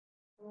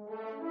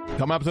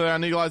Come up today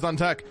on Eagle Eyes on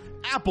Tech.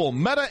 Apple,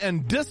 Meta,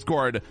 and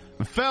Discord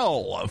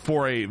fell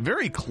for a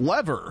very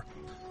clever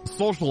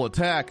social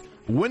attack.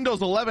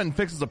 Windows 11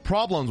 fixes the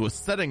problems with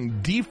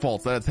setting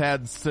defaults that it's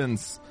had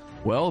since,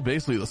 well,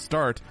 basically the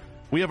start.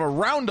 We have a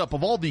roundup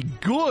of all the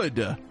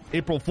good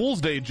April Fool's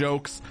Day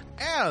jokes,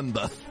 and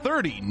the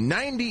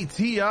 3090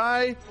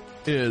 Ti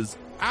is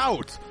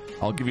out.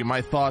 I'll give you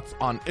my thoughts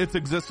on its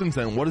existence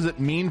and what does it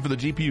mean for the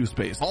GPU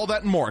space. All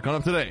that and more coming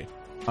up today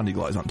on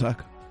Eagle Eyes on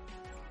Tech.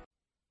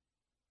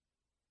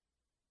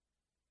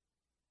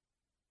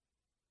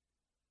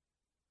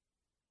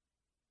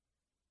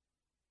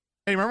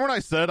 Hey, remember when I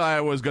said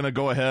I was going to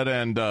go ahead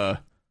and,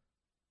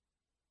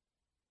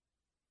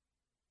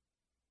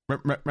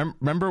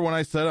 remember when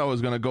I said I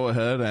was going to go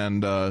ahead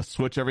and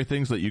switch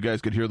everything so that you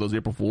guys could hear those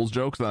April Fool's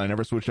jokes, and I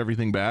never switched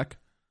everything back?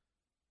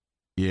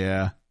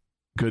 Yeah,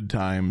 good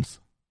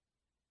times.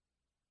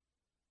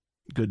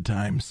 Good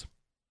times.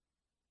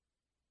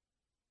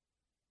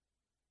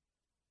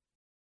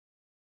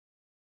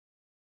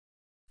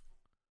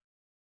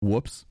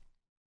 Whoops.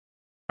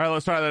 All right,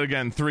 let's try that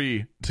again.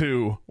 3,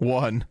 2,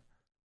 1.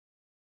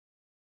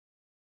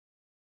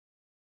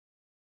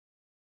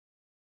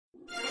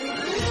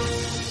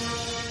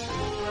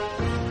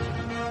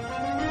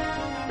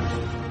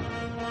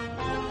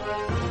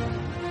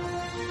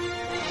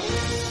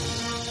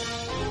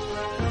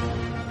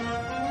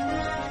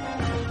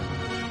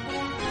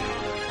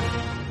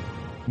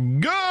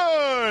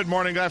 Good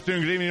morning, good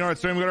afternoon, good evening, North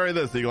Stream. Good already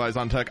this Eagle Eyes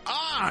on Tech.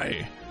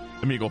 I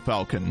am Eagle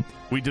Falcon.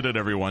 We did it,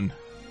 everyone.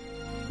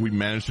 We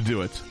managed to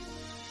do it.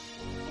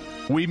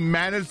 We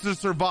managed to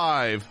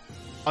survive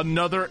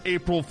another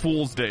April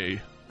Fool's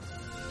Day.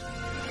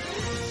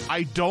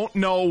 I don't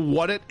know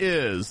what it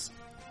is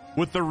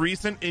with the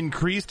recent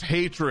increased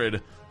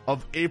hatred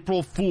of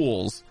April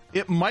Fools.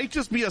 It might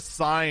just be a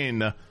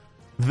sign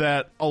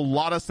that a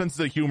lot of senses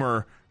of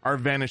humor are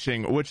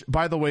vanishing, which,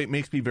 by the way,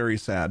 makes me very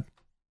sad.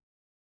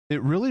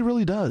 It really,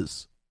 really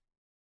does.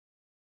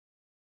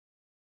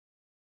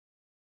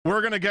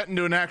 We're going to get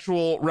into an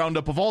actual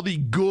roundup of all the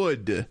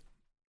good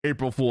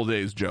April Fool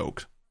Days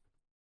jokes,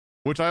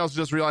 which I also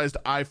just realized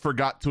I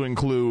forgot to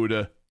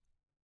include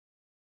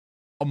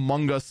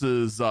Among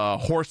Us's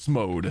horse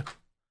mode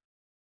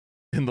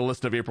in the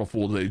list of April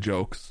Fool's Day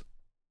jokes.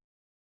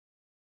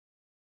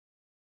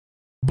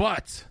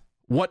 But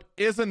what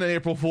isn't an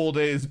April Fool's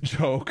Day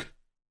joke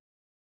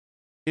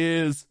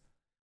is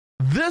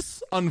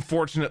this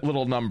unfortunate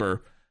little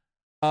number.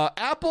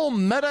 Apple,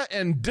 Meta,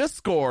 and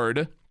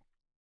Discord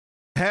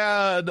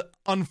had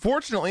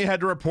unfortunately had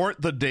to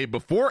report the day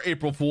before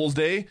April Fool's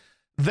Day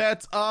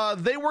that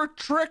they were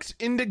tricked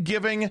into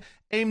giving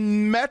a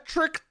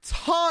metric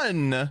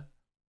ton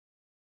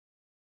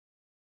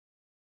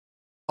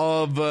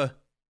of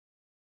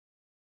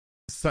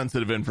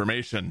sensitive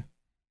information.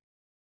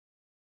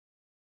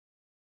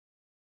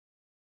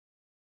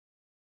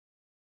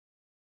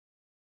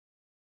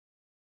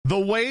 The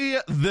way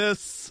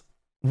this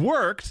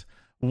worked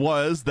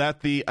was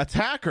that the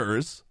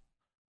attackers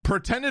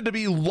pretended to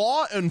be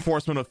law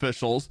enforcement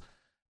officials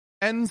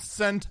and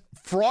sent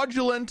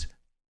fraudulent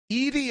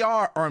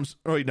EDR arms.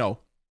 Wait, no,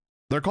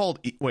 they're called.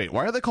 Wait,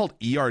 why are they called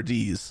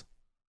ERDs?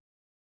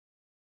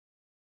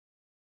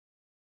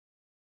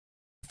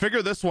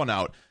 Figure this one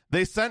out.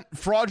 They sent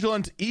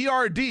fraudulent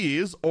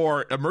ERDs,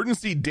 or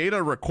emergency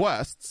data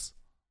requests,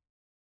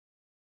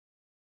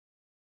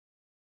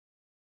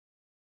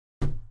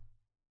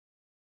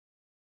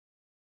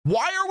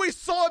 Why are we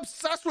so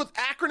obsessed with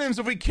acronyms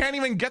if we can't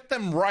even get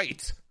them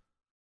right?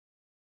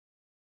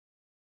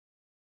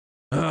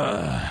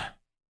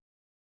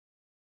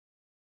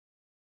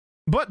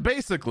 But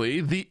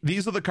basically,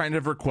 these are the kind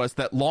of requests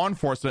that law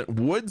enforcement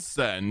would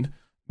send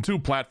to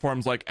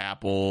platforms like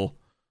Apple,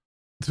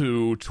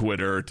 to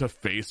Twitter, to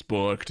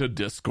Facebook, to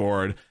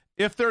Discord,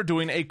 if they're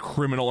doing a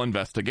criminal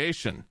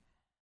investigation.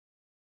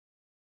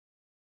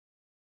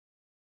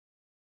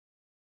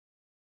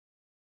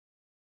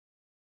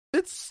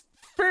 It's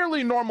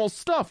fairly normal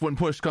stuff when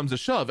push comes to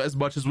shove, as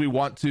much as we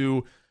want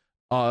to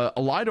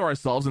lie to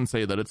ourselves and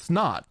say that it's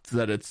not,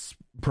 that it's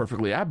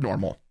perfectly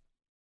abnormal.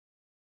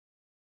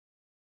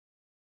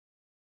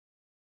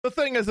 The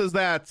thing is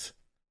that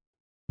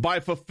by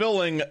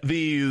fulfilling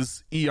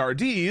these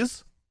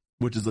ERDs,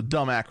 which is a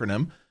dumb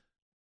acronym,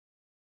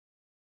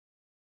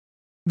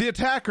 the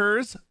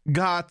attackers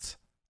got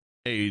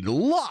a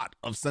lot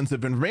of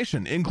sensitive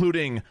information,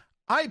 including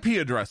IP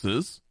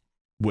addresses,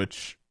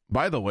 which,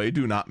 by the way,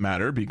 do not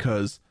matter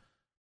because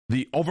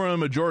the overwhelming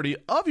majority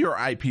of your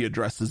IP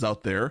addresses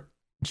out there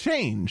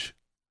change.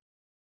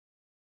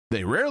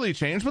 They rarely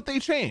change, but they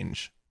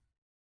change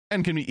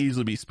and can be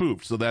easily be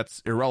spoofed, so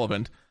that's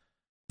irrelevant.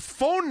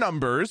 Phone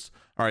numbers,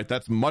 all right,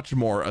 that's much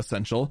more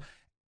essential,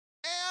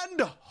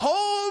 and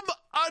home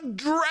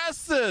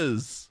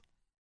addresses.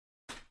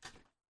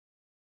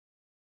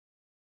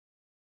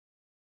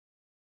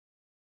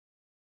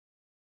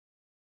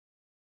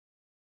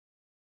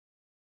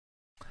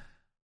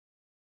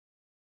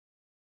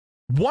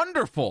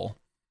 Wonderful.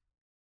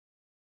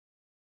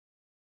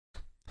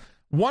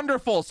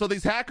 Wonderful. So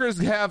these hackers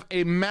have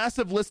a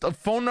massive list of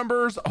phone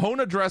numbers, home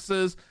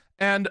addresses,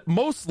 and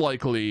most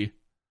likely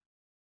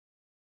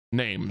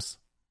names.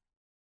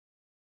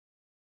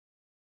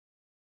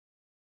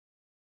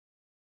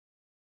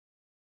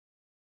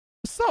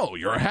 So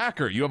you're a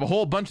hacker. You have a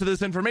whole bunch of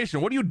this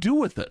information. What do you do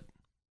with it?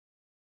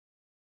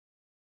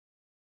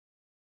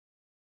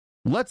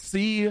 Let's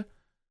see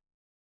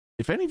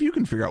if any of you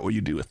can figure out what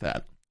you do with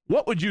that.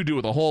 What would you do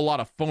with a whole lot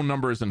of phone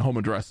numbers and home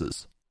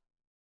addresses?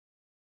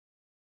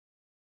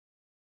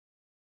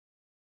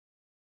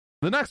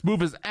 The next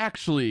move is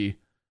actually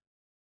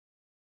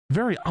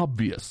very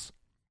obvious.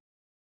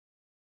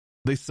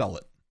 They sell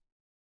it.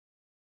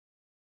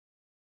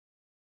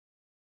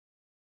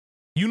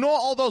 You know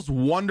all those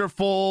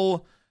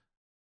wonderful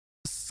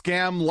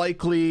scam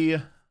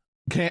likely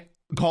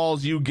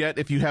calls you get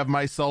if you have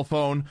my cell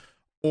phone,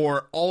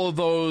 or all of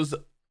those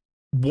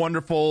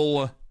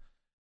wonderful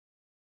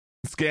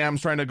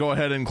scams trying to go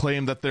ahead and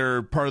claim that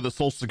they're part of the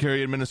Social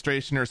Security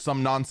Administration or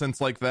some nonsense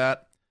like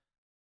that?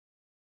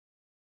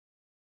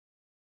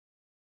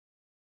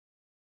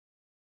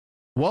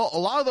 Well, a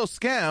lot of those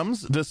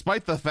scams,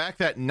 despite the fact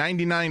that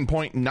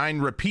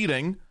 99.9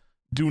 repeating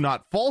do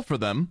not fall for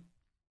them,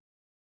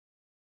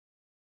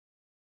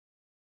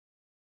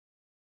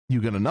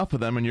 you get enough of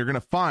them and you're going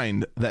to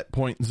find that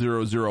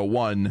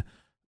 0.001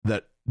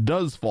 that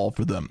does fall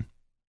for them.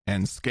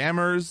 And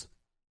scammers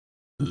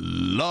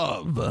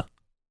love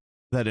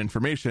that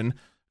information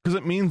because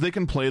it means they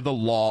can play the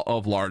law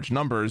of large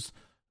numbers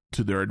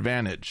to their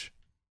advantage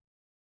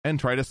and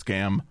try to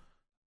scam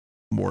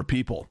more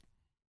people.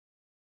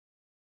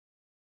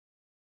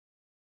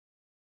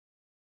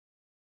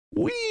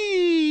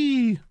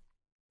 Whee!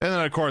 And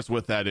then, of course,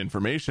 with that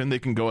information, they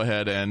can go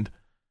ahead and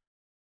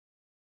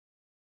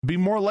be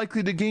more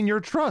likely to gain your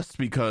trust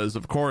because,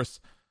 of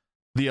course,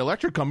 the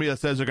electric company that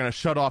says they're going to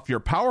shut off your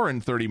power in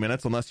 30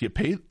 minutes unless you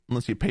pay them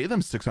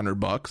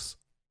 $600,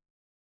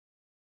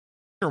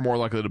 you're more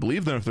likely to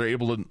believe them if they're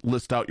able to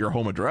list out your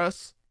home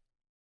address.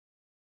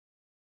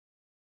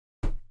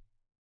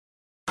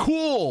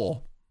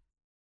 Cool.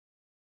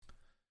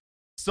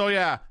 So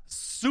yeah,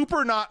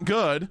 super not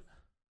good.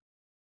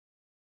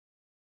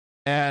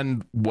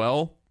 And,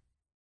 well,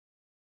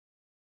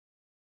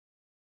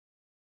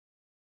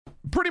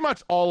 pretty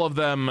much all of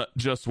them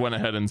just went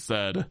ahead and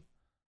said,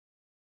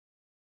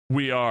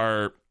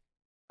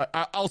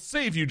 I'll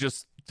save you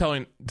just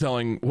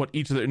telling what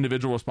each of the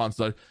individual responses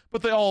are,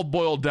 but they all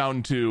boiled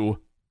down to,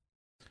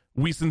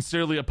 we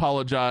sincerely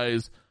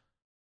apologize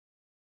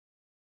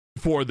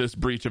for this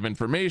breach of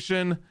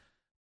information.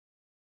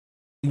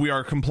 We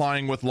are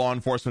complying with law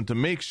enforcement to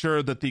make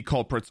sure that the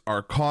culprits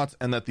are caught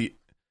and that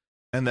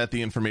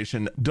the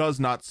information does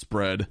not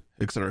spread,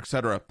 etc.,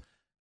 etc.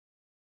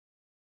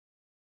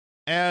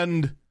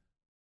 And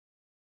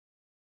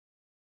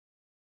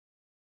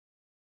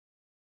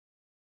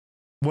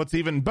what's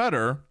even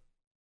better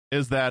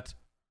is that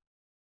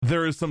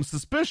there is some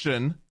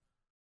suspicion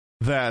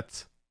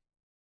that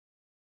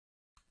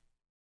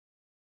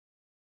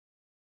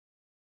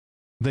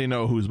they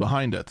know who's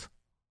behind it.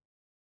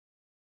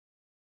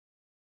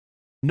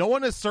 No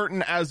one is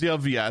certain as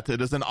of yet. It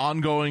is an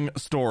ongoing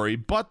story,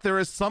 but there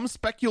is some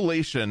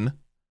speculation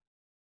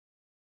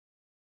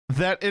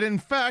that it in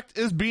fact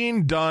is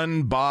being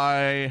done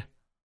by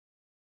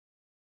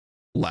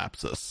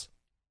Lapsus.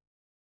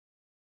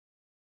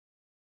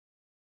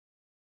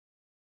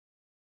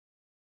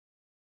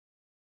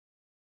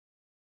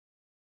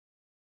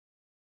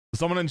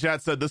 Someone in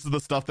chat said this is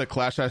the stuff that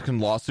class action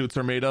lawsuits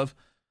are made of.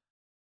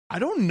 I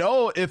don't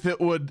know if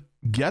it would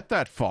get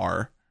that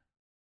far.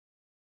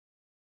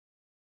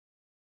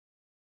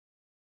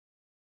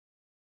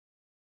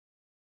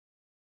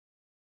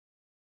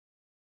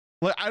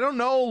 Like, I don't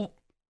know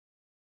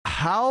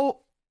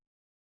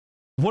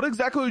what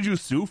exactly would you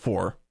sue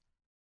for?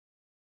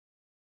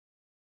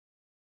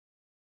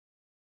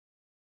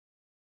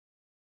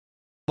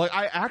 Like,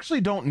 I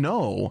actually don't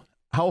know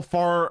how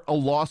far a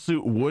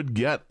lawsuit would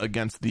get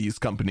against these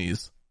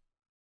companies.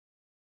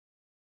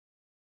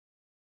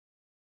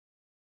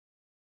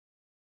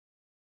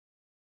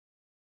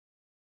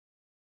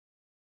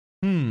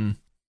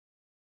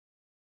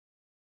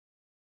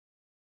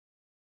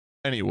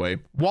 Anyway,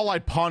 while I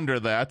ponder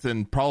that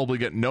and probably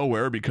get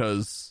nowhere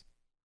because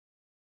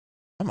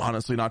I'm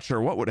honestly not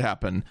sure what would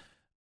happen,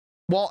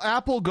 while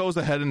Apple goes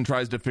ahead and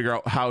tries to figure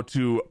out how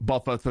to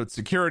buff up its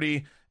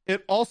security,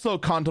 it also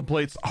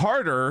contemplates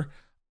harder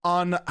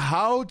on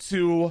how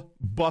to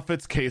buff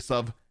its case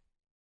of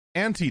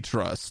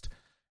antitrust.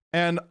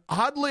 And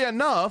oddly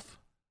enough,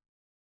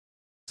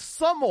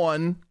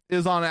 someone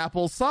is on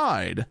Apple's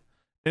side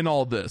in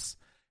all this.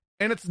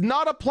 And it's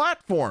not a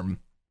platform.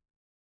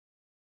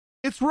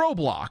 It's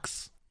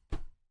Roblox.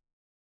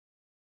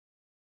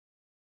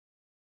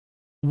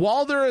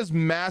 While there's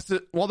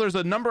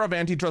a number of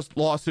antitrust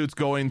lawsuits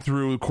going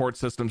through court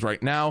systems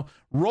right now,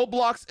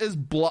 Roblox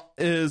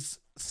is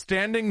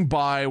standing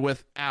by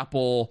with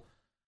Apple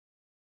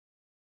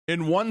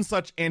in one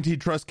such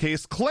antitrust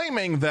case,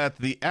 claiming that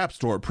the App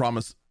Store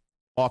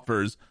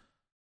offers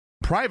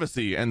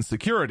privacy and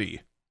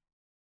security.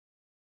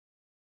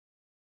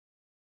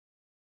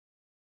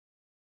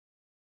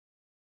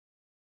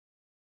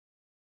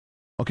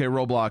 Okay,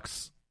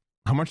 Roblox,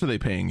 how much are they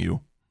paying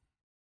you?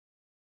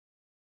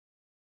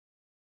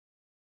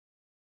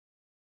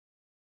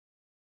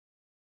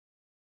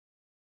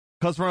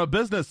 Because from a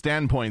business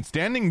standpoint,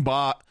 standing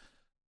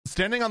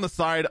on the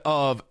side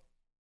of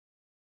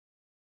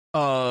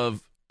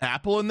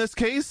Apple in this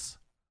case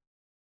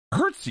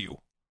hurts you.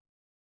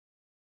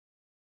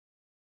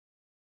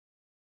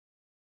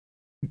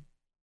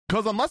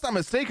 Because unless I'm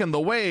mistaken,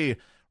 the way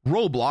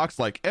Roblox,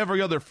 like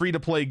every other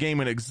free-to-play game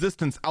in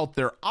existence out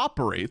there,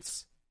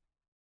 operates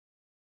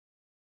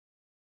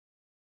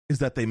is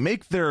that they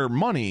make their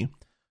money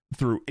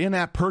through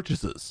in-app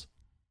purchases.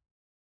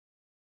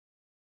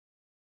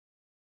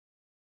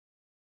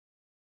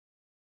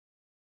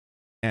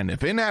 And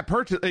if in-app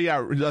purchase,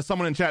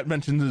 someone in chat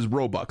mentions is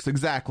Robux,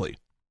 exactly.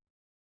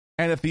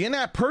 And if the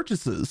in-app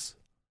purchases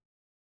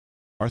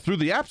are through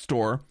the App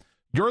Store,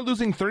 you're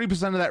losing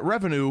 30% of that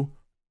revenue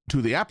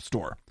to the App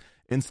Store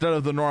instead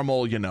of the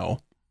normal,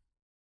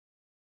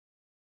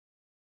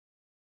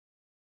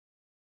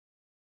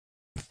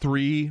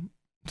 3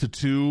 to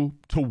 2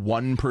 to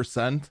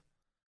 1%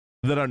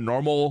 that a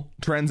normal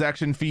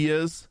transaction fee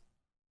is.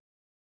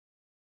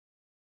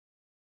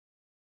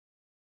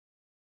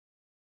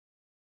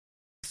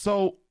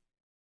 So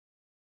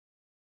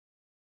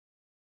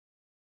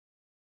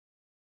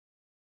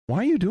why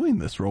are you doing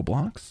this,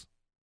 Roblox?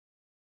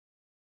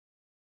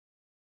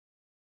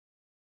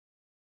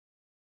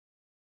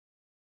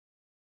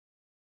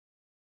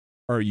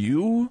 Are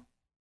you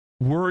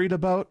worried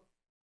about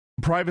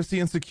privacy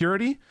and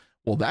security?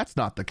 Well, that's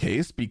not the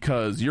case,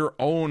 because your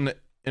own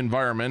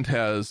environment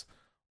has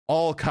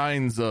all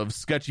kinds of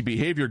sketchy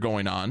behavior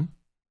going on.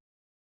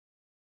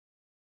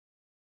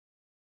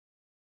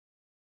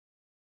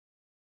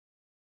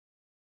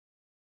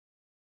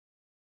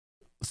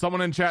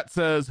 Someone in chat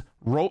says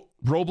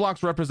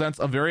Roblox represents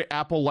a very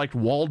Apple-like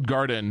walled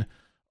garden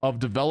of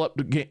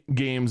developed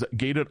games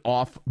gated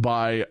off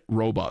by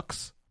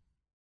Robux.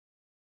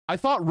 I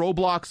thought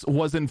Roblox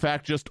was in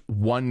fact just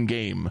one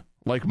game,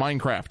 like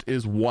Minecraft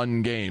is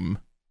one game.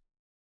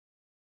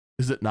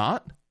 Is it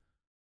not?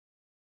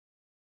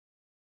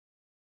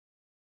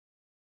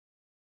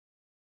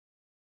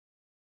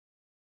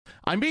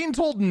 I'm being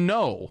told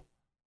no.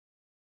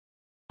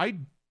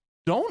 I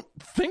don't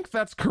think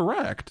that's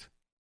correct.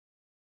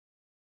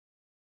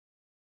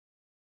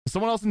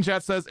 Someone else in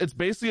chat says it's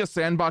basically a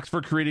sandbox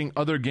for creating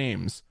other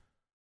games.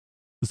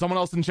 Someone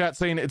else in chat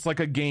saying it's like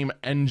a game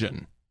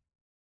engine.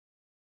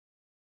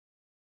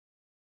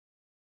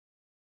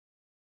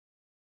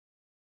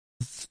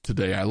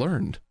 Today I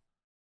learned.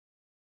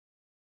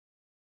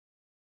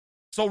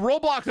 So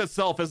Roblox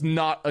itself is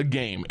not a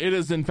game. It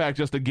is in fact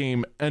just a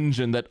game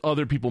engine that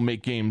other people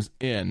make games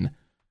in.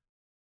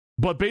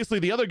 But basically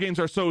the other games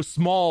are so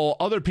small,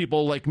 other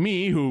people like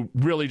me who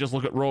really just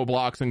look at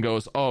Roblox and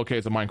goes, oh, okay,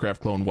 it's a Minecraft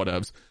clone,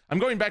 whatevs. I'm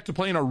going back to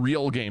playing a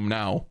real game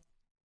now.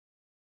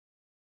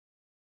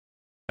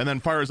 And then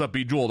fires up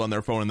Bejeweled on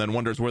their phone and then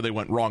wonders where they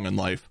went wrong in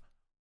life.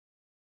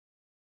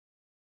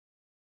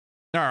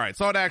 All right,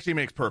 so it actually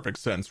makes perfect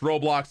sense.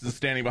 Roblox is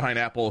standing behind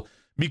Apple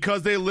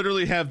because they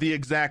literally have the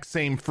exact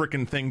same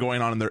freaking thing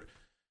going on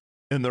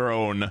in their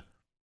own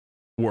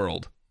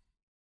world.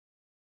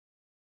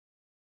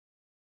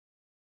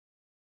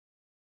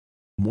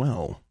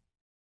 Well,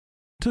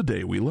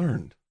 today we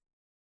learned.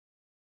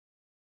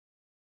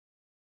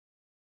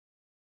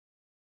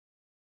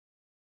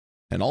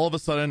 And all of a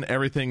sudden,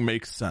 everything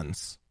makes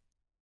sense.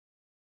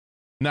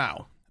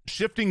 Now,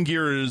 shifting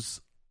gears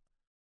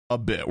a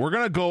bit, we're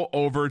going to go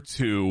over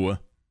to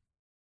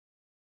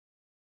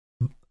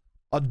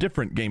a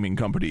different gaming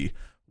company.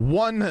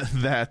 One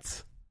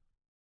that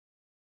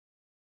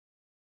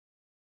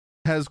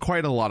has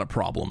quite a lot of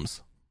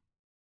problems.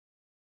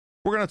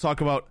 We're going to talk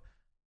about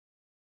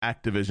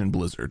Activision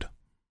Blizzard.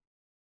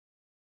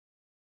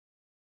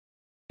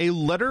 A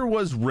letter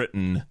was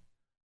written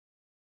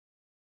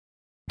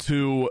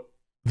to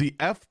the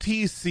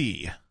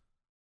FTC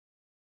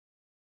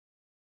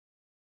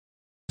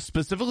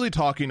specifically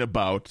talking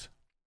about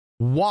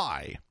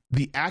why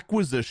the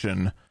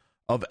acquisition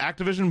of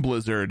Activision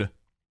Blizzard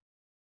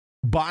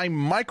by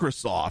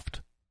Microsoft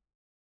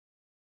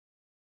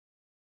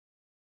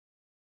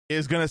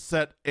is going to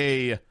set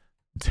a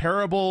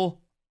terrible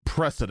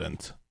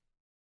precedent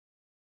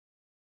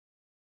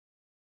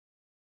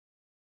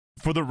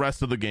for the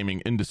rest of the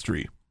gaming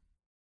industry.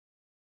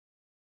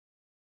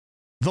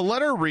 The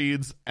letter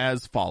reads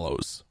as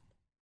follows.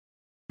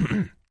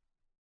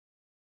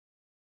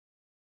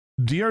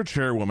 Dear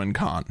Chairwoman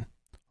Khan,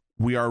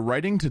 we are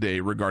writing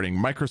today regarding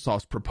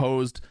Microsoft's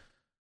proposed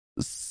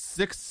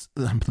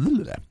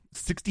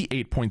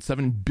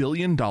 $68.7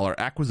 billion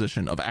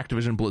acquisition of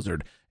Activision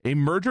Blizzard, a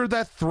merger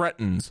that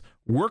threatens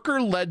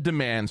worker-led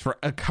demands for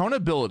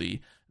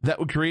accountability that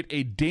would create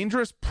a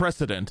dangerous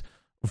precedent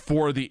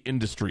for the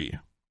industry.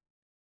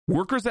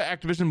 Workers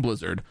at Activision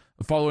Blizzard,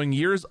 following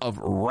years of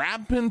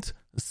rampant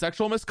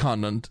sexual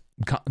misconduct,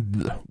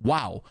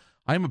 wow,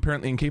 I am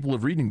apparently incapable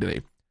of reading today,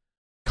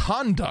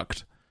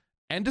 conduct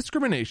and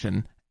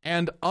discrimination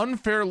and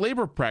unfair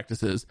labor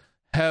practices,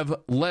 have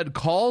led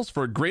calls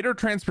for greater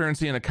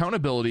transparency and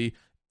accountability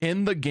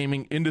in the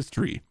gaming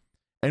industry,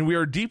 and we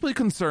are deeply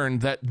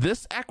concerned that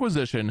this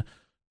acquisition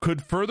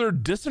could further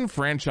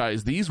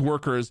disenfranchise these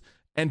workers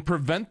and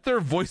prevent their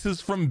voices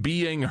from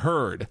being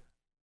heard.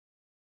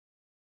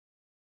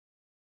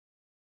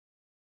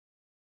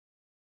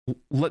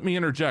 Let me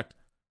interject.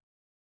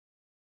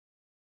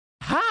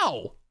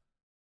 How?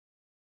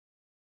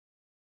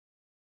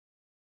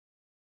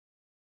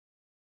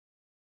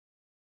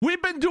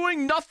 We've been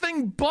doing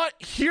nothing but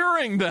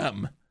hearing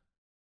them.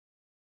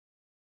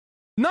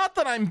 Not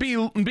that I'm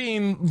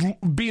belittling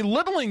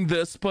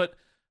this, but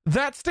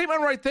that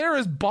statement right there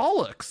is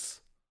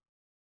bollocks.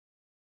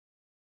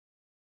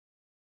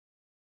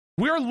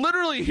 We are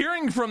literally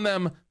hearing from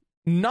them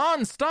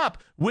nonstop,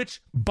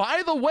 which,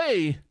 by the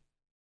way,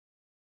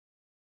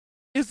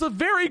 is a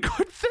very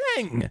good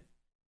thing.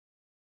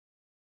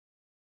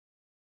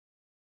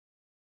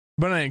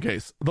 But in any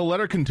case, the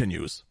letter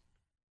continues.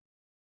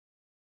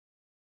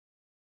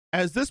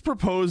 As this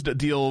proposed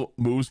deal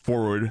moves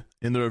forward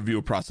in the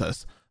review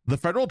process, the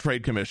Federal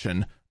Trade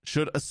Commission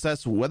should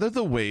assess whether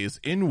the ways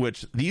in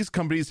which these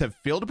companies have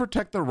failed to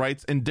protect the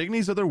rights and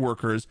dignities of their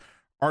workers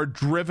are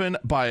driven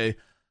by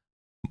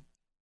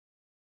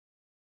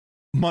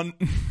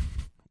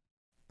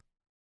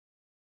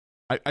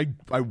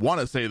I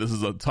want to say this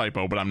is a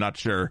typo, but I'm not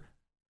sure.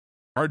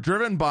 Are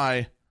driven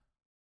by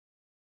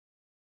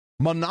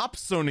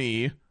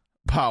monopsony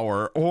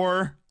power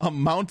or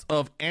amount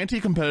of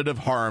anti-competitive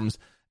harms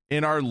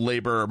in our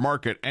labor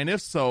market, and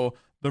if so,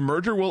 the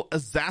merger will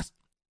if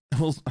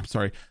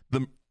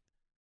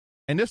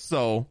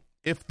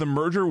the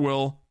merger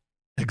will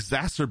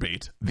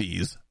exacerbate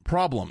these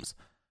problems.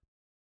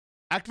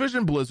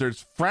 Activision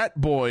Blizzard's frat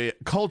boy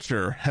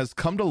culture has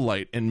come to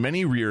light in many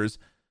years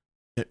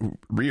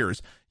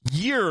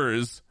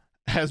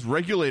as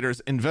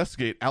regulators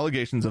investigate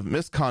allegations of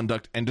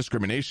misconduct and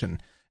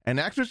discrimination, and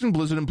Activision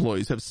Blizzard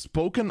employees have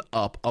spoken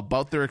up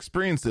about their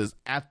experiences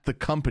at the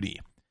company.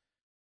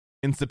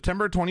 In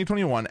September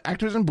 2021,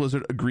 Activision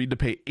Blizzard agreed to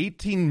pay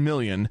 $18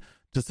 million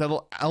to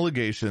settle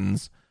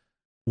allegations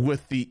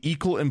with the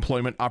Equal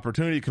Employment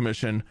Opportunity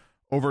Commission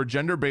over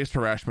gender-based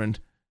harassment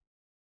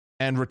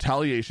and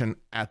retaliation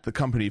at the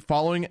company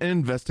following an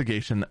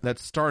investigation that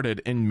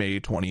started in May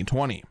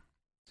 2020.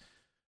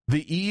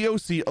 The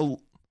EEOC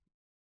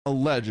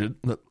alleged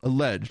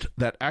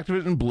that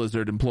Activision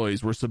Blizzard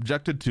employees were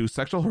subjected to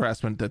sexual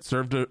harassment that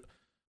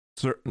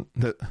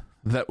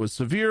that was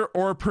severe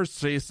or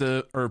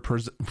pervasive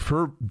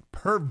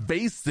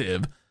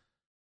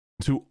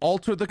to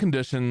alter the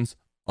conditions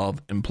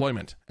of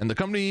employment, and the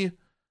company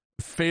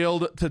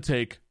failed to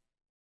take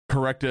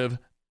corrective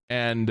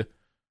and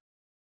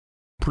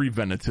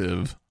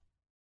preventative,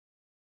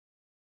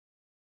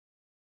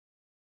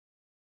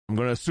 I'm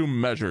going to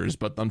assume measures,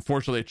 but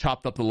unfortunately they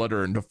chopped up the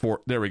letter into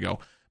four. There we go.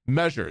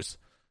 Measures.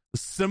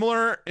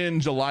 Similar in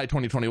July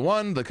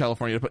 2021, the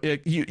California,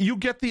 you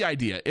get the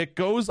idea. It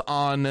goes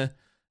on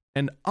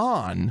and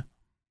on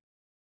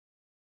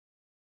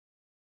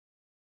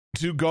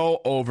to go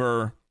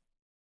over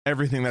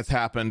everything that's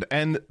happened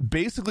and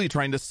basically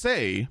trying to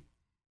say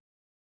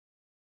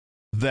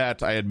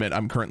that, I admit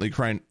I'm currently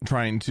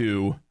trying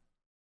to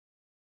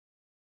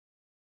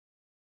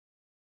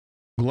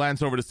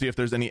glance over to see if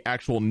there's any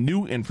actual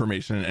new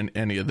information in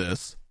any of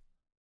this.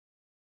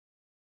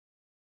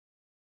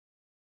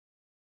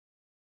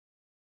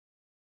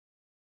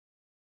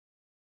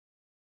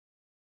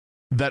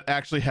 That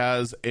actually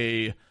has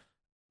a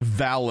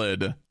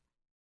valid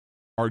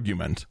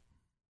argument.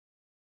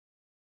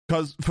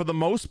 Because for the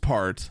most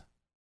part,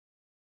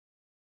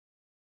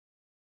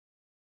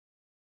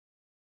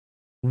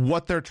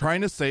 what they're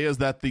trying to say is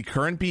that the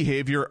current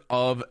behavior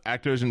of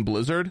Activision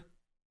Blizzard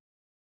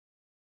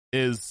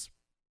is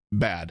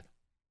bad.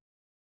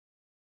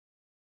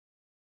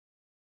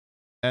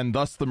 And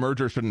thus the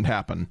merger shouldn't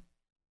happen.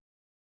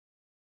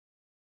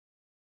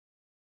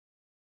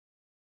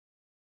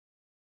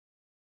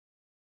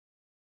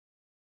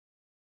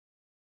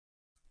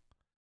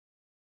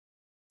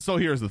 So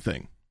here's the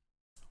thing.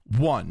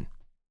 One,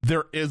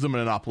 there is a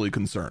monopoly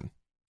concern.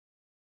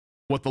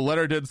 What the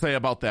letter did say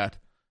about that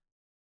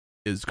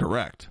is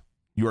correct.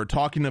 You are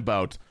talking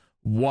about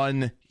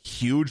one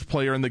huge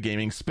player in the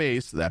gaming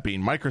space, that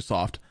being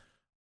Microsoft,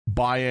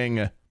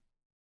 buying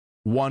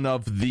one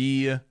of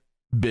the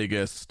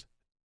biggest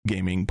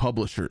gaming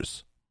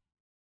publishers.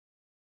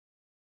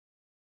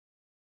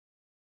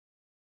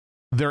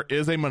 There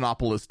is a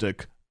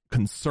monopolistic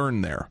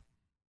concern there.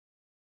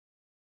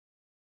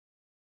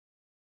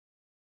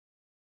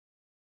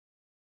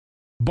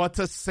 But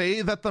to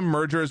say that the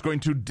merger is going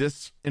to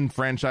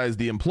disenfranchise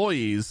the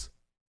employees,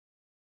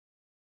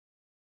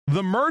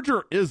 the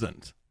merger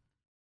isn't.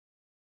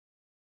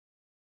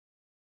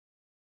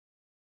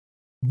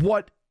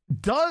 What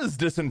does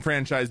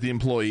disenfranchise the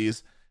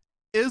employees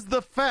is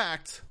the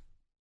fact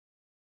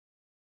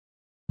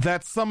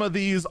that some of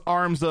these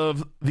arms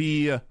of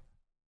the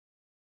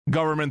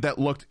government that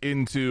looked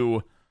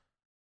into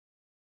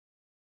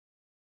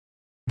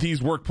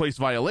these workplace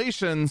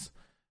violations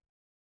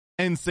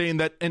and saying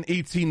that an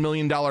 $18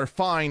 million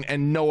fine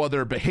and no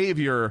other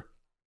behavior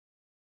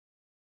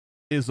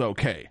is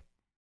okay.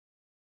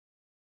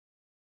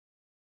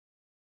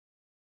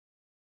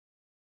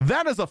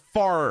 That is a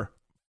far,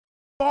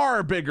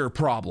 far bigger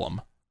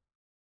problem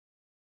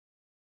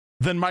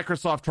than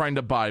Microsoft trying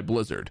to buy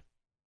Blizzard.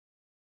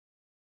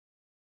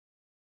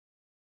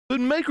 But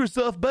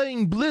Microsoft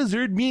buying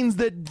Blizzard means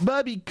that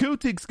Bobby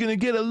Kotick's going to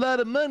get a lot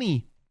of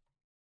money.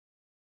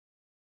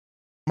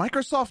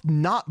 Microsoft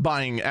not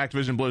buying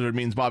Activision Blizzard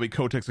means Bobby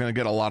Kotick's going to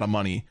get a lot of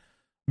money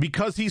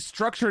because he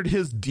structured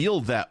his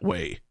deal that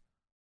way.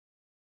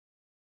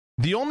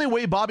 The only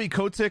way Bobby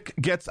Kotick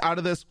gets out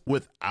of this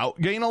without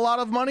getting a lot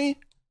of money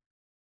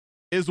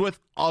is with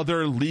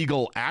other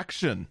legal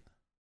action.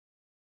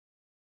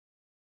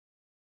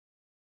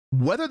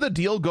 Whether the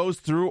deal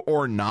goes through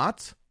or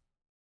not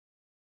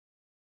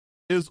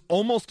is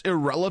almost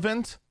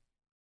irrelevant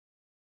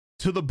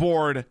to the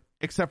board,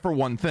 except for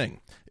one thing.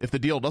 If the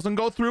deal doesn't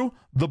go through,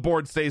 the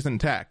board stays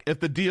intact. If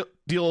the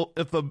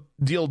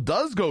deal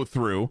does go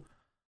through,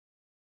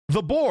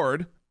 the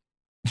board,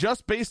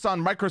 just based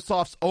on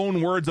Microsoft's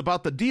own words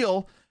about the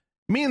deal,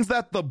 means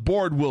that the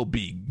board will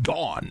be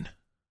gone.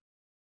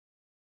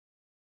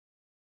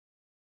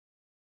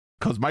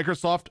 Because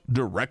Microsoft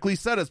directly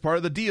said as part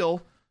of the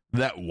deal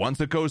that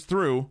once it goes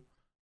through,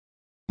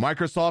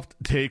 Microsoft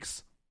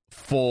takes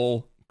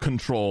full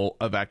control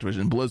of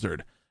Activision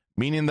Blizzard,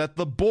 meaning that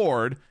the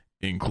board,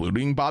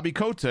 including Bobby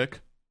Kotick,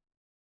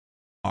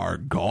 are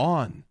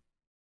gone.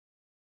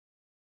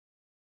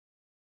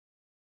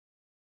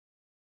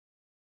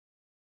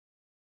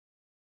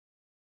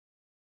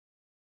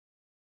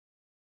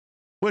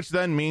 Which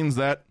then means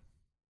that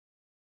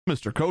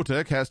Mr.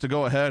 Kotick has to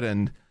go ahead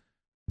and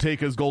take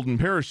his golden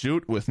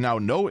parachute with now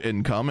no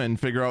income and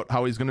figure out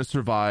how he's going to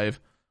survive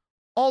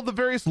all the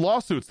various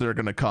lawsuits that are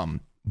going to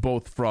come,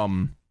 both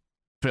from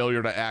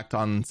failure to act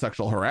on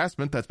sexual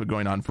harassment that's been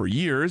going on for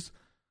years,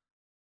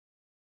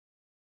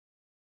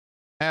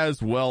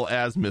 as well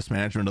as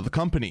mismanagement of the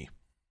company.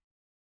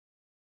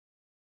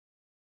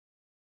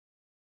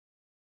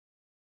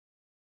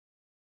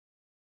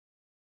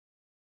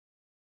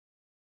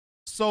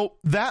 So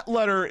that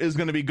letter is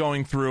going to be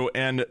going through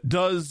and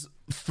does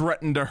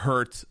threaten to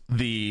hurt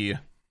the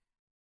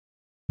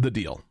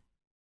deal.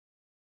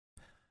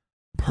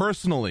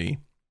 Personally,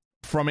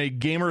 from a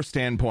gamer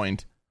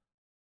standpoint,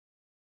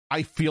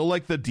 I feel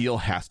like the deal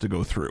has to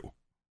go through.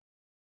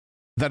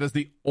 That is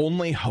the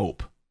only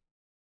hope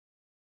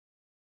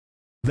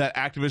that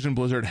Activision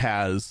Blizzard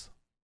has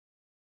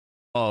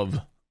of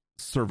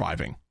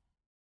surviving.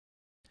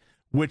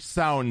 Which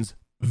sounds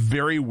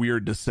very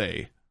weird to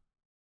say,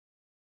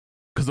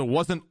 because it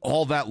wasn't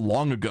all that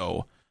long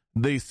ago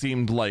they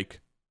seemed like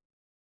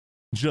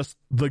just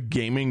the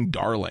gaming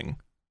darling.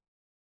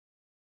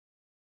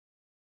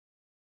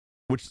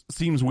 Which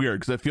seems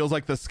weird, because it feels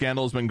like the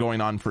scandal has been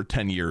going on for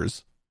 10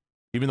 years.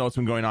 Even though it's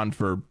been going on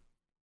for...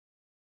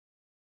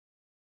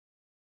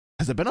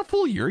 Has it been a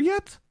full year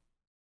yet?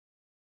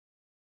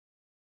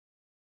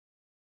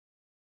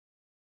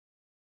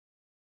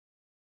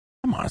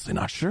 I'm honestly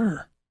not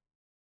sure.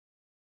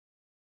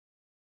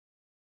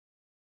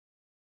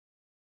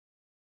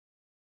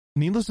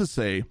 Needless to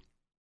say,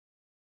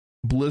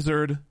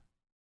 Blizzard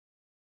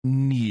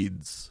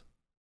needs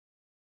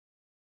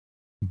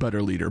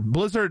better leader.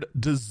 Blizzard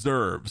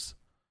deserves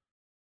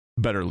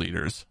better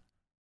leaders.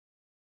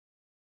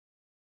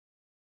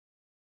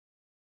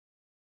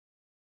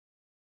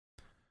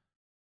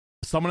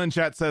 Someone in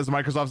chat says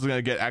Microsoft is going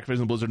to get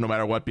Activision Blizzard no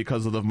matter what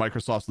because of the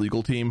Microsoft's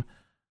legal team.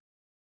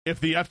 If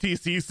the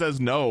FTC says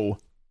no,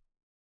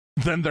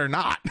 then they're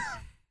not.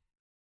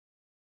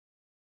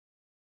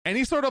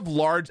 Any sort of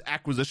large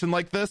acquisition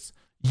like this,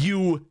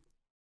 you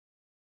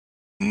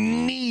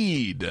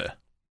need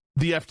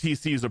the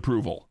FTC's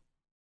approval.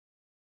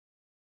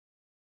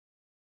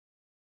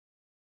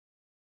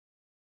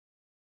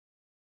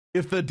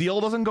 If the deal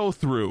doesn't go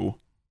through,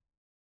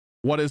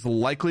 what is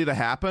likely to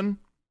happen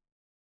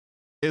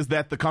is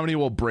that the company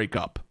will break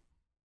up.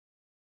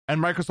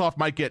 And Microsoft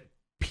might get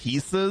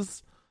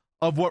pieces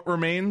of what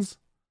remains,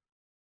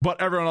 but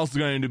everyone else is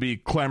going to be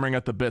clamoring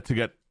at the bit to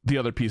get the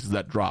other pieces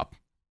that drop.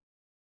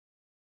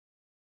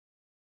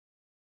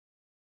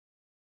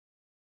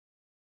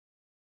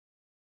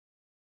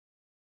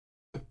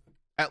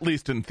 At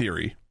least in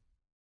theory.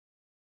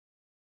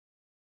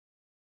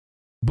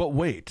 But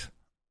wait,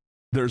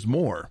 there's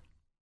more.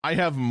 I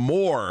have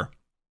more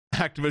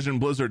Activision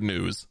Blizzard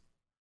news.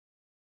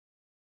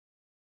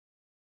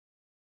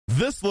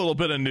 This little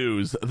bit of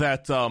news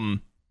that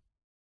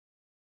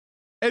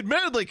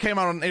admittedly came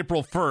out on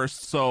April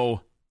 1st,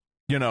 so,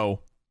 you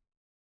know,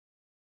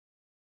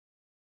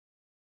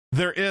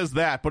 there is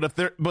that. But if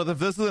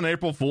this is an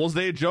April Fool's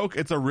Day joke,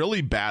 it's a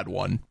really bad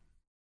one.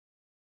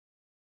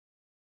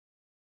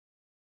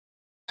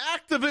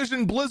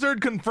 Activision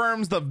Blizzard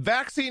confirms the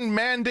vaccine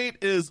mandate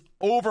is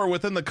over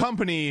within the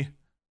company,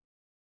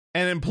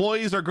 and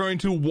employees are going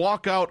to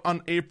walk out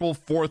on April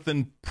 4th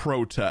in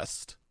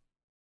protest.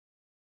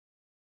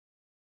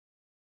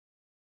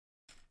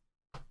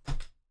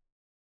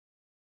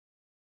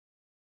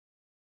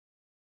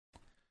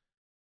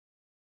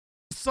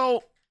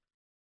 So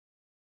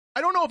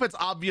I don't know if it's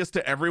obvious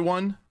to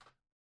everyone,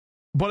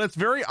 but it's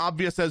very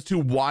obvious as to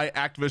why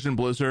Activision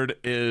Blizzard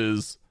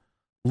is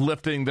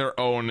lifting their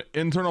own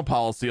internal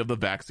policy of the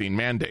vaccine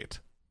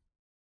mandate.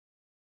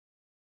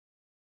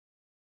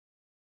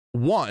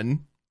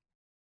 One,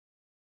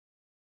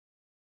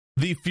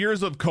 the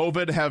fears of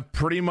COVID have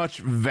pretty much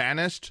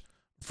vanished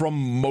from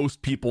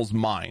most people's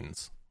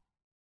minds.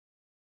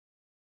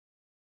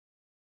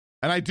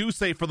 And I do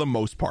say for the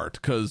most part,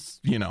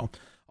 because, you know,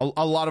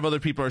 a lot of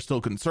other people are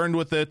still concerned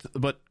with it.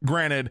 But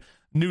granted,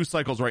 news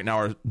cycles right now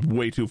are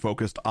way too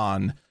focused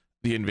on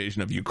the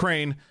invasion of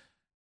Ukraine.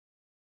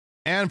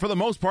 And for the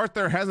most part,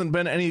 there hasn't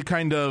been any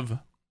kind of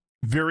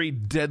very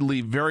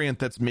deadly variant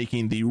that's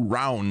making the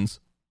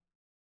rounds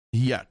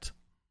yet.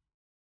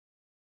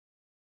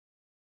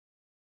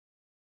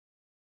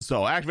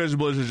 So Activision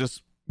Blizzard is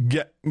just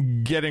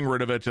getting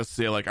rid of it, just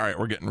say like, all right,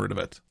 we're getting rid of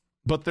it.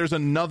 But there's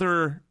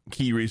another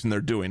key reason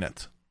they're doing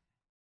it.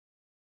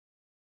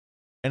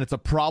 And it's a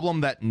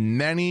problem that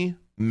many,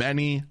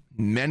 many,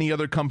 many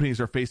other companies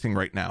are facing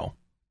right now.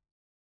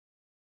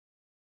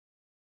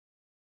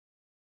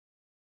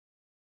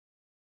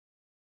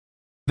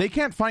 They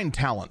can't find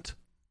talent.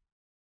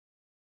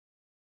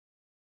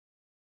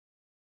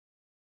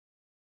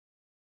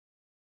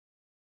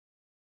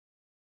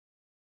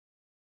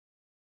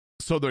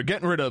 So they're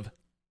getting rid of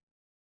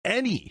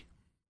any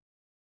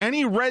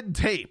red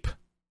tape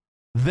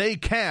they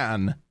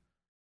can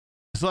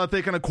so that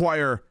they can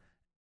acquire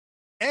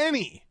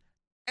any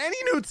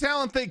new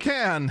talent they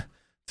can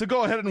to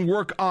go ahead and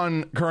work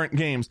on current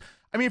games.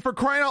 I mean, for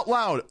crying out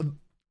loud,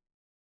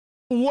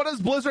 what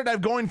does Blizzard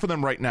have going for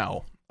them right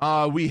now?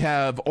 We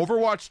have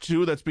Overwatch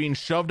 2 that's being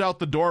shoved out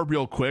the door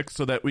real quick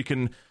so that we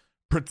can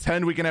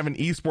pretend we can have an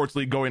esports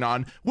league going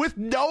on with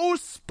no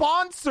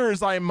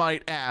sponsors, I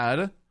might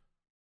add.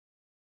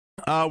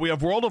 We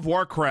have World of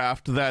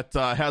Warcraft that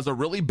has a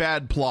really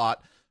bad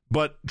plot,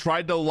 but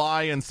tried to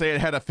lie and say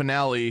it had a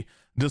finale,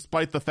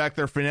 despite the fact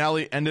their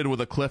finale ended with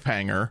a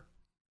cliffhanger.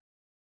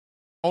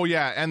 Oh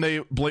yeah, and they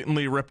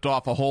blatantly ripped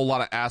off a whole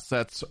lot of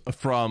assets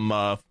from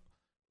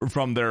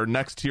their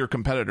next tier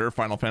competitor,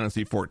 Final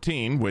Fantasy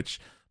XIV, which,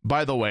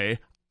 by the way,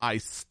 I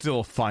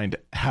still find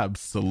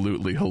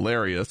absolutely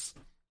hilarious.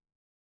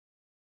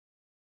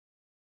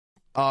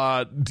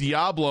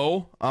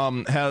 Diablo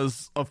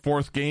has a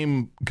fourth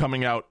game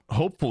coming out,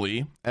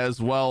 hopefully,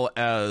 as well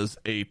as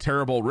a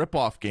terrible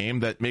ripoff game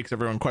that makes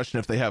everyone question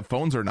if they have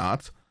phones or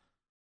not.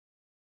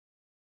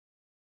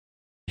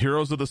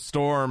 Heroes of the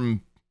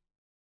Storm,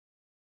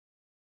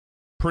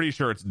 pretty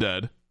sure it's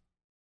dead.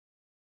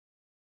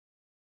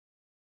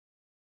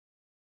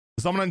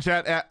 Someone in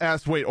chat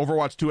asked, wait,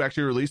 Overwatch 2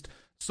 actually released?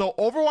 So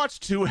Overwatch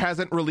 2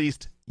 hasn't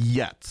released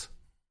yet.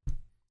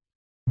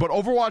 But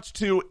Overwatch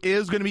 2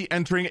 is going to be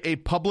entering a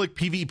public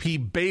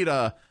PvP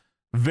beta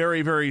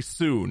very, very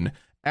soon,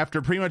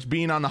 after pretty much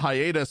being on the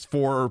hiatus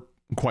for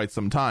quite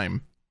some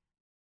time.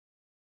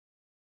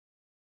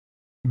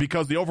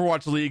 Because the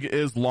Overwatch League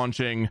is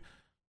launching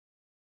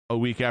a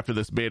week after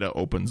this beta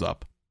opens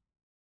up.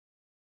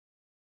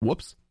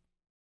 Whoops.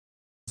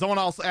 Someone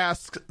else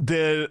asked,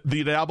 did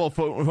the Diablo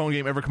phone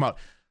game ever come out?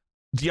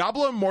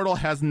 Diablo Immortal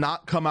has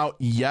not come out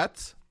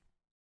yet,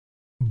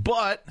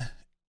 but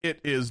it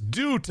is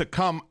due to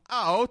come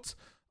out,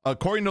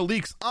 according to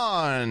leaks,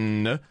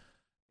 on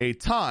a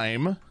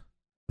time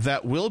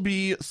that will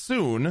be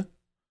soon,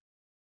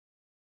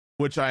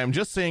 which I am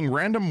just saying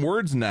random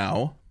words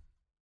now,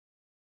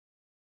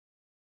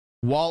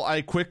 while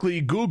I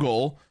quickly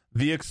Google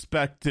the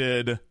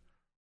expected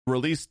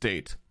release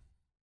date.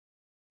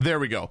 There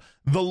we go.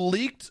 The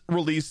leaked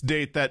release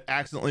date that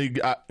accidentally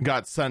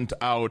got sent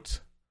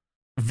out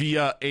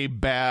via a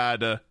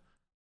bad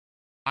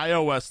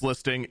iOS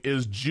listing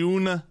is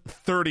June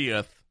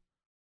 30th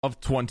of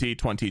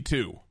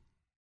 2022.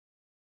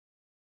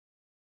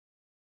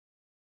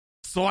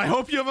 So I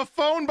hope you have a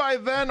phone by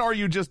then, or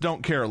you just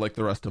don't care like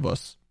the rest of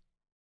us.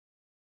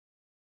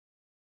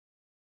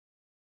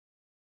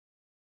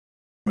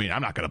 I mean,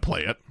 I'm not going to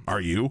play it. Are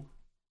you?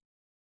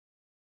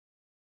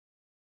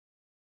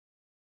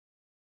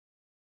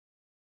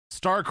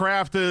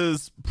 StarCraft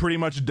is pretty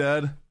much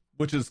dead,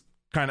 which is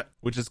kind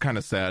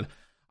of sad.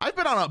 I've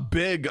been on a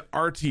big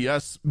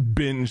RTS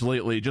binge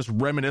lately, just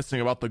reminiscing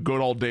about the good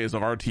old days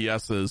of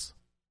RTSs.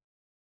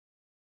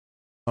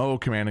 Oh,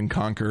 Command and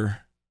Conquer,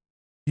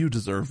 you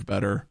deserve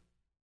better.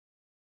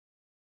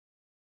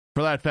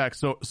 For that fact,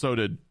 so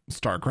did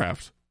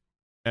StarCraft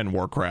and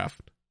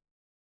Warcraft.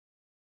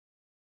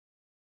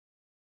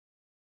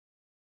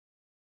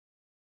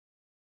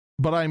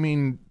 But I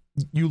mean,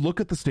 you look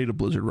at the state of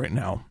Blizzard right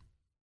now.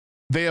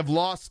 They have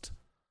lost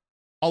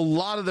a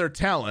lot of their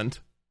talent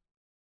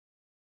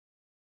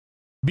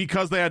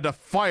because they had to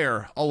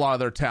fire a lot of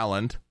their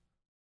talent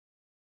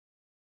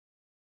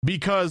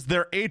because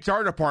their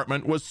HR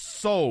department was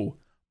so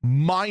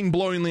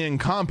mind-blowingly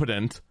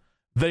incompetent,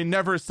 they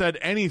never said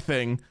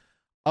anything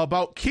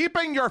about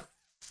keeping your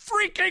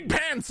freaking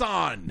pants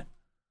on.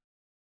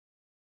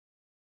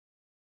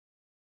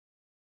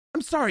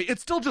 I'm sorry, it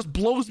still just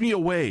blows me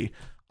away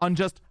on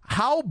just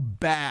how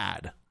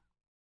bad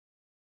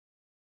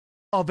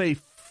of a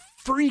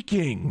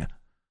freaking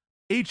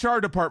HR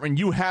department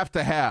you have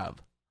to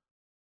have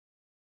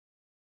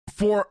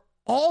for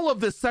all of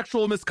this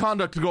sexual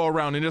misconduct to go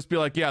around and just be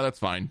like, yeah, that's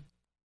fine.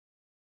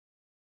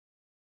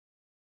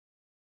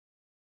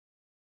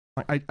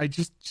 I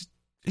just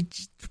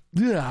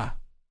yeah.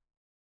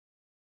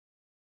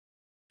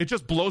 It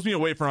just blows me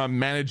away from a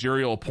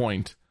managerial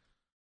point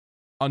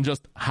on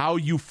just how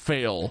you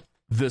fail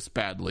this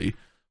badly.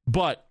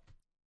 But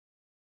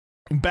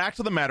back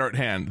to the matter at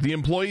hand. The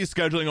employee is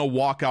scheduling a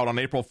walkout on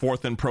April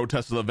 4th in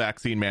protest of the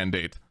vaccine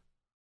mandate.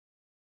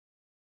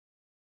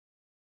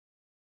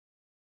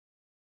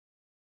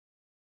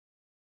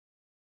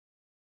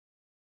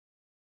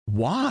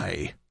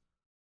 Why?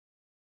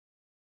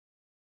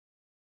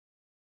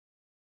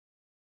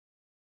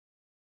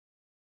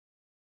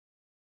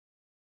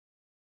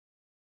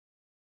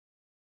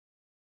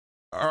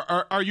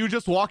 Are you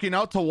just walking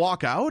out to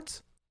walk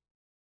out?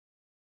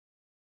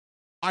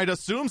 I'd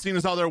assume, seeing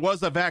as how there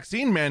was a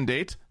vaccine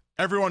mandate,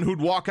 everyone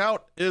who'd walk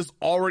out is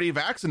already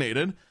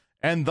vaccinated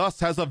and thus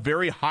has a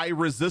very high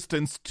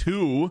resistance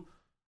to,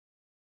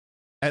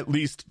 at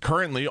least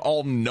currently,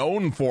 all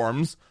known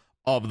forms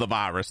of the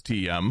virus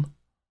TM.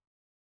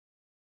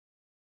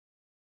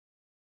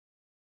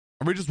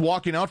 Are we just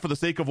walking out for the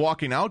sake of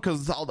walking out?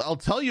 Because I'll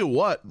tell you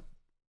what,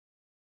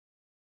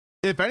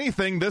 if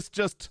anything, this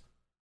just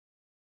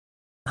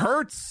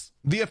hurts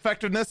the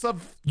effectiveness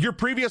of your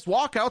previous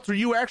walkouts where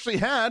you actually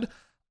had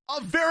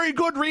a very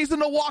good reason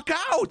to walk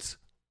out.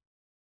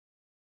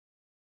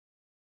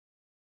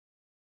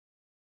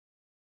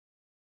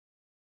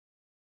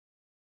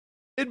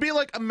 It'd be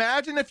like,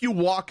 imagine if you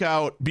walk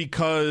out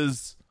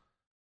because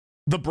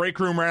the break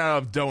room ran out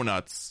of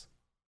donuts.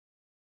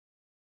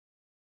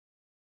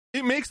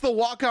 It makes the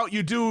walkout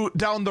you do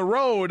down the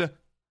road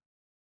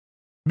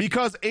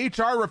because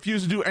HR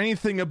refused to do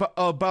anything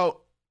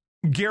about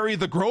Gary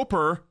the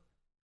Groper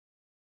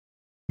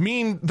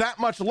mean that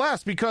much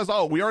less because,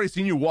 oh, we already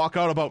seen you walk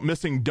out about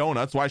missing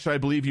donuts. Why should I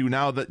believe you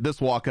now that this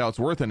walkout's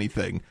worth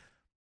anything?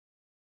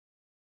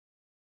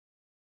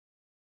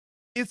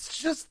 It's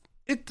just,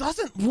 it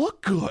doesn't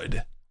look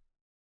good.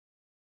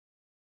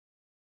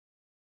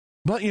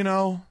 But, you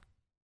know,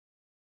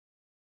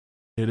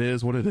 it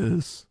is what it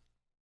is.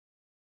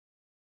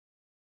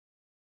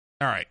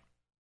 All right.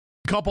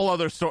 Couple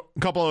other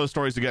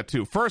stories to get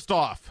to. First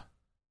off,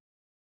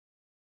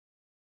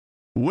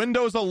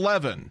 Windows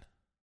 11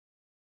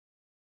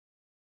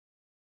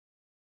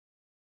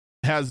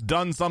 has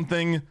done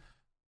something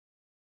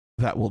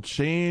that will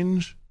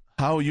change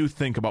how you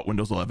think about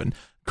Windows 11.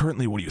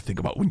 Currently, what do you think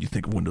about when you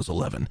think of Windows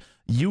 11?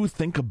 You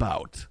think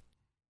about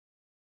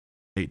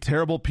a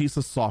terrible piece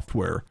of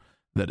software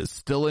that is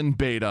still in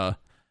beta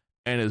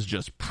and is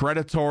just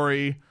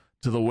predatory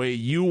to the way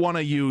you want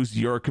to use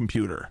your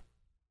computer.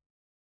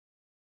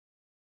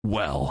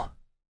 Well,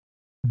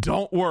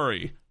 don't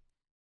worry.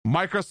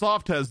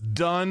 Microsoft has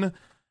done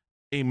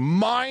a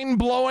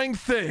mind-blowing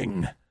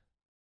thing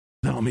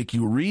that'll make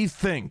you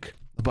rethink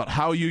about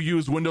how you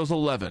use Windows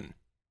 11.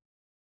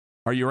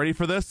 Are you ready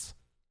for this?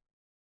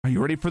 Are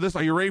you ready for this?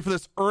 Are you ready for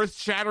this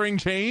earth-shattering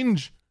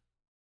change?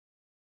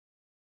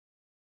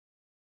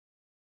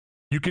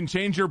 You can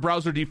change your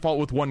browser default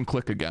with one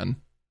click again.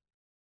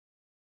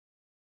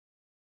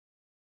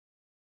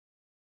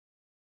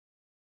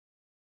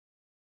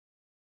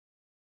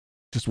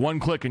 Just one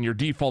click and your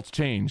default's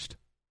changed.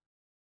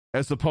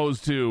 As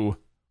opposed to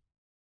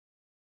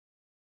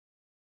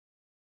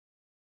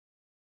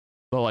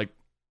the like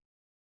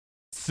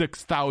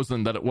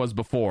 6,000 that it was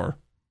before.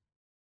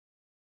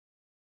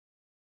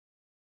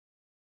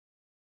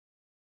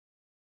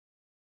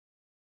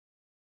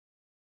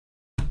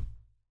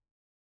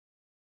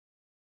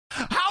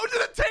 How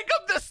did it take them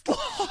this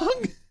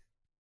long?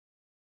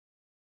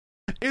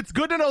 It's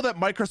good to know that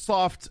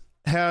Microsoft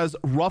has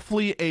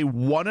roughly a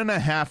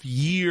 1.5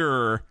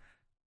 year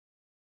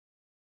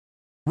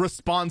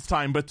response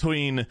time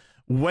between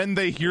when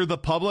they hear the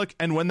public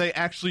and when they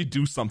actually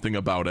do something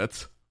about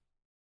it.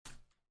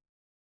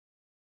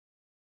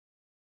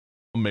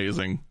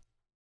 Amazing.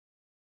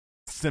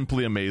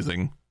 Simply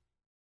amazing.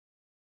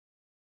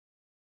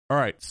 All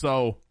right,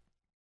 so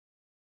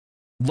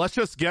let's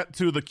just get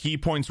to the key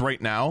points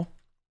right now.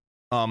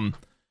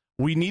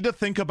 We need to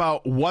think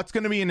about what's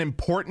going to be an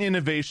important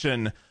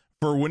innovation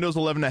for Windows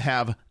 11 to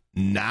have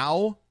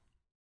now,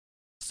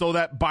 so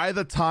that by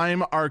the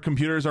time our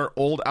computers are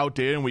old,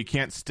 outdated, and we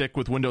can't stick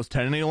with Windows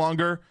 10 any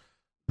longer,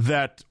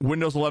 that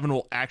Windows 11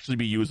 will actually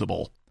be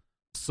usable.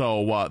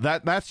 So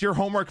that's your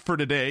homework for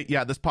today.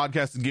 Yeah, this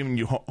podcast is giving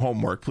you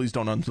homework. Please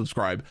don't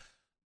unsubscribe.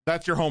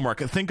 That's your homework.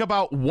 Think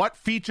about what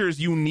features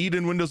you need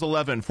in Windows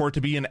 11 for it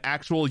to be an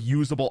actual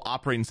usable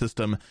operating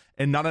system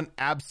and not an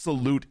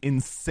absolute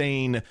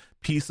insane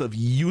piece of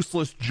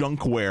useless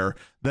junkware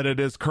that it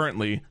is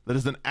currently, that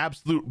is an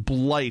absolute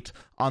blight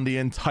on the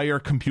entire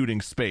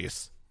computing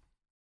space.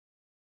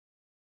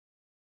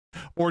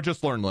 Or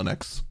just learn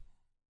Linux.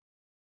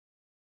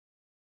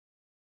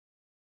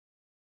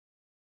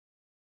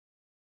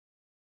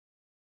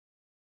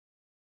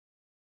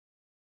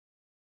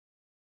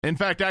 In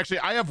fact, actually,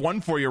 I have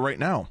one for you right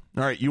now.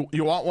 All right, you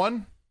want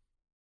one?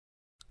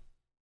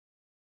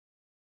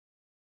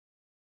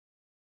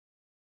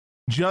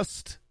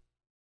 Just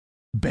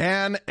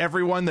ban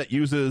everyone that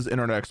uses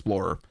Internet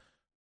Explorer.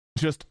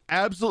 Just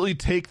absolutely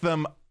take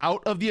them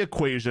out of the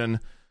equation.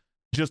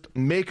 Just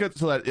make it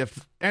so that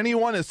if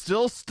anyone is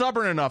still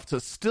stubborn enough to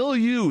still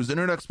use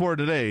Internet Explorer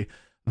today,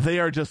 they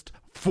are just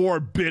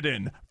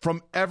forbidden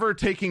from ever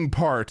taking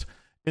part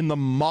in the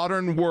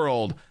modern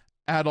world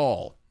at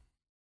all.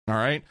 All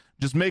right?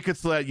 Just make it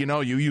so that,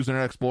 you use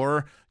Internet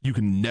Explorer, you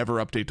can never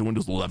update to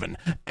Windows 11.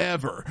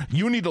 Ever.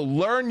 You need to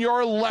learn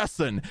your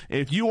lesson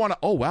if you want to...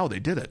 Oh, wow, they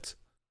did it.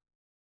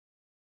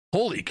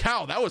 Holy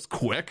cow, that was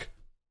quick.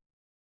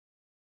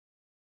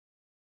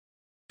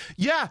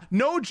 Yeah,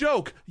 no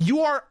joke.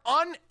 You are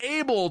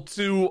unable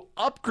to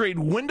upgrade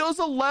Windows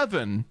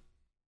 11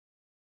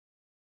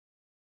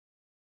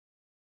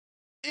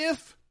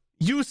 if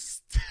you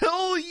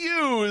still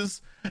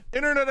use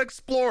Internet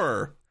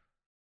Explorer.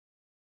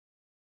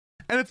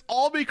 And it's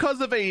all because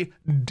of a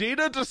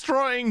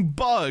data-destroying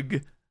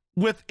bug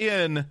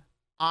within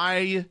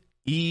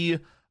IE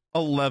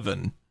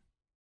 11.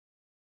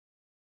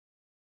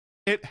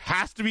 It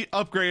has to be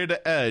upgraded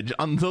to Edge.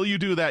 Until you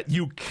do that,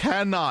 you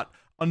cannot,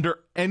 under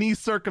any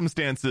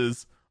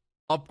circumstances,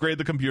 upgrade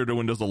the computer to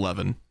Windows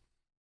 11.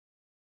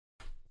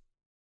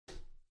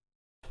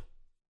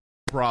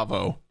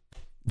 Bravo.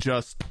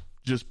 Just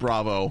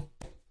bravo.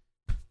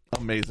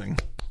 Amazing.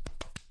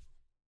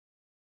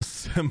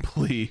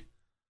 Simply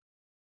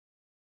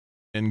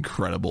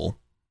incredible.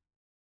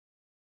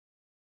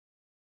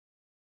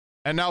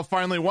 And now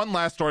finally, one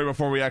last story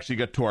before we actually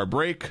get to our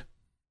break.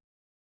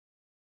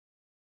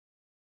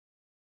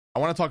 I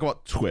want to talk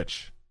about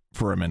Twitch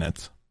for a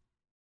minute.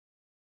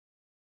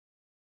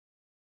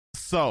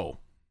 So,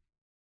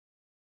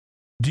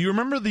 do you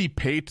remember the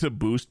pay to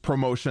boost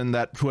promotion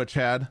that Twitch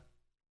had?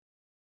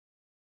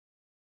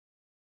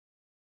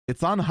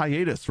 It's on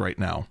hiatus right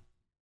now.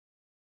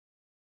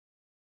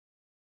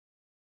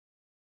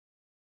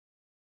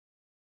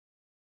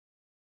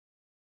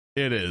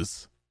 It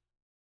is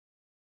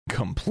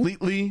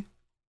completely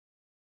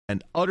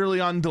and utterly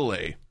on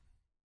delay.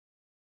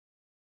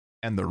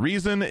 And the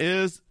reason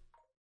is,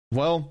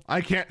 well,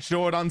 I can't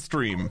show it on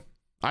stream.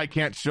 I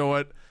can't show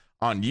it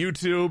on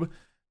YouTube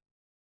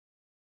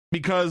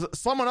because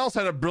someone else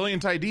had a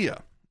brilliant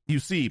idea. You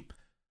see,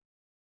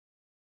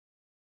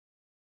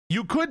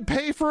 you could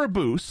pay for a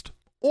boost,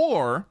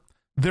 or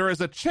there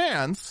is a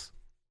chance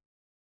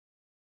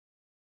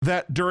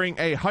that during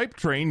a hype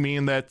train,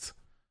 meaning that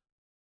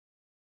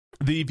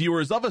the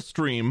viewers of a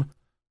stream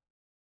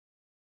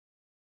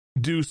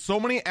do so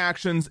many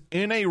actions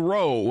in a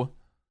row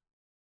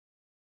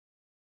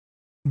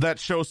that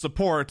show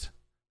support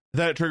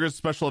that it triggers a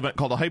special event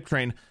called a hype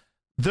train.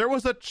 There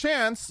was a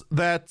chance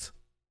that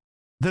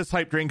this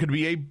hype train could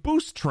be a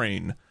boost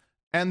train,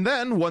 and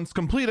then once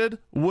completed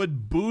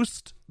would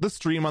boost the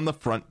stream on the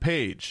front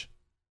page.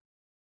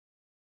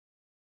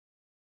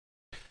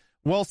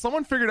 Well,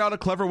 someone figured out a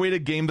clever way to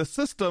game the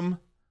system,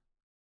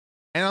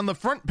 and on the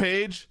front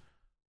page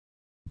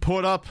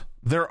put up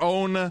their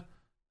own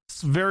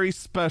very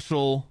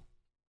special,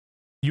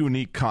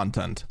 unique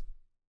content,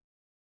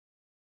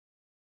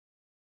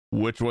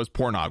 which was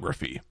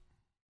pornography.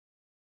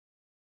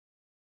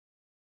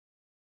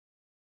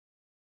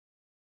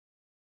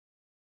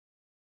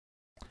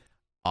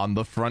 On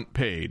the front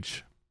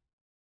page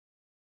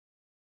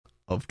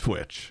of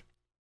Twitch.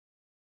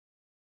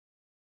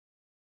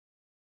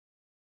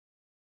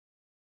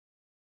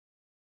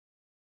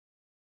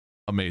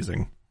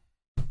 Amazing.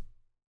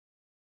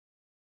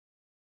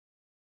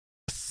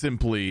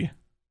 Simply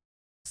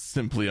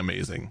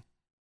amazing.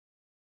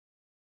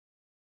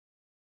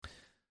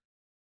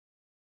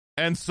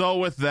 And so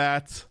with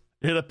that,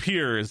 it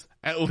appears,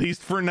 at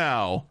least for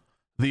now,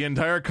 the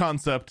entire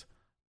concept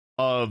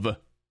of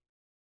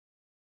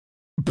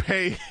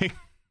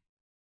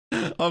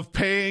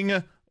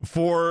paying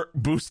for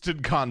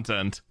boosted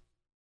content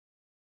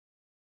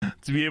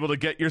to be able to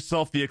get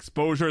yourself the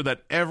exposure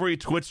that every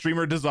Twitch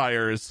streamer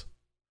desires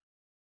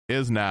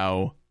is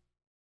now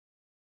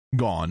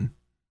gone.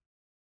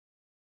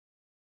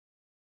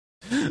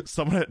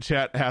 Someone at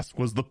chat asked,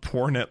 was the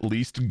porn at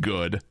least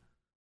good?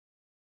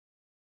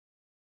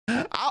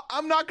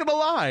 I'm not gonna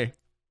lie,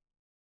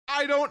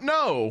 I don't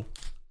know.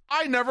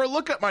 I never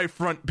look at my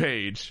front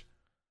page.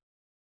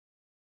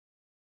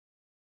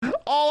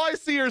 All I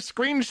see are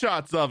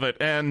screenshots of it,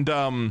 and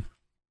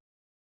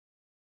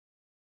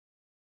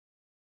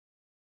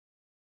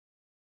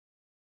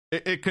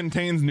it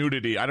contains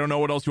nudity. I don't know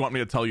what else you want me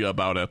to tell you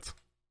about it.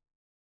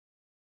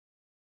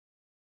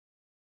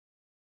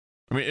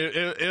 I mean,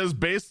 it is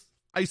based...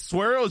 I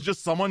swear it was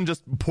just someone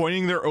just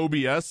pointing their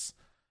OBS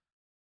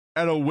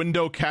at a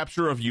window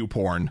capture of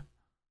YouPorn.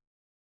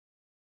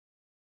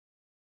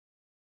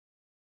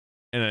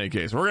 In any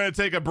case, we're going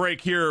to take a break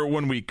here.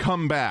 When we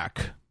come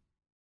back,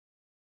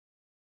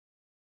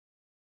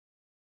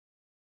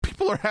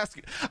 people are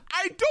asking,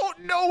 I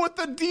don't know what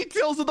the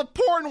details of the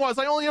porn was.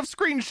 I only have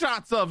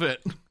screenshots of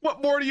it.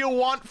 What more do you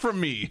want from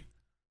me?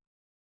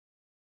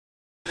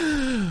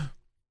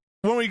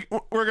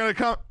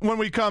 when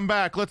we come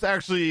back, let's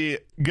actually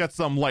get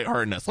some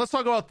lightheartedness. Let's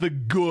talk about the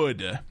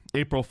good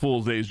April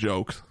Fool's Day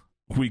jokes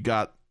we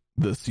got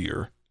this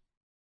year.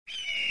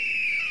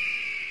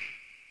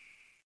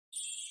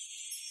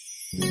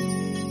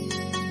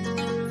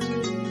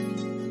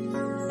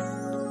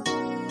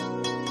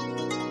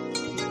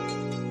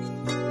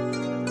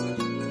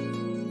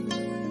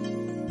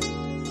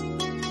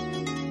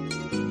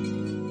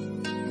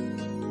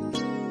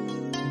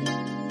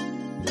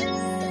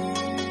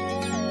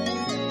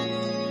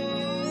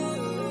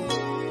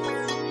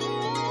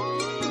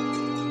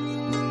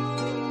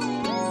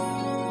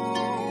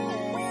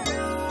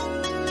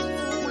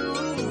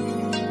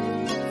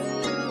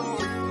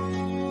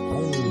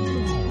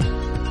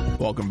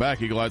 Welcome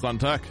back, Eagle Eyes on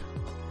Tech.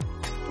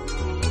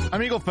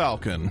 I'm Eagle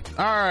Falcon.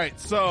 All right,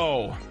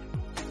 so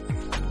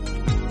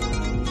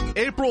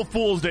April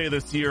Fool's Day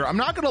this year, I'm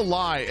not going to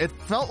lie, it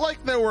felt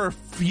like there were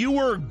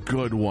fewer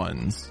good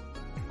ones.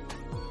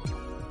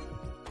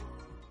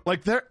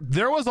 Like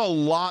there was a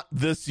lot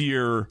this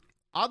year,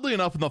 oddly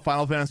enough, in the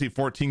Final Fantasy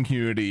XIV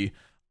community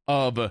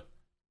of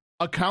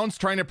accounts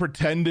trying to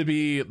pretend to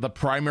be the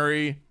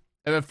primary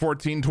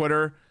FF14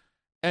 Twitter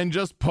and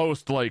just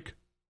post like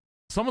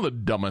some of the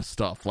dumbest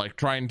stuff, like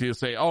trying to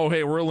say, oh,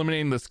 hey, we're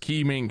eliminating this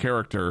key main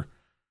character.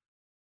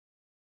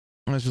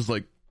 And it's just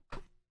like,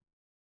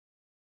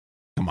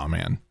 come on,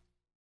 man.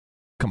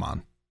 Come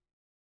on.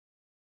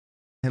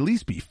 At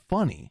least be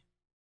funny.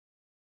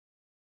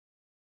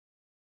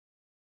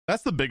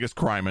 That's the biggest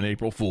crime in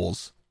April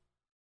Fool's.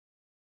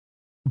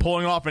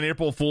 Pulling off an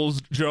April Fool's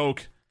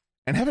joke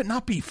and have it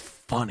not be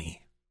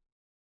funny.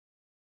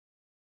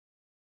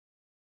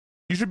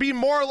 You should be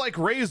more like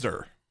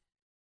Razer,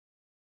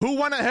 who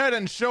went ahead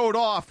and showed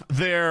off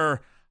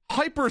their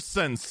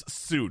Hypersense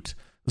suit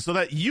so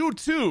that you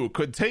too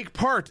could take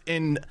part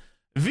in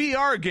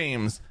VR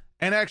games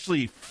and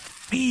actually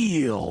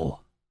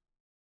feel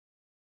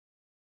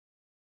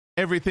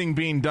everything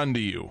being done to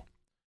you,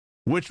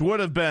 which would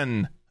have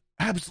been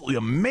absolutely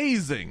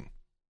amazing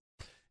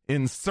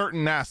in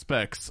certain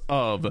aspects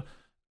of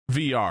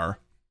VR,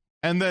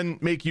 and then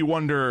make you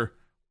wonder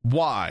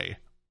why,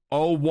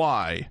 oh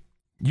why,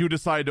 you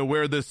decide to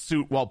wear this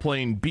suit while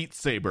playing Beat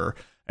Saber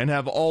and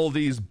have all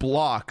these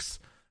blocks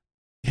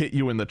hit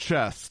you in the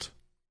chest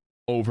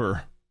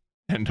over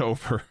and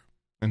over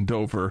and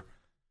over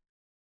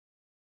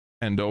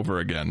and over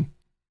again.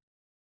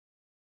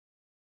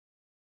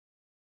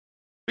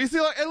 You see,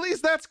 like, at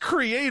least that's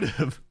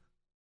creative.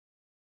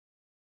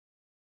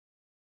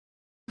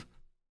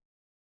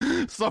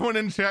 Someone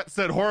in chat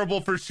said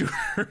horrible for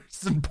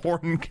shooters and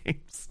porn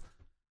games.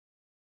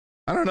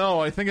 I don't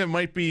know. I think it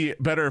might be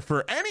better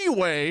for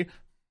anyway.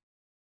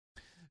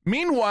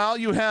 Meanwhile,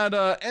 you had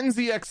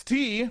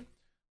NZXT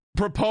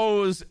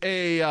propose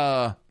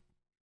a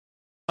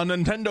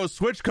Nintendo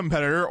Switch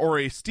competitor or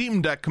a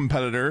Steam Deck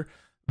competitor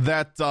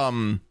that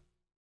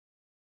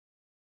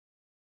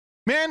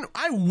man,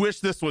 I wish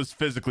this was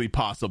physically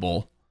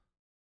possible.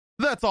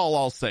 That's all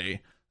I'll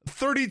say.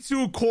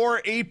 32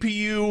 core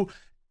APU,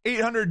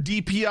 800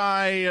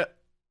 DPI,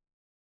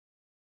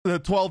 the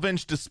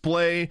 12-inch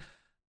display,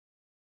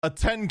 a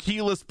 10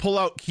 keyless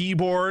pull-out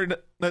keyboard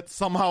that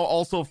somehow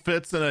also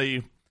fits in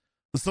a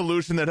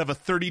solution that have a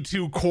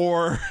 32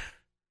 core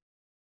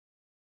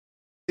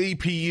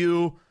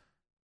APU,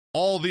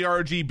 all the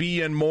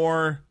RGB and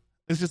more.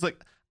 It's just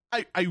like,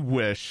 I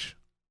wish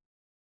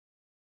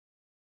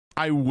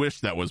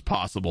that was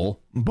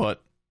possible,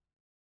 but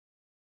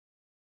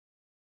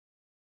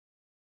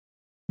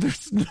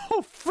there's no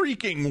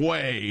freaking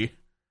way.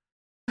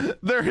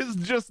 There is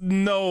just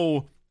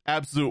no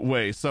absolute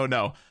way. So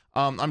no,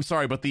 I'm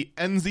sorry, but the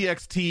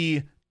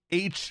NZXT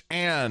H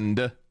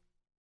and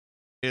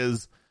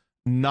is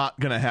not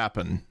gonna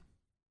happen.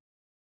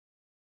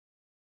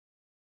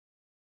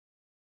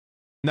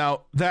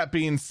 Now, that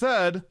being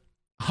said,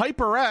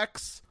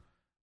 HyperX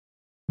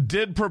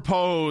did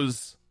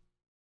propose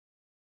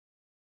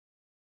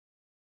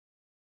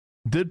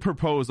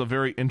a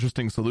very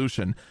interesting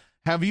solution.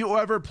 Have you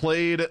ever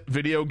played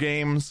video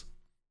games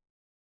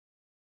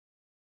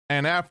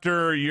and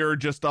after you're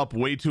just up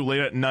way too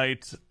late at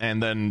night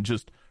and then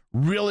just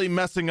really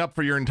messing up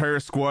for your entire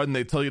squad and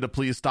they tell you to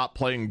please stop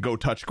playing and go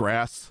touch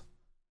grass?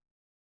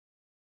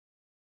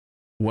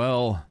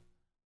 Well,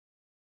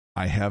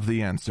 I have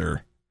the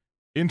answer.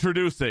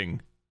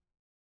 Introducing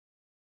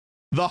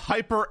the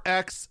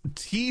HyperX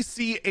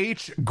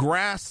TCH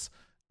Grass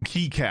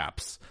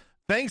keycaps.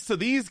 Thanks to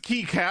these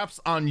keycaps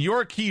on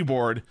your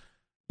keyboard,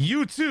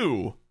 you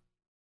too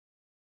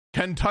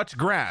can touch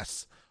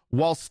grass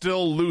while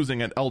still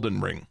losing at Elden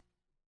Ring.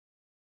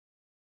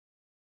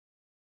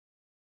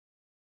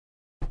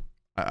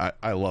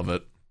 I love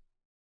it.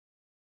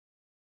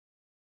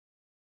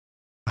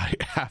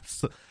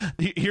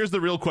 Here's the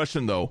real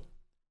question though.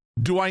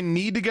 Do I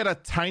need to get a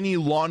tiny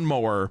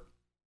lawnmower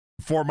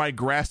for my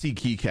grassy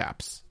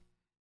keycaps?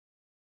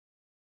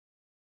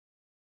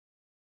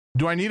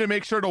 Do I need to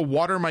make sure to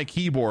water my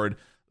keyboard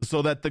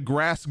so that the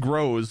grass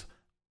grows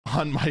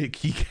on my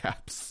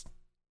keycaps?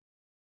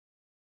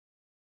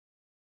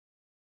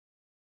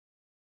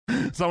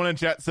 Someone in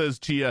chat says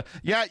Chia.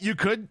 Yeah, you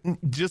could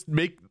just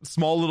make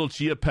small little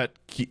Chia Pet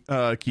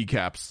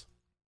keycaps.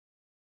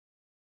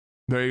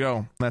 There you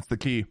go. That's the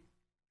key.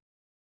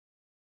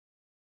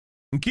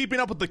 And keeping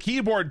up with the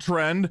keyboard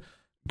trend,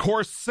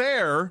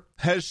 Corsair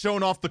has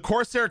shown off the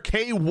Corsair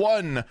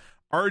K1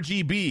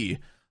 RGB.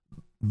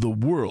 The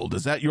world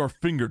is at your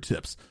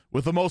fingertips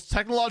with the most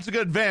technologically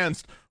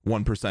advanced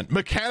 1%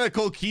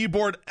 mechanical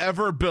keyboard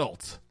ever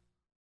built.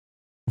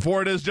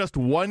 For it is just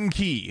one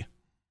key.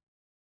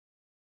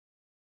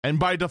 And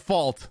by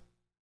default,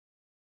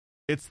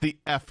 it's the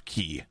F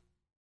key.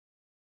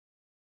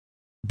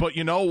 But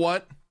you know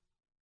what?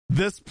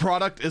 This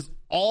product is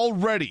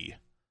already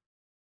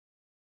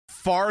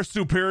far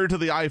superior to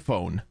the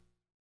iPhone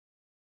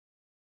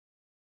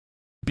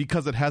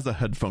because it has a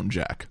headphone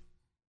jack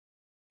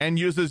and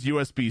uses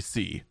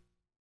USB-C.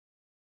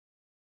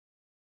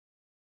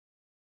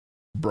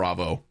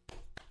 Bravo.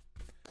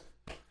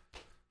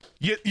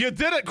 You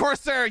did it,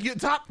 Corsair. You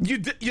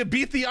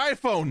beat the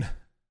iPhone.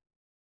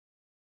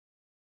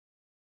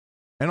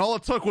 And all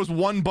it took was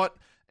one button.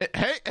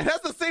 Hey, it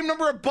has the same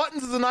number of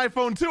buttons as an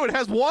iPhone too. It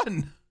has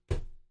one.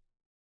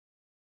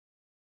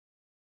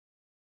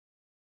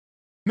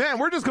 Man,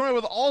 we're just coming up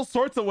with all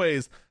sorts of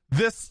ways.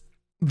 This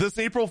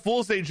April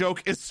Fool's Day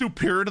joke is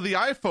superior to the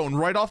iPhone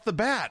right off the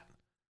bat.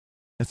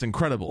 It's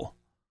incredible.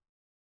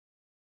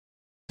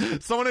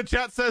 Someone in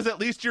chat says at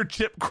least your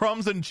chip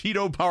crumbs and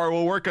Cheeto power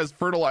will work as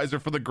fertilizer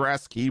for the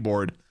grass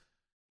keyboard.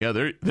 Yeah,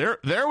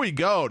 there we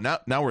go.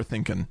 Now we're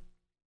thinking.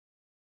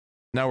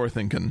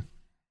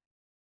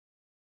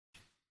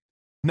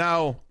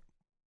 Now,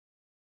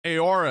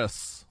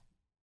 Aorus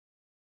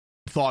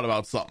thought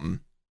about something.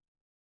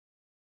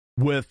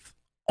 With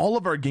all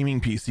of our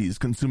gaming PCs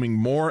consuming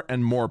more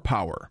and more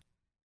power,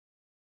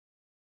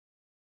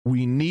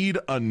 we need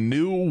a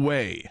new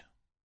way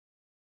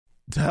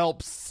to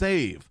help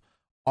save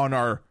on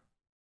our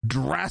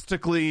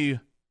drastically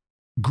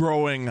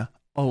growing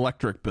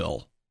electric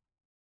bill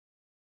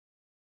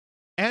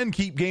and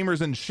keep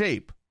gamers in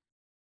shape.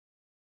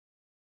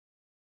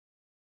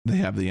 They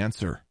have the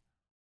answer.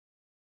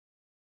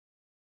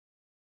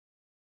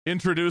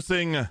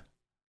 Introducing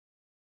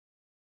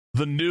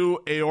the new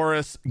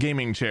Aorus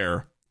gaming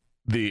chair,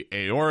 the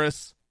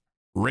Aorus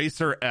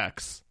Racer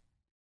X,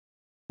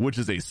 which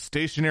is a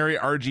stationary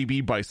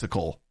RGB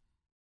bicycle.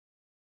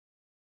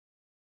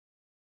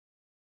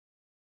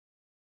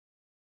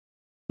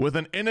 With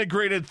an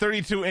integrated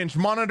 32-inch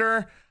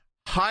monitor,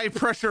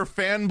 high-pressure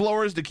fan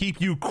blowers to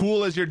keep you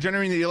cool as you're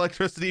generating the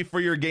electricity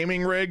for your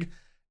gaming rig,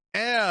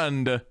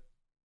 and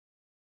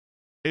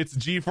it's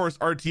GeForce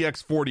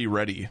RTX 40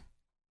 ready.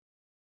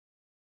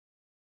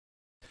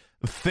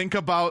 Think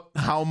about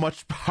how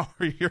much power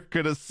you're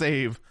going to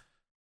save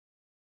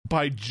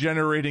by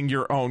generating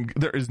your own.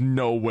 There is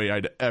no way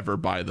I'd ever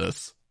buy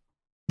this.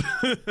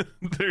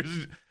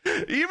 Even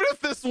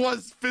if this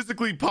was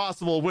physically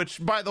possible,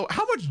 which, by the way,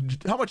 how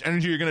much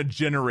energy you're going to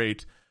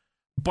generate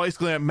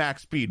bicycling at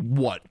max speed?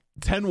 What,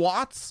 10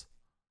 watts?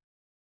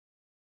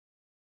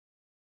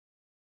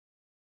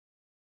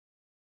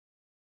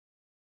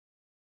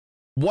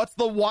 What's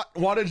the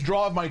wattage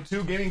draw of my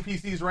two gaming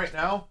PCs right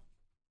now?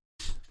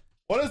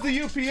 What does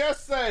the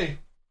UPS say?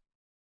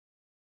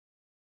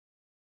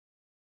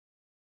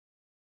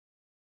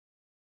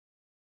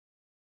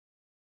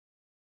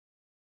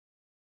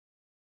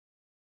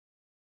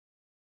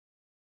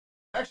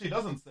 Actually,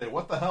 doesn't say.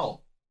 What the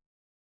hell?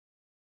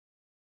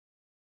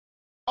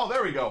 Oh,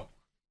 there we go.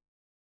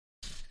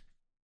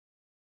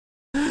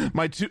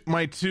 My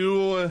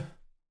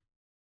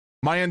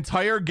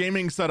entire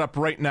gaming setup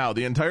right now,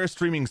 the entire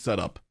streaming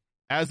setup,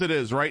 as it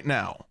is right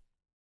now,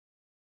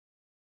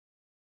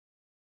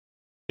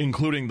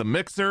 including the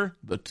mixer,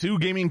 the two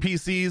gaming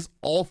PCs,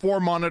 all four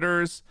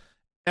monitors,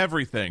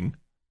 everything,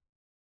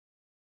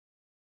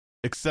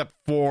 except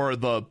for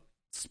the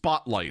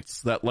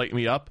spotlights that light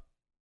me up,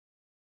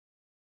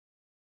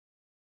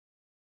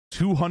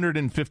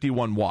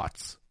 251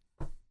 watts.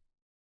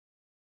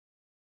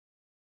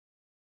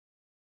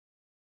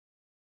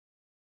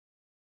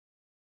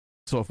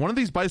 So if one of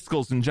these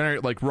bicycles can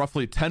generate like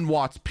roughly 10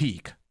 watts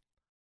peak,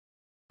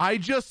 I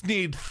just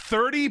need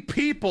 30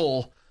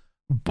 people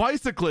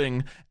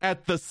bicycling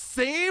at the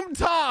same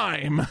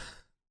time.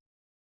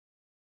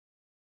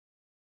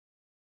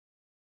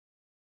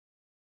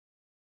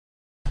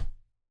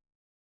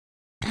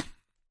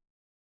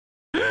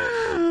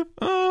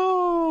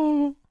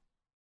 Oh.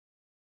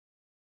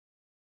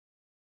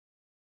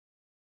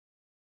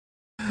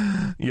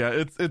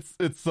 Yeah,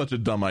 it's such a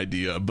dumb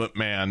idea, but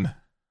man,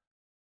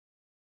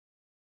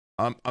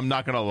 I'm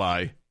not gonna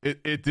lie,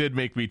 it did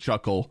make me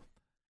chuckle.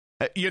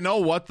 You know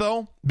what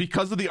though?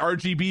 Because of the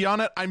RGB on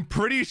it, I'm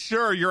pretty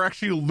sure you're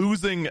actually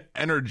losing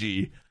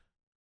energy.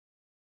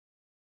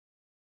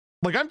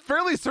 Like, I'm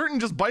fairly certain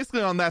just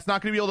bicycling on that's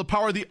not going to be able to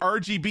power the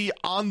RGB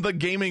on the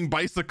gaming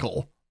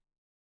bicycle.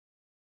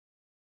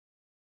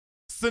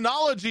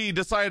 Synology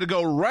decided to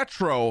go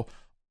retro,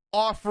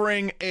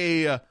 offering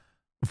a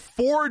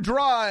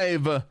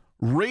 4-drive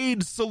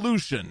RAID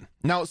solution.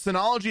 Now,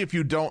 Synology, if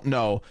you don't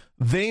know,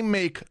 they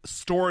make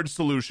storage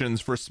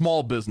solutions for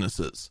small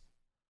businesses.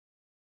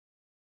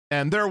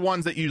 And they're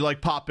ones that you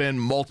like pop in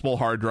multiple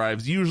hard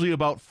drives, usually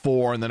about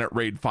 4, and then it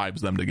RAID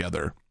 5s them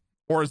together.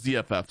 Or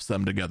ZFFs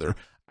them together.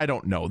 I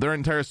don't know. Their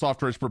entire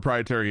software is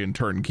proprietary and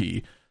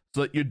turnkey.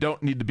 So that you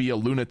don't need to be a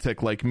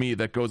lunatic like me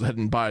that goes ahead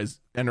and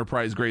buys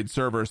enterprise grade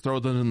servers,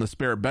 throws them in the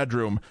spare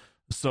bedroom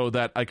so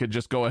that I could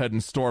just go ahead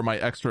and store my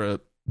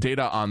extra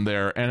data on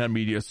there and a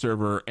media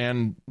server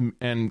and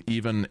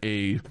even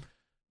a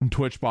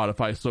Twitch bot if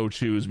I so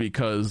choose,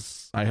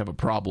 because I have a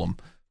problem.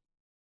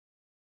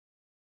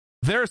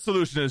 Their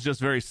solution is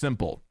just very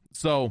simple.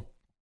 So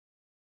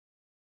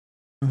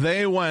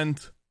they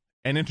went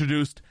and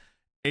introduced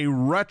a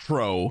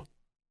retro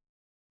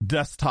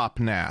desktop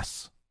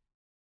NAS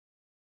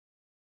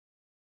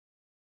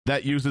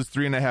that uses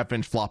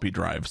 3.5-inch floppy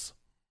drives.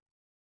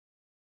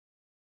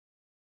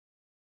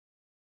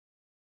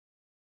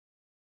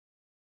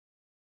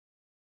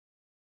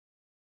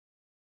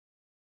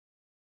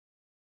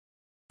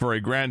 For a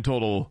grand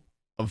total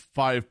of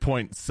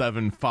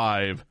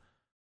 5.75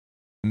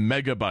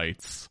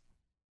 megabytes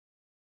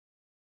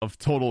of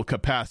total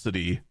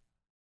capacity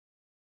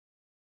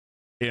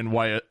in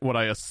what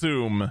I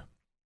assume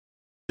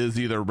is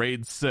either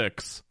RAID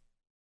 6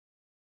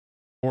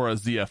 or a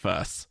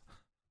ZFS.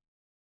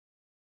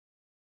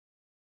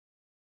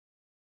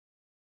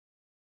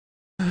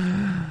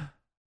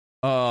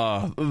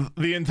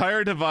 The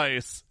entire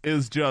device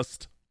is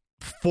just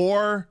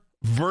 4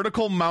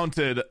 vertical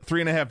mounted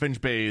 3.5-inch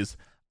bays,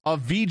 a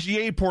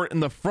VGA port in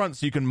the front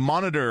so you can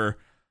monitor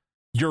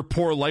your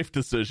poor life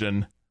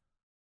decision.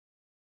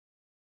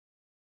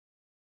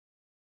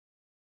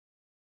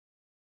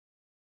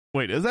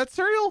 Wait, is that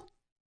cereal?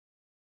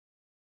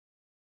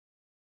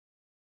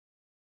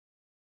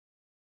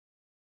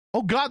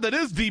 Oh god, that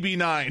is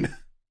DB9.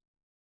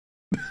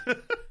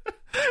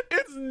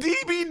 It's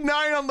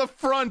DB9 on the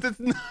front. It's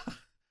not.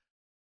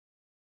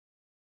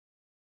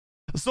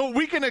 So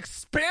we can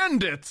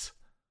expand it.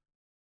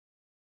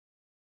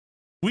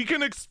 We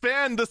can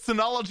expand the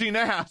Synology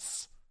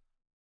NAS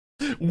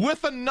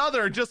with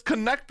another, just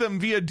connect them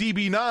via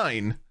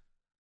DB9.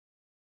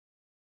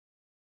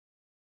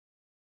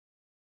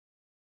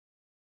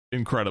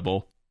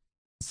 Incredible.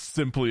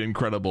 Simply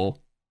incredible.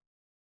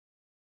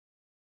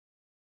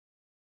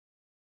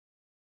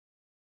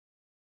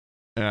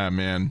 Ah,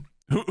 man.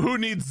 Who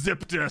needs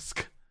zip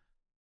disk?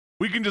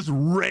 We can just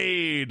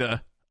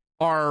RAID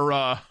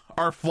our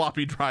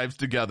floppy drives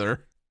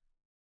together.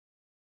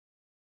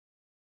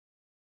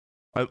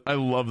 I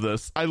love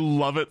this. I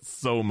love it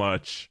so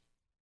much.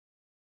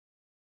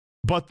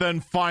 But then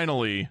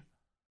finally,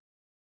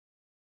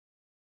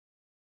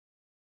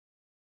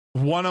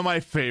 one of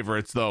my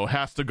favorites, though,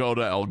 has to go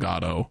to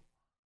Elgato,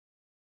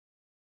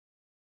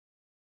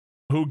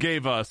 who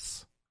gave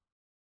us,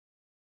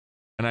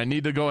 and I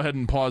need to go ahead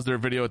and pause their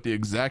video at the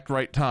exact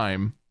right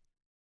time,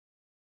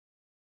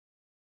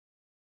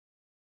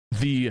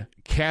 the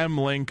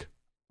Camlink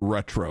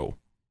Retro.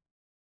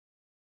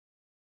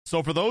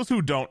 So for those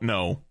who don't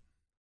know,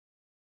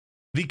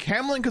 the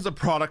Camlink is a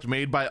product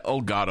made by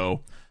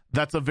Elgato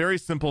that's a very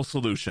simple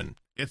solution.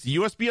 It's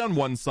USB on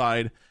one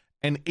side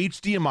and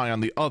HDMI on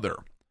the other.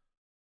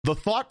 The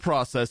thought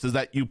process is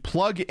that you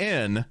plug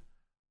in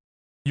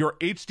your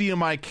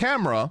HDMI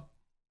camera,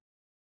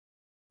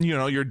 you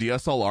know, your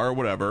DSLR or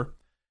whatever,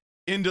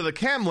 into the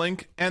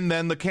Camlink, and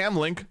then the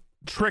Camlink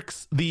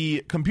tricks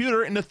the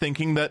computer into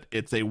thinking that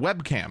it's a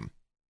webcam.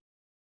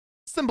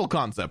 Simple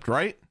concept,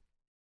 right?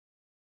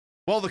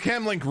 Well, the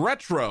Camlink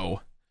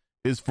Retro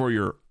is for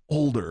your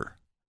older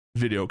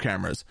video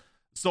cameras.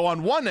 So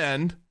on one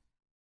end,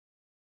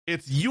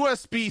 it's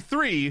USB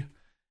 3,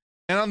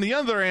 and on the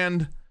other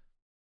end,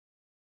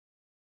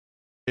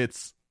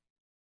 it's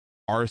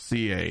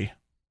RCA.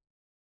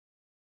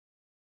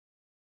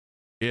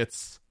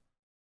 It's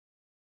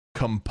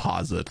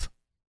composite.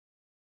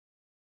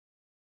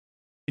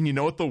 And you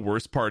know what the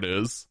worst part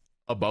is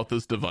about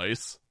this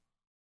device?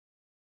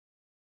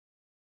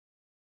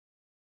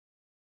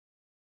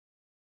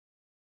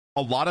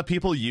 A lot of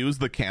people use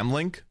the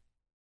Camlink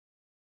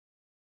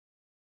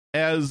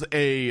as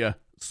a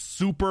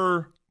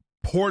super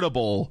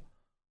portable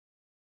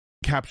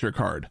capture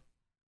card.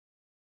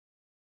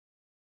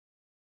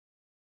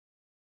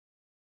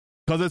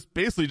 Because it's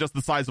basically just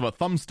the size of a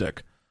thumbstick.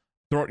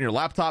 Throw it in your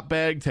laptop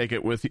bag, take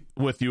it with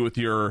you with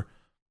your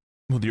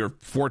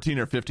 14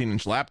 or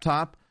 15-inch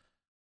laptop.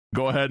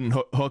 Go ahead and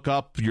hook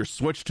up your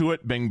Switch to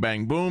it. Bing,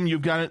 bang, boom.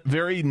 You've got a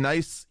very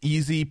nice,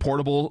 easy,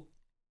 portable,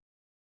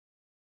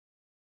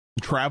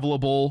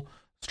 travelable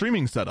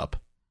streaming setup.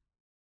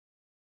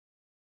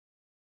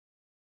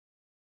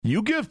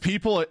 You give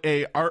people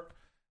an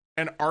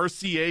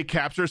RCA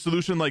capture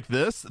solution like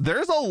this,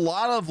 there's a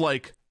lot of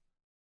like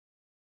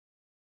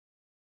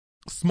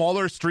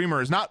smaller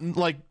streamers, not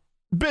like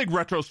big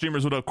retro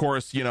streamers would of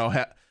course, you know,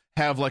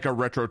 have like a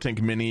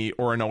RetroTink Mini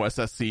or an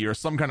OSSC or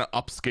some kind of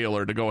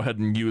upscaler to go ahead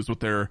and use with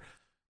their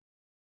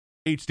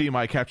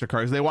HDMI capture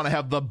cards. They want to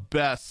have the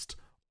best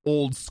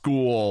old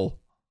school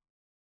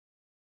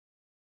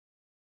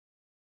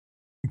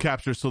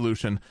capture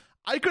solution.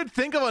 I could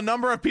think of a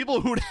number of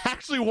people who'd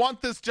actually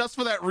want this just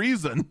for that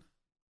reason.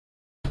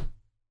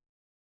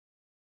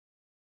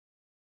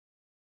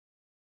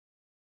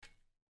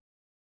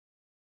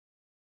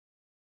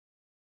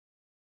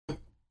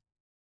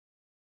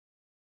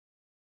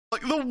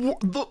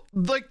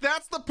 Like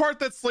that's the part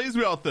that slays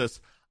me about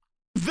this.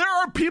 There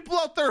are people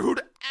out there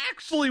who'd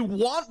actually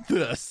want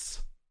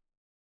this.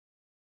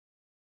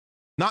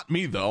 Not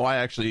me though. I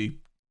actually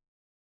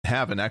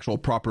have an actual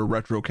proper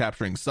retro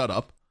capturing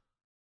setup.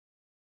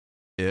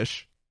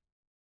 Ish.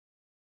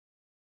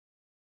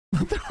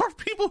 But there are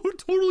people who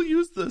totally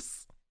use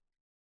this.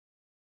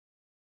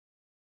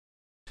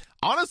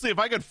 Honestly, if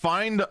I could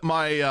find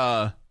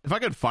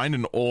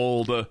an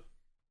old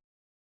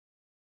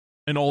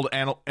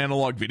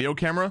analog video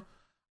camera,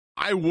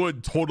 I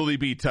would totally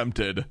be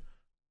tempted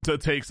to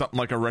take something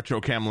like a retro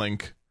cam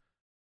link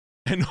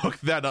and hook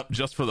that up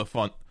just for the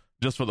fun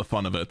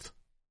of it,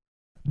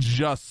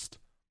 just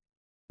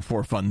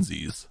for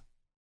funsies.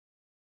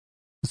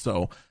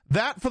 So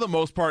that for the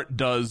most part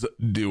does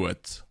do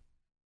it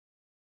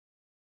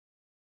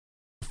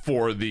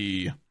for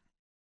the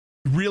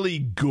really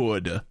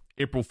good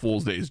April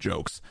Fool's Day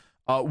jokes.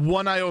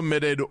 One I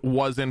omitted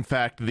was in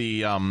fact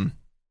the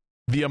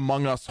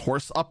Among Us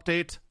horse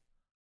update,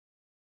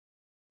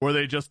 where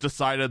they just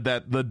decided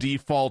that the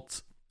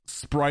default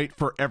sprite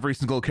for every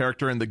single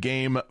character in the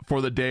game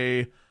for the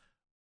day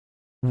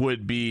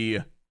would be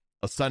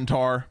a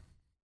centaur.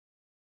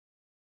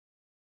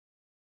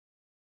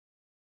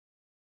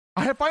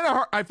 I find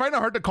it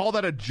hard to call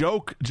that a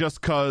joke just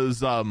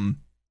because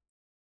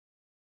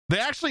they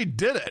actually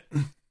did it.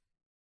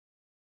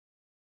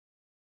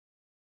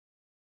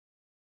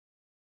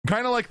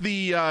 Kind of like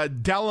the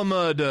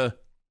Dalamud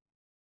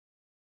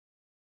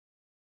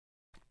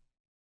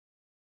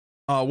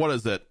what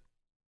is it?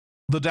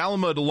 The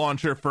Dalamud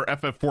launcher for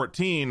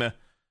FF14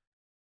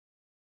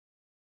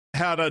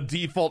 had a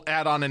default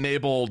add-on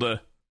enabled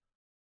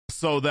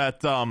so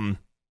that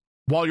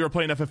while you were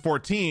playing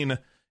FF14,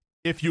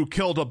 if you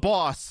killed a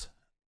boss,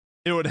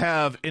 it would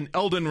have an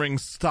Elden Ring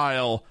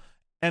style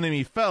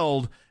enemy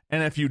felled,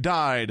 and if you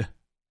died,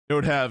 it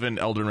would have an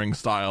Elden Ring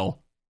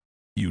style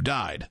you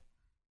died.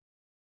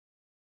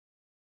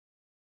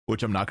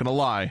 Which I'm not gonna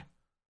lie,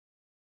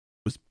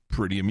 was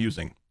pretty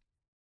amusing.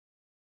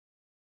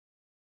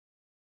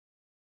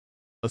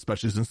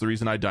 Especially since the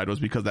reason I died was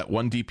because that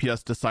one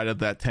DPS decided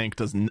that tank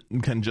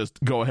can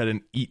just go ahead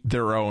and eat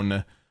their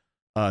own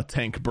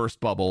tank burst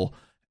bubble,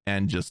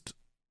 and just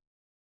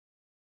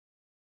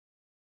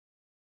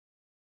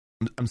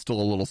I'm still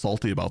a little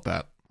salty about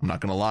that. I'm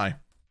not gonna lie.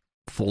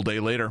 Full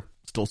day later,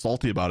 still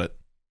salty about it.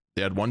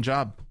 They had one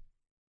job.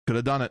 Could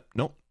have done it.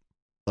 Nope.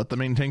 Let the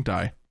main tank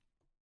die.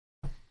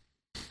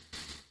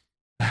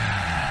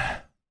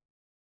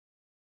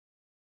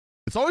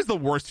 It's always the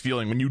worst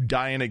feeling when you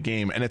die in a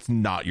game and it's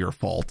not your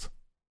fault.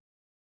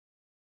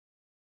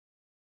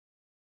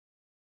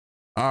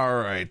 All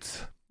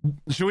right.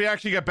 Should we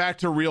actually get back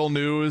to real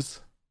news?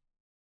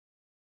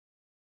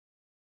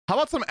 How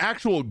about some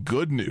actual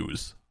good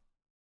news?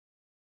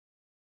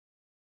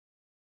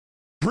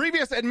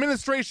 Previous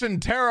administration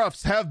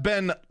tariffs have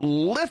been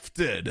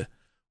lifted,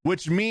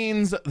 which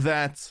means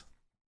that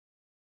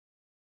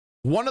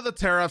one of the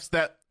tariffs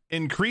that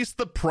increased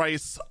the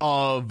price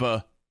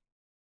of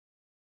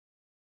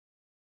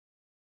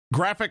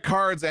graphic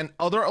cards and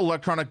other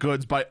electronic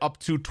goods by up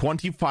to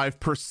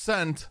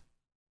 25%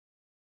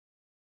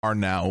 are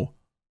now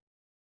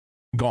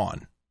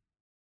gone.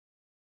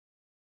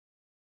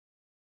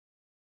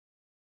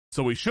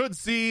 So we should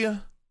see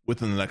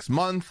within the next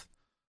month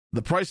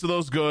the price of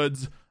those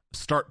goods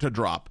start to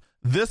drop.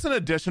 This, in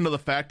addition to the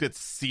fact it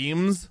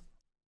seems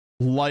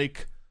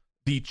like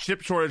the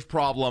chip shortage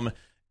problem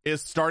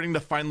is starting to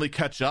finally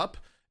catch up,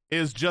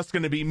 is just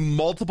going to be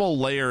multiple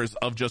layers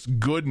of just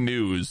good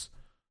news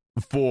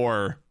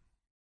for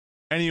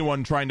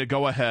anyone trying to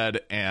go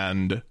ahead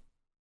and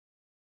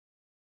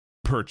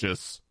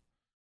purchase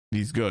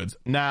these goods.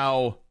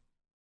 Now,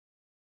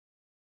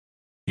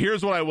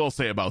 here's what I will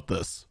say about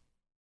this.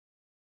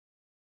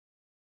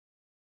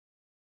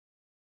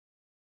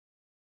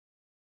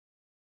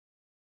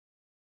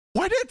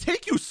 Why did it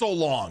take you so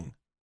long?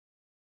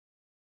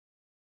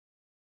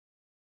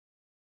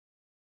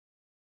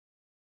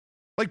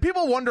 Like,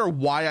 people wonder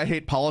why I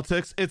hate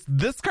politics. It's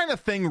this kind of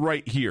thing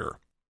right here.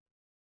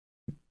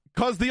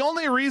 Because the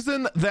only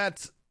reason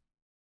that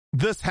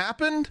this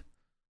happened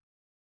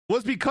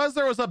was because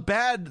there was a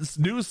bad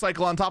news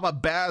cycle on top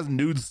of bad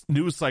news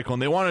cycle,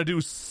 and they want to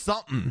do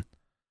something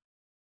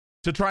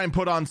to try and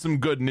put on some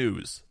good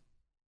news.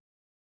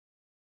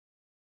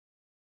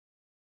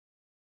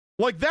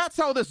 Like, that's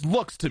how this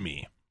looks to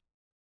me.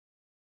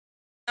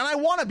 And I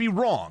want to be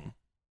wrong.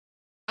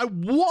 I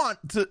want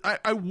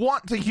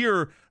to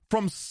hear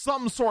from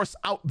some source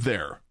out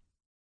there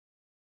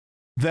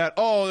that,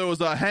 oh, there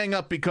was a hang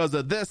up because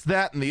of this,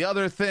 that, and the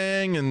other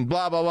thing, and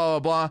blah, blah, blah,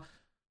 blah, blah.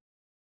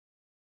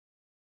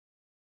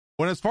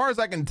 When, as far as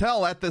I can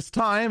tell at this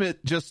time,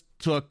 it just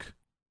took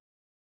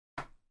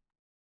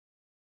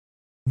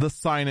the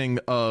signing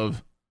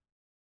of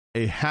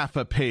a half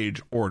a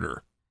page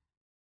order.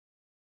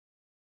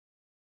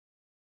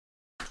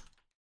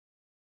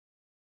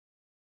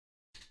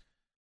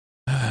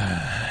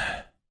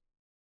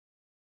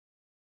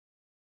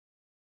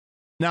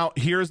 Now,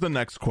 here's the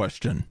next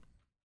question.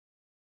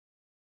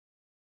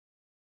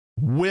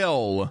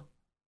 Will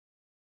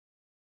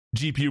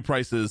GPU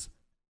prices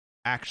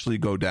actually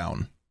go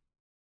down?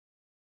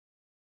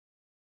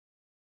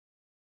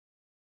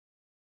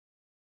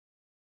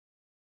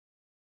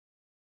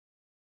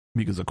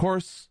 Because, of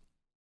course,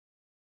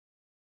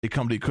 a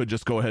company could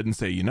just go ahead and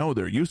say, you know,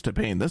 they're used to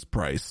paying this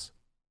price.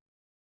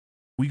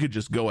 We could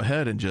just go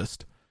ahead and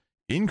just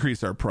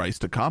increase our price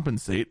to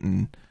compensate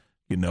and,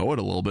 you know, it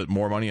a little bit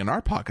more money in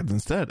our pockets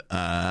instead.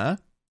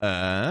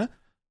 That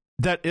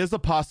is a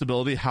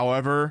possibility.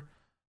 However,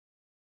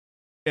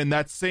 in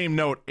that same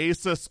note,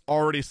 Asus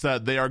already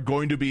said they are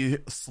going to be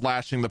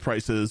slashing the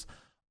prices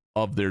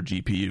of their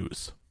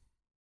GPUs.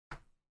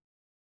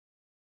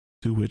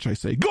 To which I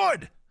say,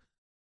 good!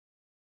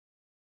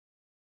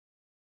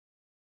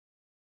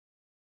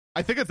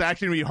 I think it's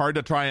actually going to be hard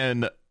to try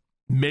and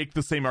make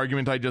the same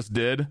argument I just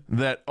did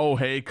that, oh,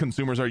 hey,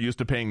 consumers are used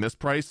to paying this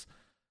price.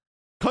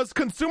 Because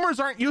consumers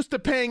aren't used to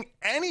paying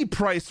any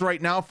price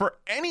right now for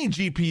any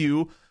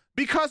GPU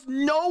because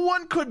no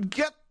one could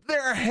get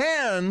their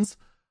hands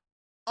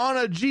on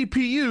a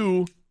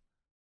GPU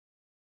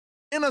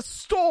in a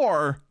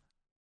store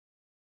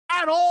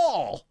at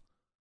all.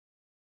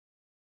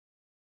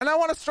 And I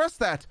want to stress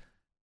that.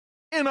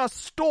 In a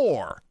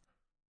store.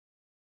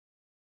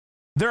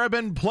 There have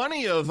been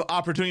plenty of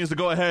opportunities to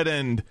go ahead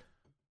and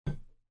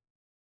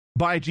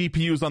buy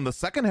GPUs on the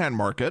secondhand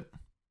market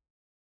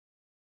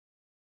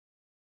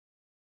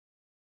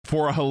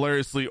for a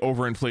hilariously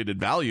overinflated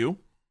value.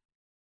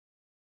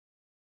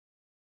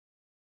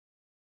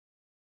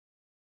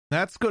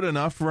 That's good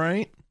enough,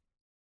 right?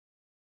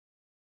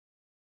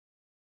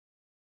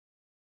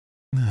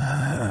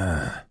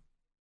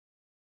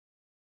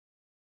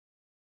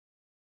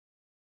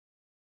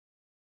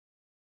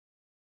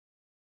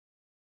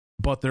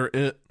 But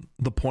the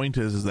point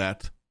is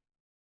that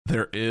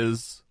there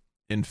is,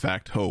 in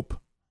fact, hope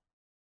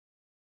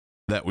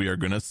that we are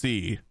going to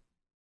see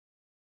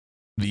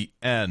the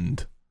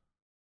end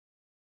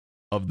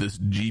of this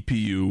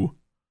GPU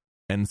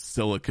and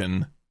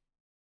silicon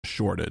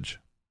shortage.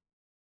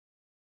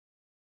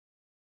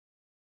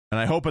 And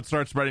I hope it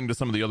starts spreading to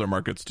some of the other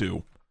markets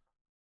too,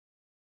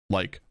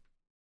 like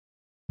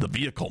the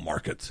vehicle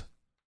market,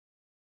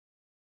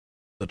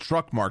 the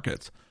truck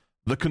market,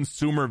 the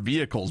consumer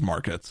vehicles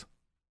market.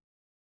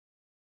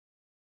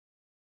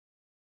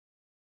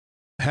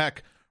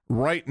 Heck,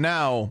 right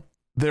now,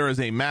 there is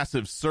a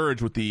massive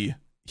surge with the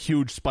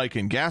huge spike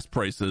in gas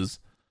prices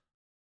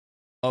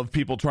of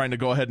people trying to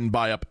go ahead and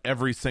buy up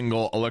every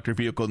single electric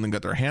vehicle and then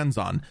get their hands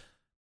on.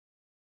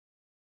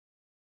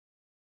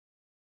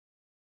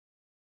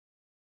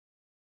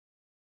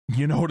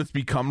 You know what it's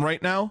become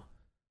right now?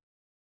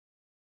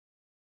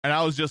 And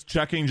I was just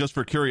checking just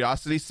for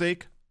curiosity's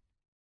sake.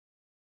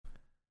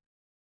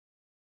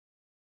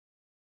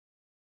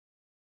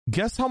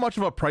 Guess how much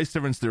of a price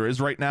difference there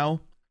is right now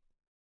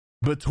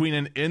between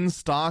an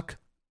in-stock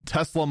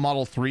Tesla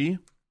Model 3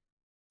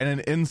 and an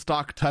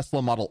in-stock Tesla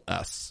Model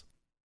S.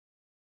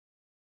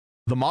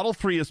 The Model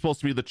 3 is supposed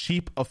to be the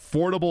cheap,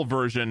 affordable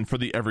version for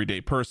the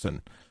everyday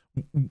person,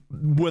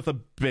 with a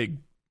big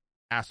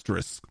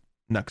asterisk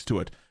next to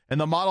it.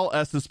 And the Model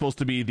S is supposed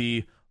to be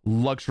the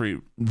luxury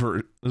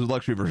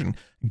version.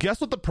 Guess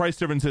what the price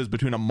difference is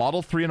between a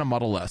Model 3 and a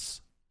Model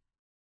S?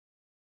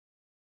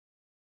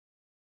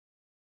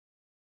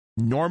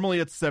 Normally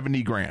it's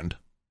 70 grand.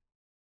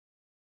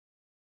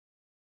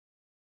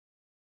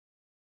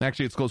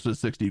 Actually, it's close to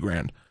 60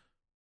 grand.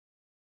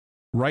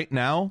 Right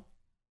now,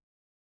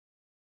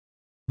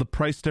 the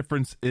price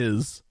difference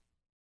is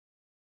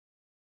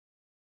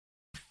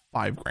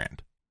 5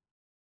 grand.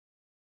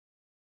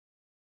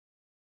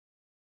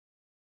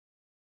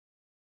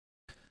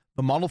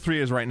 The Model 3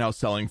 is right now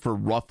selling for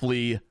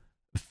roughly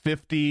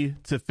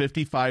 $50,000 to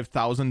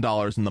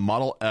 $55,000, and the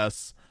Model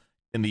S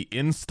in the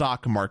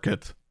in-stock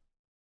market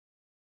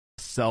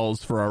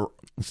starts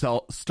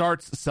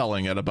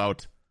selling at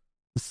about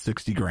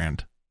 60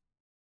 grand.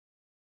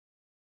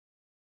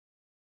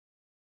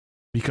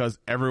 Because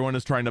everyone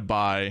is trying to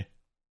buy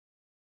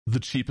the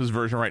cheapest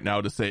version right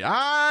now to say,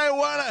 I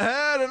went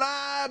ahead and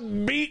I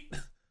beat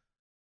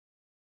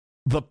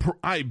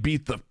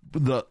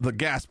the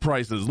gas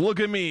prices. Look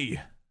at me.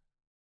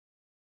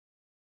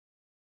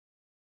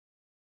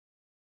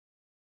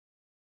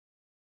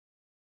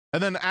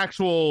 And then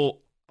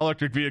actual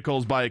electric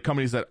vehicles by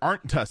companies that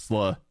aren't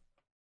Tesla,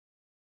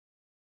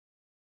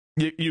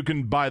 you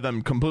can buy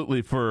them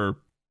completely for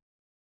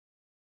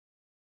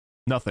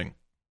nothing.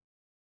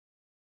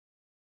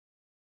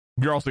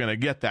 You're also going to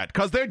get that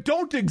because they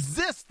don't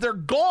exist. They're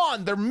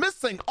gone. They're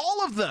missing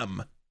all of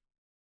them.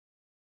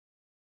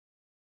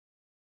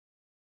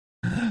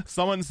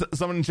 Someone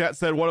in chat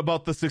said, what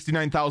about the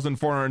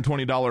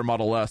 $69,420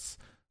 Model S?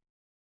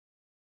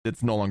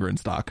 It's no longer in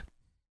stock.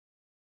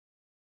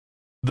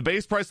 The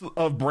base price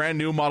of brand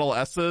new Model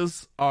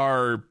S's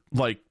are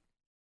like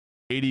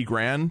 80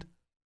 grand,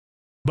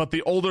 but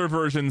the older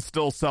versions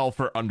still sell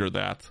for under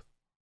that.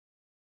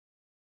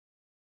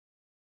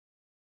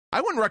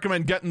 I wouldn't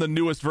recommend getting the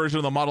newest version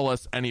of the Model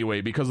S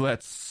anyway because of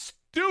that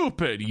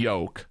stupid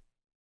yoke.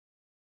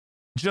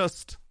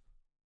 Just,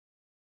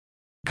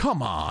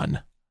 come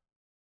on.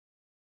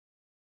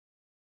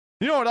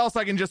 You know what else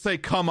I can just say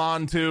come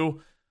on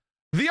to?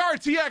 The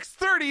RTX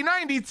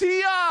 3090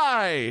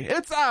 Ti!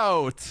 It's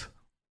out!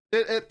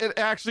 It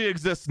actually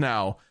exists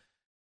now.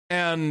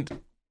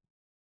 And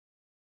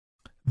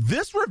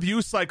this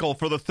review cycle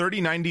for the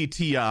 3090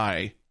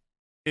 Ti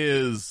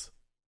is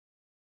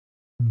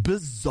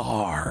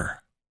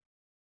bizarre.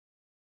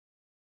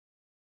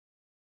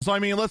 So, I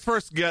mean, let's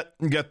first get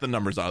the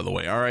numbers out of the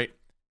way, all right?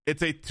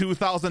 It's a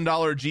 $2,000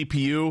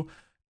 GPU,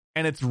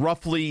 and it's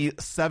roughly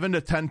 7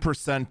 to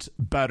 10%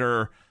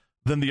 better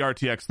than the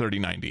RTX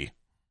 3090.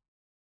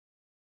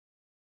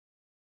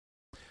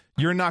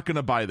 You're not going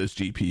to buy this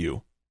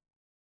GPU.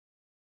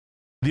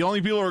 The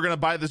only people who are going to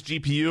buy this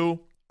GPU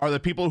are the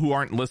people who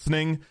aren't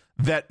listening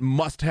that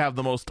must have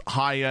the most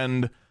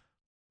high-end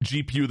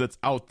GPU that's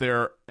out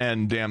there,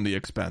 and damn the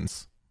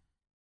expense.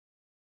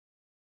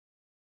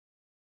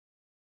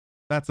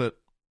 That's it.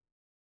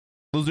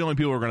 Those are the only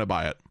people who are going to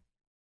buy it.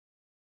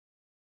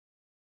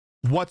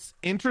 What's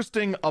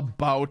interesting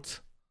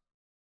about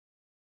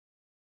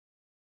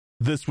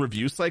this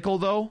review cycle,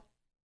 though,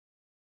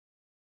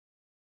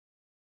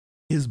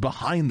 is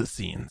behind the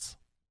scenes.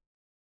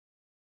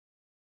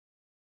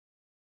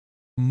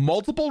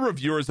 Multiple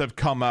reviewers have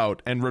come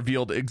out and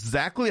revealed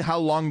exactly how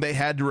long they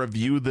had to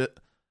review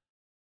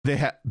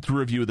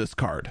this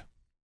card.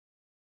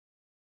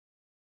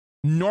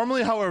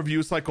 Normally, how a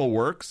review cycle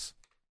works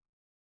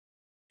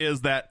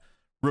is that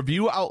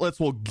review outlets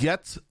will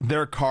get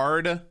their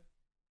card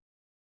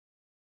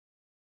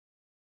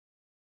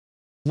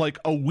like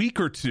a week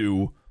or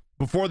two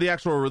before the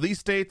actual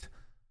release date.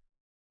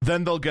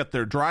 Then they'll get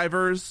their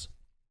drivers.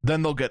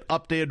 Then they'll get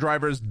updated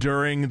drivers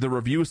during the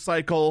review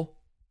cycle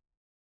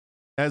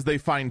as they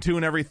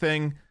fine-tune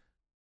everything.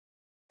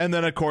 And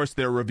then, of course,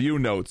 their review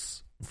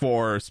notes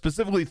for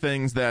specifically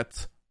things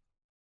that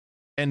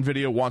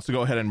NVIDIA wants to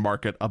go ahead and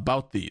market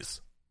about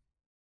these.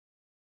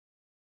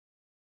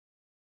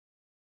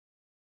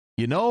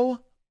 You know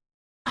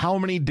how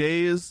many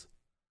days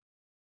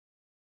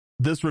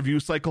this review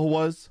cycle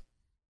was?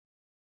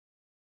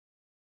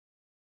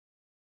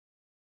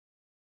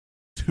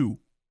 2.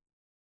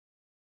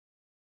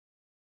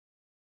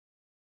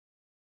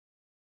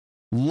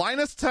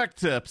 Linus Tech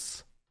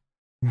Tips,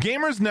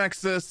 Gamers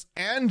Nexus,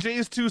 and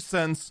Jay's 2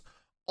 Cents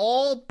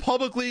all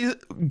publicly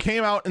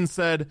came out and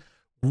said,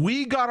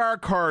 we got our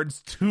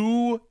cards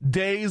 2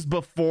 days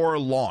before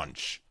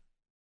launch.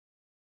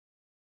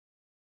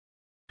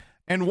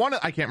 And one,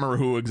 I can't remember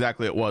who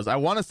exactly it was. I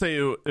want to say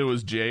it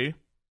was Jay.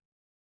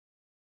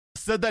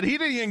 Said that he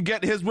didn't even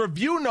get his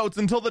review notes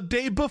until the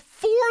day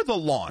before the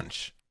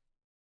launch.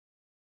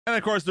 And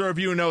of course, the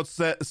review notes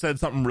said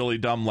something really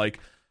dumb like,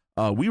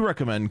 we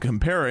recommend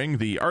comparing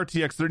the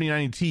RTX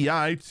 3090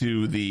 Ti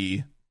to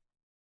the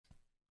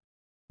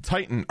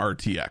Titan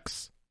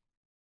RTX,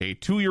 a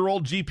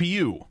 2-year-old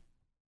GPU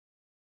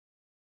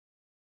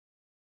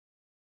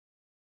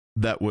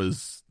that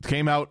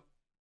came out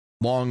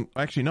long.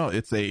 Actually, no,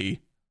 it's a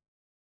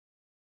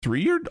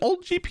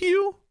 3-year-old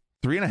GPU,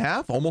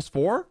 3.5, almost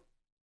 4.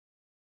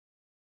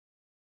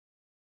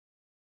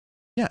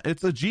 Yeah,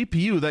 it's a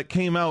GPU that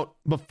came out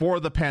before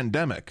the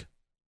pandemic,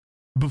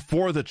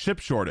 before the chip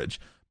shortage,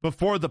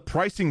 before the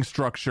pricing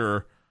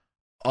structure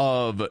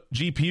of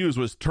GPUs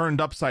was turned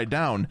upside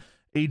down.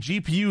 A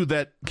GPU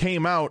that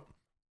came out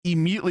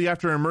immediately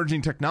after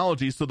emerging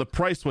technology, so the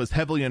price was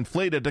heavily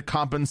inflated to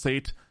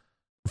compensate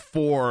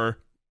for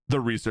the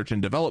research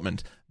and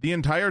development. The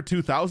entire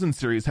 2000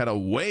 series had a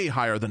way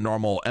higher than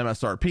normal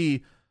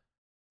MSRP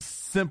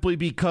simply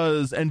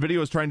because NVIDIA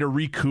was trying to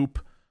recoup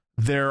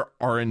their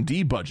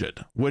R&D budget,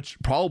 which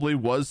probably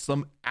was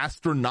some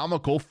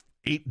astronomical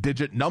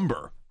 8-digit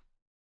number.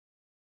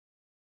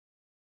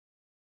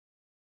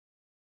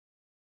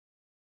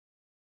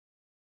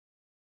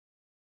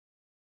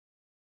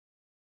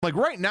 Like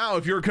right now,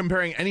 if you're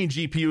comparing any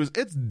GPUs,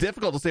 it's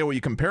difficult to say what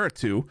you compare it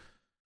to.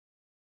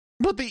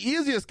 But the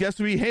easiest guess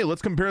would be, hey,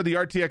 let's compare the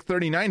RTX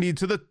 3090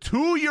 to the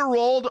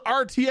 2-year-old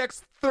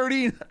RTX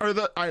 30, or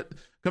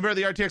compare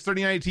the RTX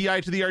 3090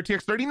 Ti to the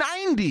RTX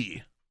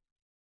 3090.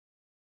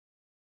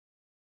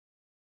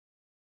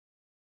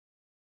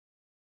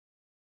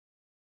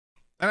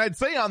 And I'd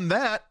say on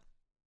that,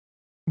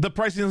 the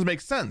pricing doesn't make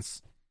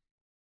sense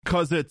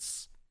because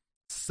it's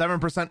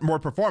 7% more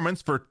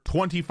performance for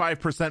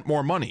 25%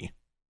 more money.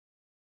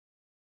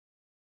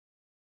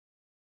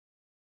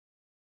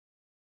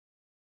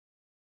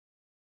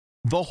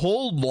 The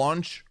whole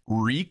launch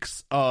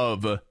reeks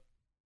of,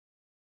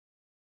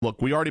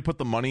 look, we already put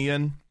the money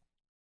in.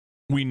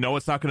 We know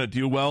it's not going to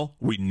do well.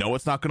 We know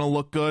it's not going to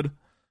look good,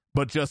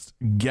 but just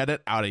get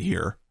it out of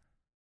here.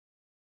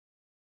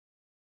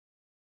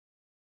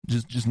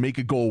 Just make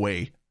it go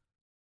away.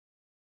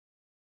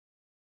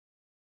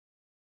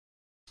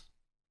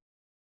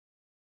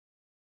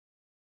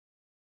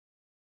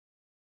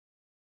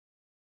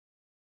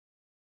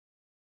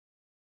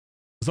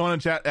 Someone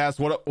in chat asked,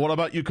 "What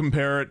about you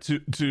compare it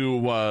to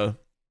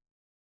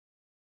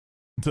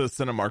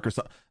Cinemark or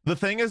something?" The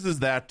thing is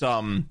that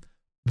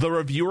the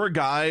reviewer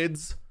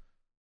guides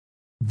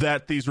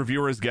that these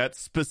reviewers get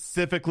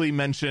specifically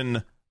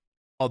mention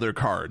other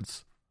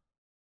cards.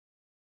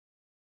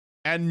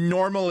 And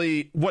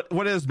normally,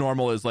 what is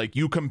normal is like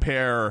you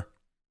compare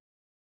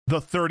the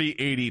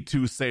 3080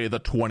 to, say, the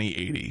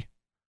 2080.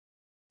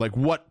 Like,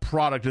 what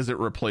product is it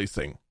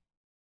replacing?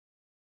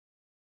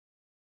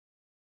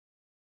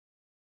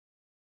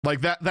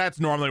 Like that's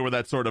normally where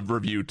that sort of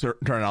review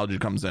terminology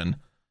comes in.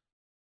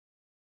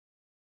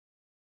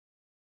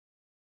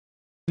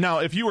 Now,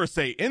 if you were,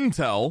 say,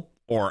 Intel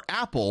or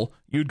Apple,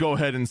 you'd go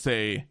ahead and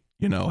say,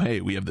 you know, hey,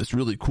 we have this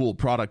really cool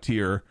product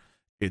here.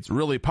 It's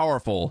really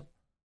powerful.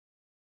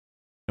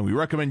 And we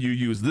recommend you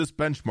use this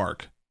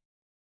benchmark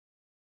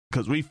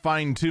because we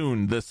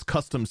fine-tuned this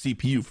custom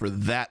CPU for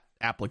that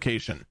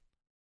application.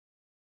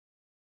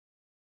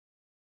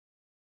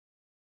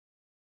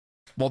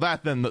 Well,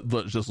 that then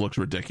just looks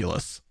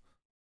ridiculous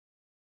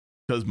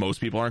because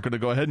most people aren't going to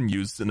go ahead and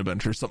use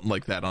Cinebench or something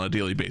like that on a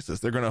daily basis.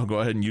 They're going to go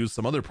ahead and use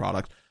some other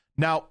product.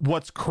 Now,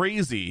 what's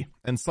crazy,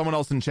 and someone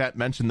else in chat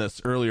mentioned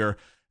this earlier,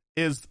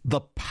 is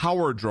the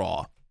power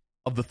draw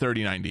of the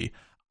 3090.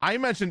 I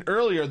mentioned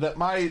earlier that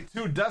my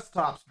two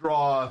desktops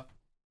draw,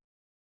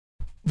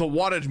 the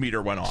wattage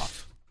meter went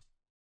off.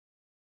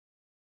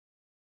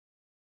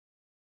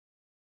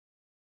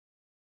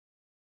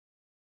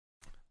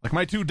 Like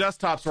my two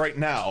desktops right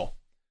now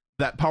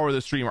that power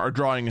the stream are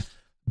drawing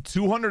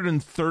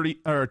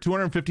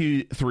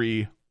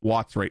 253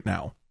 watts right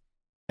now.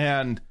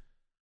 And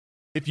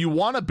if you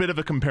want a bit of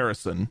a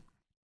comparison,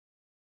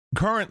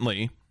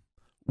 currently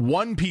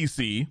one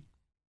PC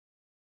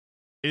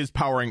is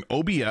powering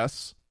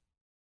OBS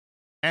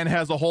and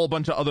has a whole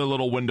bunch of other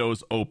little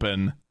windows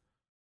open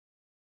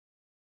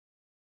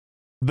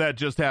that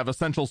just have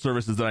essential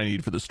services that I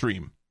need for the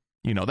stream.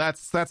 You know,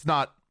 that's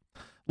not,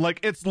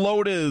 like, its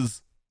load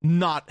is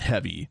not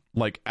heavy,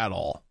 like, at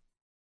all.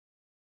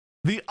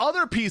 The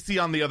other PC,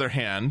 on the other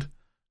hand,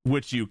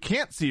 which you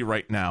can't see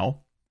right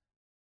now,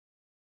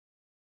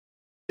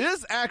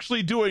 is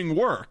actually doing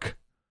work.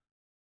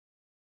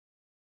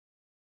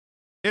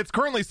 It's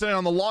currently sitting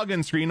on the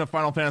login screen of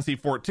Final Fantasy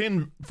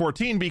 14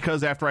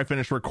 because after I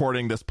finish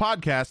recording this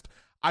podcast,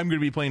 I'm going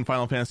to be playing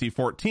Final Fantasy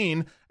 14,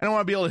 and I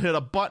want to be able to hit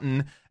a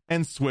button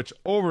and switch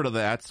over to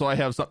that so I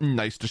have something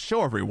nice to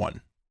show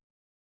everyone.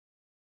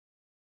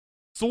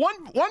 So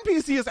one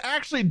PC is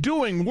actually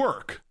doing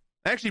work.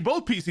 Actually,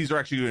 both PCs are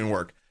actually doing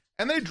work,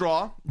 and they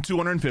draw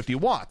 250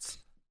 watts.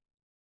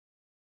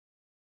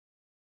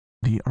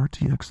 The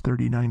RTX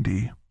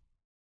 3090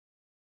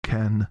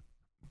 can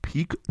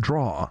peak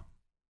draw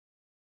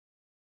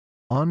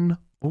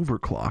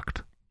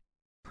unoverclocked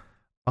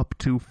up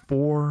to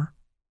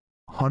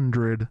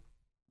 400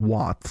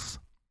 watts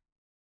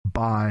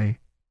by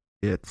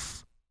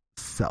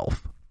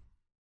itself.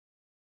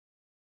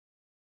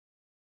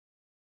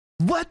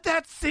 Let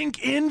that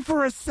sink in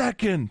for a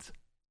second.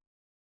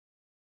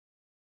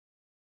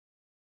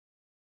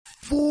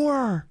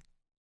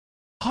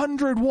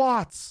 400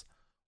 watts.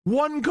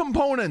 One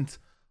component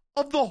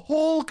of the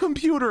whole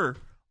computer.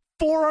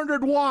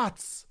 400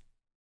 watts.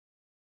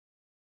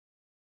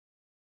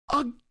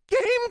 A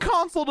game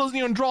console doesn't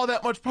even draw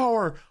that much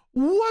power.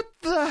 What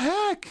the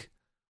heck?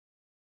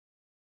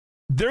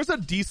 There's a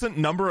decent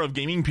number of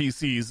gaming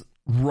PCs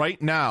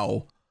right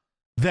now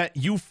that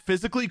you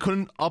physically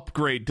couldn't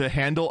upgrade to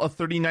handle a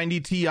 3090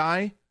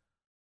 Ti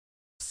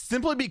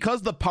simply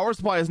because the power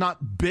supply is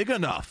not big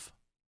enough.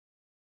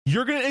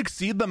 You're going to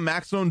exceed the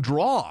maximum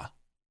draw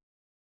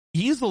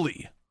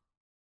easily.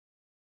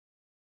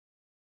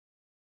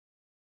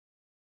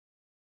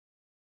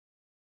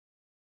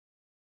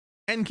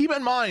 And keep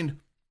in mind,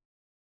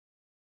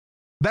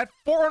 that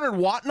 400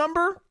 watt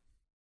number,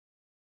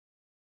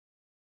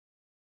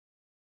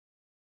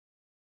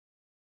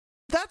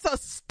 that's a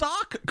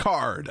stock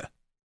card.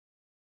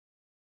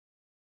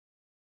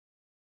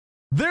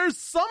 There's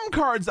some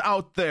cards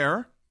out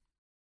there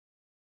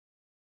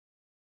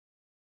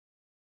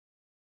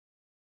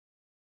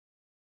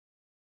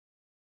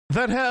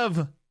that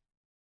have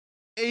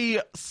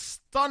a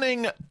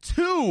stunning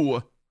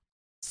two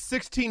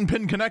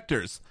 16-pin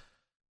connectors.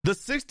 The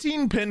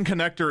 16-pin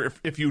connector,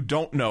 if you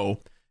don't know,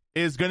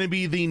 is going to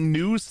be the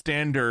new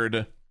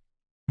standard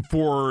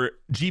for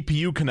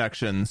GPU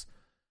connections.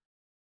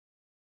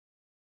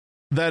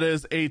 That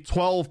is a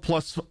 12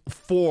 plus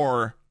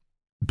 4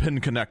 pin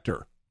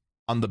connector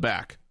on the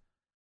back.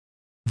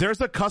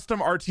 There's a custom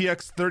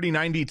RTX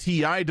 3090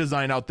 Ti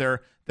design out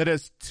there that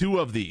has two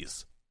of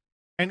these.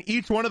 And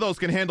each one of those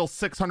can handle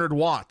 600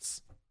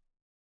 watts.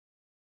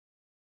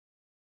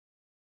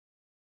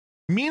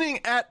 Meaning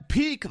at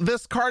peak,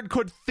 this card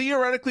could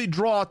theoretically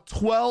draw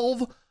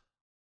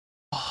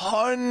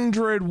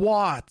 1,200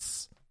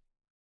 watts.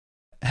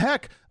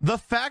 Heck, the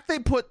fact they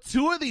put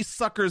two of these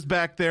suckers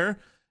back there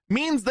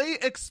means they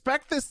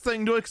expect this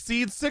thing to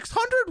exceed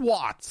 600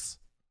 watts.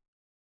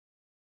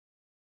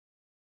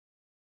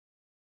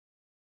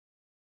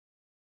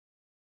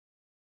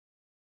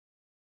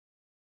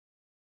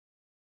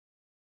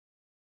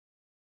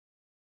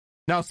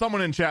 Now,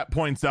 someone in chat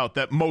points out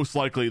that most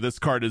likely this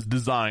card is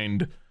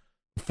designed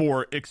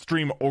for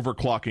extreme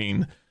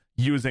overclocking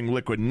using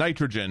liquid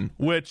nitrogen,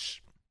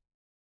 which,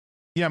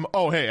 yeah,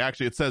 oh, hey,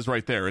 actually, it says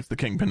right there, it's the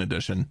Kingpin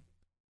edition.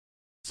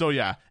 So,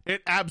 yeah,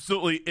 it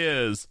absolutely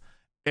is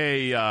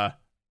it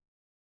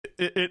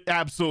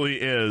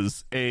absolutely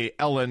is a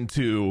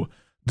LN2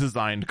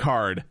 designed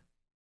card.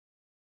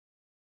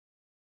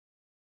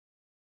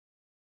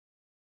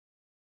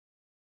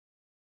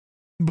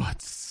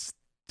 But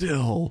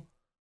still,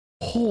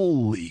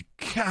 holy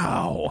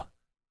cow.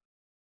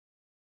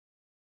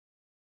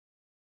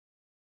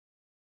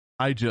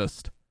 I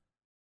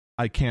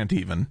can't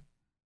even.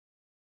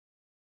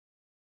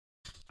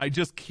 I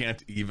just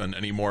can't even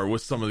anymore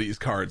with some of these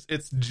cards.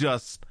 It's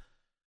just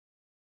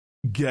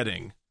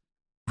getting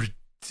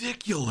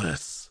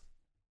ridiculous.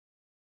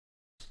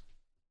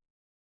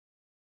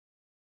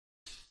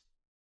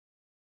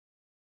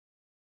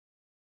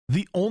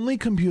 The only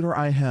computer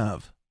I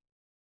have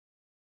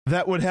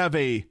that would have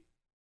a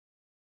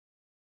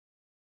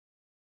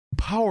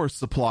power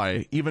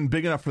supply even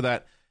big enough for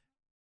that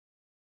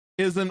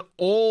is an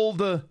old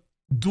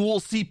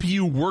dual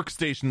CPU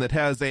workstation that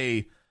has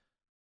a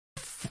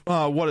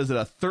what is it,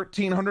 a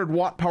 1300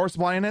 watt power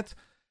supply in it,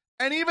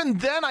 and even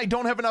then I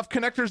don't have enough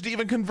connectors to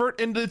even convert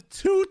into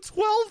two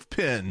 12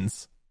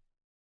 pins.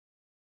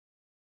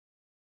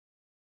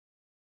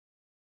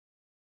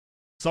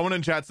 Someone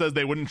in chat says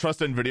they wouldn't trust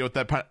NVIDIA with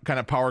that kind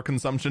of power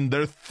consumption.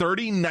 Their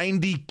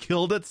 3090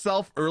 killed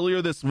itself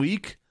earlier this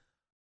week.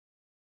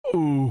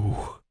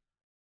 Ooh.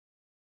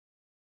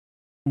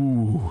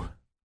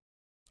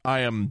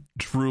 I am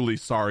truly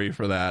sorry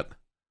for that.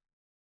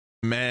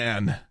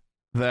 Man,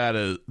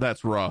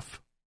 that's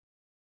rough.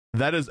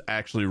 That is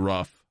actually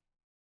rough.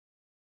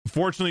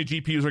 Fortunately,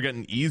 GPUs are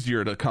getting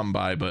easier to come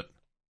by, but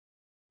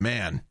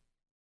man.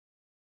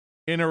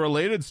 In a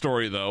related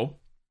story, though,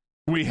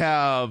 we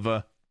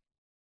have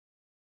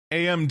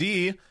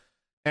AMD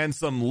and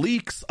some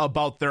leaks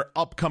about their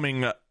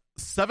upcoming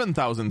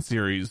 7000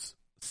 series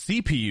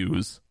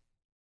CPUs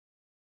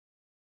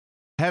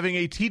having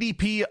a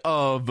TDP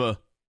of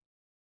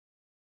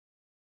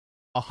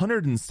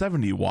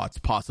 170 watts,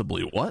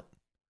 possibly. What?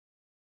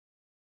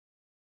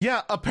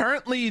 Yeah,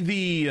 apparently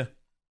the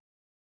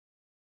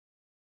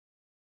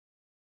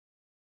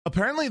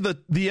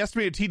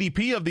estimated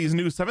TDP of these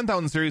new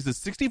 7000 series is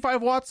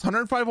 65 watts,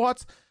 105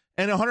 watts,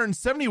 and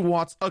 170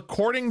 watts,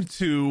 according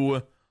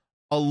to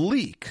a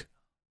leak.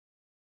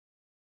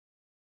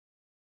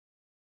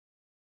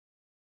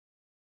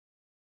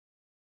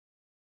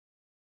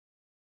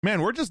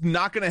 Man, we're just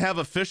not going to have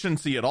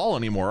efficiency at all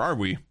anymore, are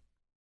we?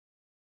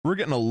 We're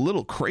getting a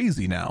little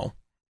crazy now.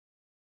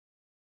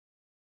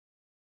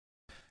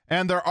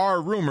 And there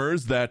are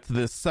rumors that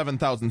this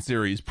 7000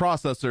 series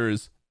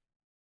processors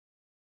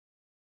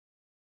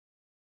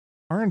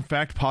are in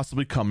fact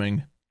possibly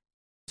coming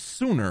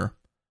sooner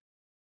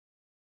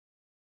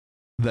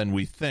than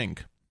we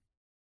think.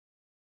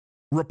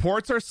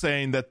 Reports are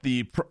saying that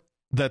the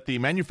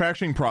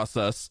manufacturing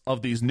process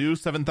of these new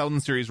 7000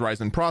 series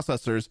Ryzen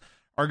processors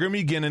are going to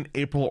begin in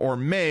April or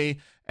May,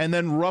 and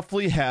then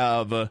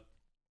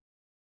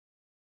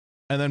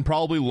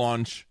probably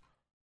launch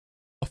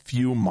a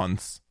few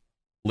months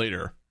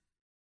later.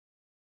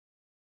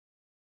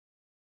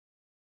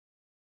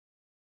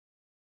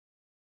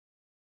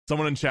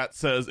 Someone in chat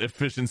says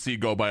efficiency,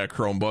 go buy a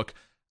Chromebook.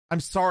 I'm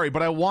sorry,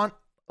 but I want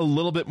a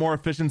little bit more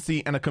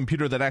efficiency and a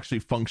computer that actually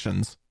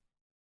functions.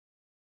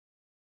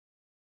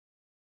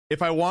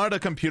 If I wanted a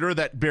computer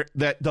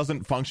that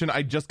doesn't function,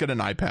 I'd just get an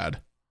iPad.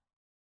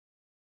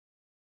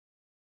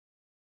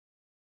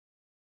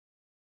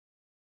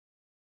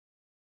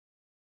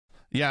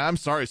 Yeah, I'm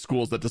sorry,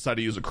 schools that decide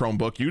to use a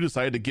Chromebook. You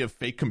decided to give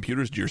fake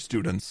computers to your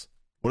students.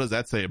 What does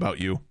that say about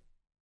you?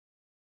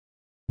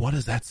 What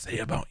does that say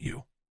about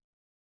you?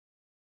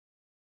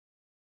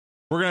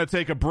 We're going to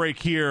take a break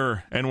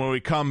here, and when we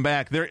come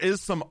back, there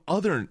is some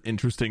other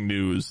interesting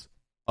news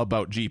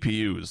about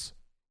GPUs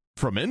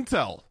from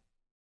Intel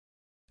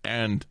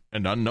and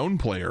an unknown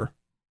player.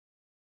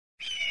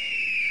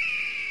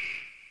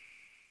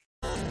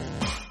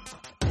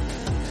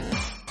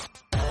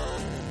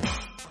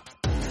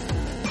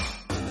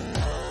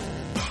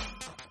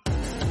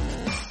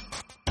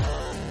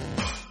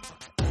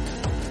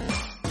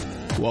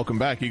 Welcome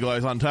back, Eagle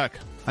Eyes on Tech.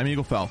 I'm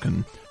Eagle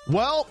Falcon.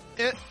 Well,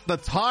 the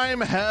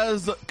time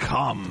has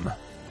come.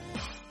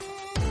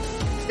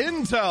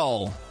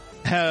 Intel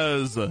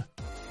has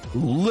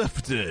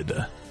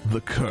lifted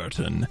the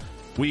curtain.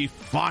 We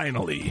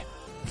finally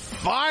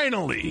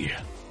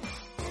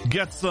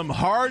get some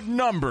hard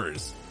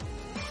numbers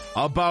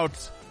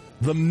about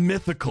the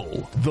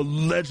mythical, the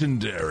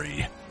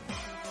legendary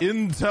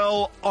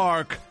Intel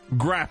Arc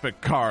graphic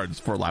cards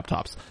for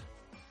laptops.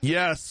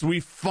 Yes,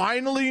 we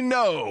finally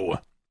know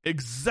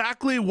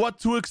exactly what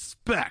to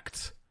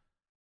expect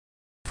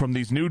from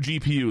these new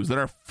GPUs that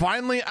are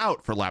finally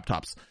out for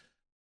laptops.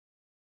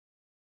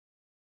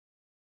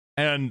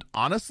 And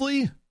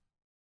honestly,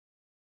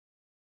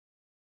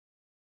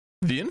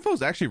 the info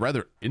is actually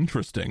rather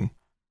interesting.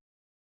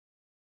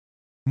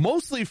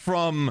 Mostly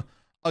from,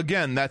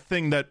 again, that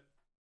thing that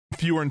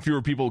fewer and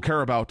fewer people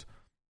care about,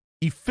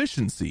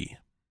 efficiency.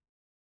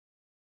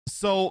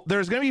 So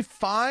there's going to be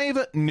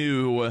 5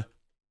 new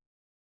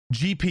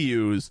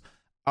GPUs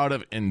out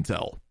of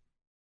Intel.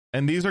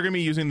 And these are going to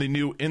be using the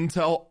new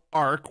Intel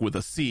Arc with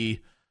a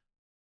C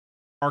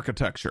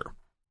architecture.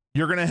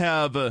 You're going to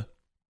have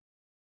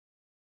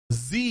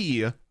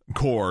Z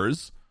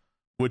cores,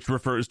 which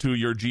refers to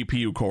your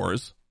GPU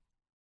cores,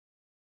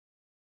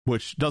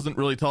 which doesn't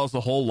really tell us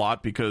a whole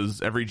lot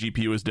because every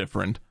GPU is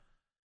different.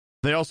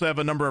 They also have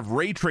a number of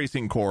ray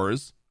tracing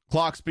cores,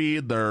 clock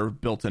speed, their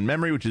built-in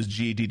memory, which is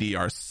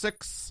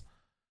GDDR6,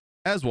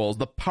 as well as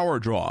the power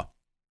draw.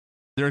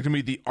 There's going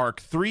to be the Arc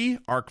 3,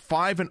 Arc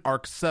 5, and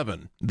Arc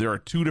 7. There are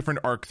 2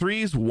 different Arc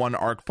 3s, 1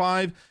 Arc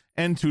 5,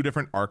 and 2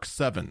 different Arc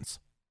 7s.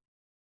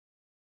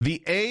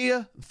 The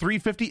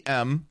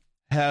A350M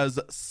has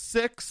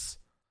 6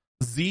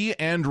 Z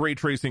and ray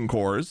tracing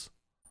cores,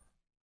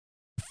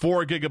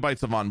 4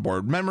 gigabytes of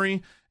onboard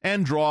memory,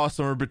 and draw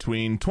somewhere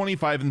between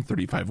 25 and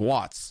 35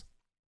 watts.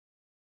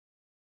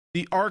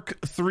 The Arc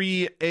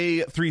 3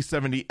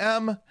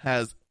 A370M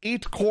has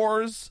 8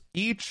 cores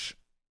each,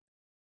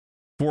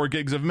 4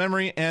 gigs of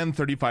memory, and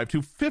 35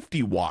 to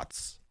 50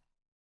 watts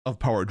of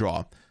power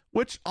draw,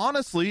 which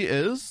honestly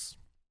is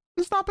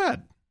not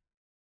bad.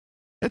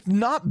 It's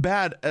not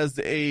bad as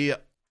a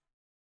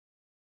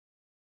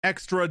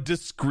extra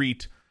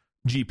discrete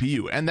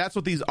GPU. And that's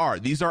what these are.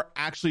 These are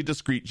actually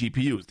discrete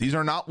GPUs. These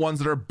are not ones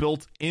that are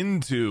built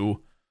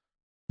into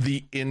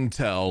the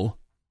Intel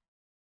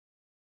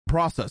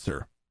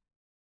processor.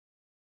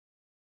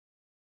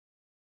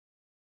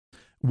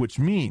 Which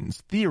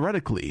means,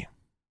 theoretically,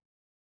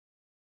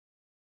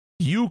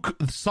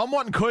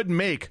 someone could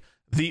make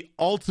the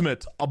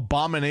ultimate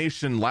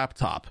abomination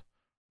laptop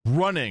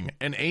running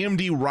an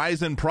AMD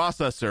Ryzen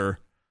processor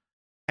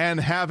and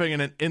having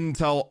an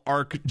Intel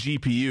Arc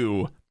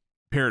GPU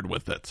paired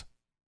with it.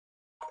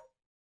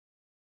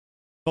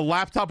 The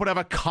laptop would have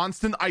a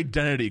constant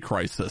identity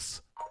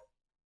crisis.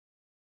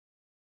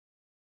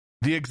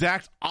 The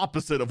exact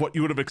opposite of what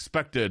you would have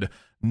expected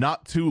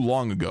not too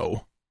long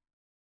ago.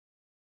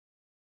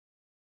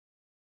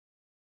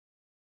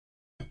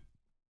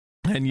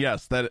 And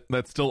yes,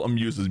 that still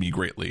amuses me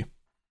greatly.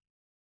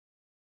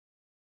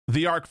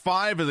 The Arc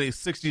 5 is a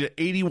 60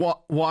 to 80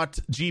 watt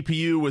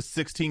GPU with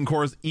 16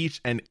 cores each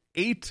and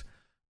 8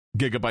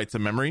 gigabytes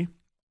of memory.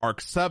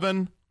 Arc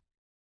 7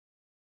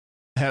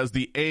 has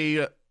the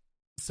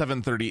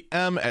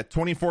A730M at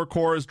 24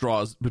 cores,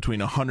 draws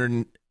between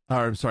 80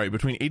 watts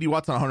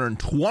and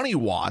 120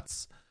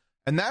 watts.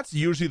 And that's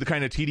usually the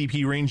kind of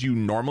TDP range you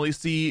normally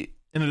see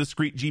in a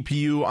discrete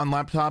GPU on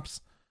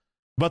laptops.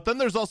 But then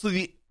there's also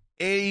the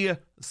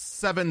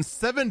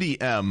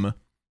A770M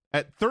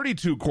at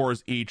 32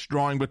 cores each,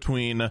 drawing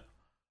between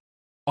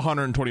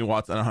 120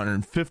 watts and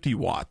 150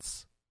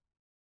 watts.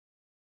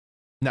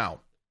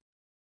 Now,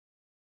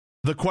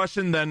 the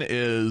question then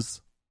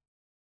is,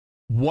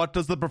 what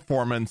does the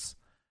performance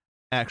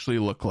actually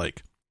look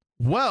like?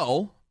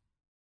 Well,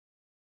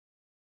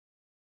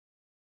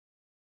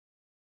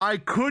 I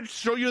could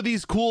show you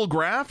these cool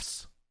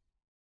graphs,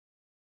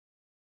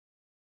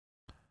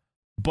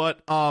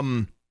 but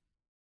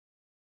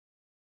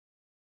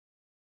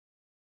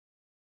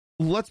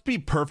let's be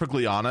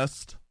perfectly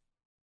honest.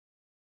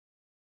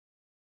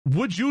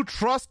 Would you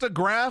trust a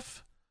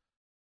graph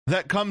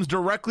that comes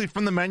directly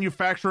from the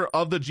manufacturer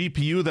of the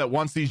GPU that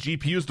wants these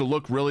GPUs to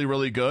look really,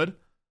 really good?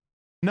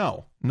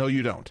 No,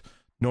 you don't.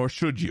 Nor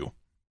should you.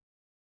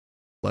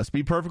 Let's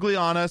be perfectly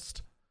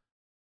honest.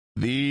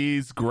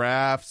 These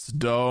graphs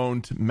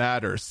don't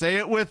matter. Say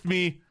it with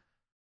me.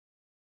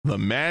 The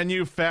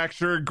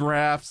manufacturer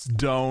graphs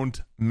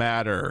don't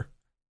matter.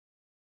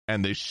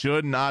 And they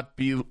should not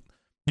be.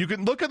 You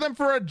can look at them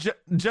for a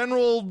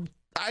general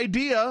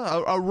idea,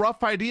 a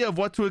rough idea of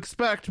what to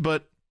expect,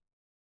 but,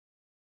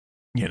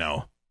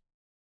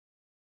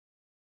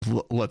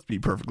 let's be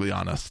perfectly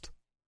honest.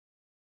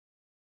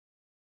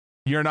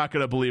 You're not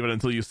going to believe it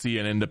until you see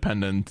an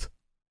independent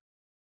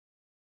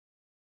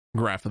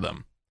graph of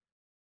them.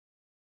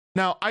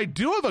 Now, I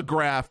do have a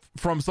graph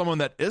from someone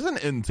that isn't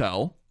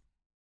Intel.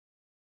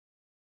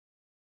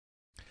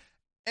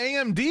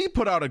 AMD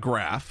put out a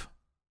graph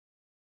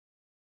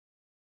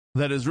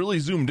that is really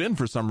zoomed in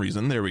for some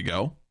reason. There we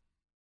go.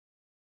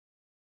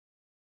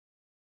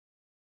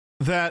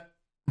 That,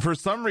 for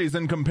some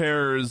reason,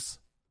 compares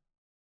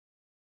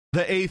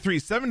the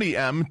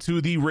A370M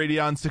to the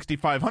Radeon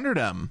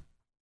 6500M.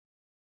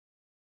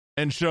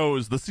 And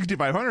shows the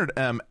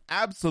 6500M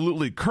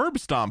absolutely curb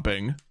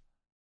stomping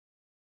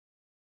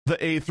the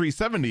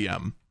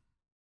A370M.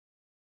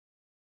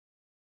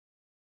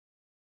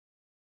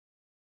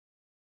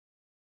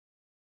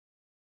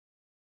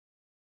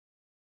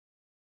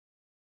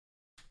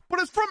 But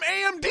it's from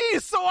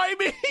AMD, so I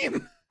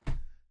mean,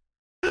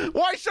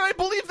 why should I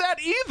believe that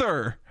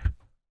either?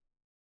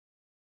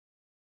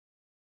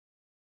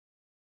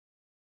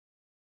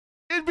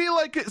 It'd be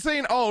like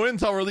saying, "Oh,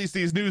 Intel released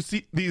these new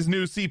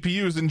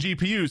CPUs and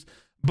GPUs,"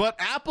 but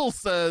Apple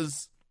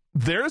says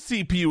their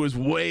CPU is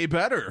way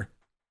better.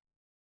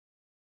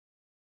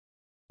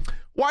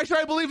 Why should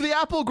I believe the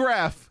Apple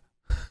graph?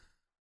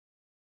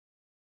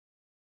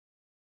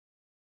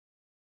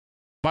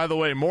 By the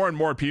way, more and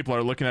more people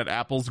are looking at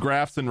Apple's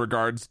graphs in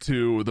regards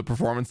to the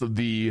performance of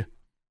the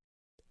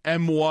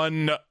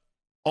M1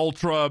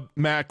 Ultra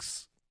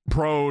Max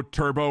Pro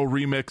Turbo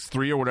Remix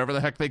 3 or whatever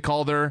the heck they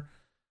call their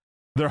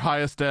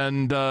highest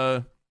end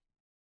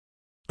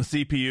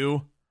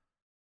CPU.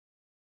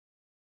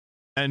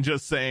 And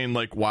just saying,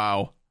 like,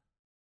 wow,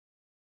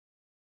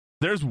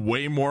 there's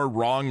way more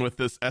wrong with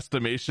this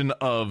estimation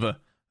of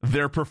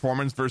their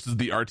performance versus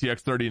the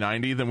RTX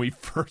 3090 than we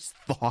first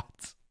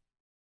thought.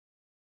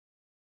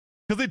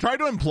 Because they tried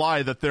to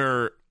imply that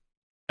their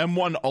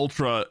M1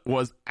 Ultra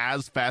was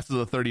as fast as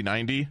the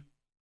 3090.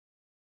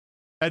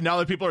 And now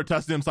that people are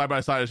testing them side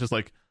by side, it's just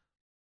like,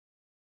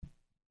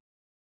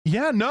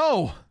 yeah,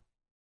 no.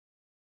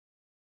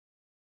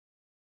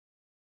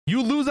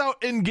 You lose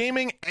out in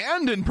gaming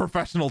and in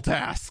professional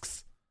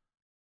tasks.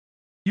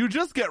 You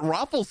just get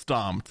raffle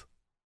stomped.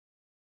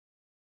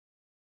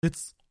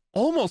 It's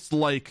almost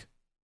like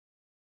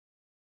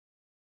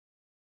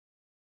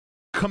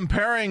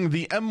comparing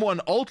the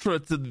M1 Ultra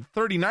to the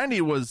 3090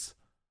 was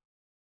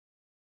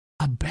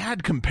a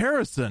bad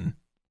comparison.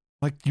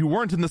 Like you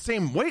weren't in the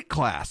same weight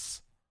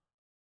class.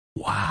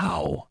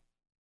 Wow.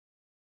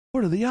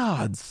 What are the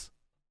odds?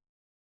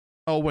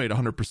 Oh, wait,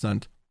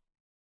 100%.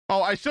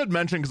 Oh, I should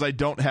mention, because I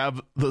don't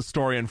have the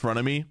story in front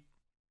of me,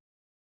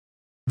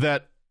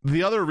 that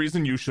the other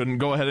reason you shouldn't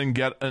go ahead and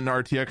get an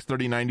RTX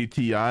 3090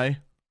 Ti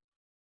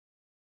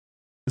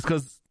is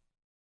because,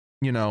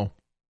 you know,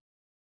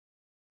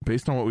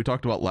 based on what we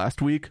talked about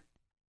last week,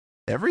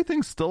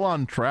 everything's still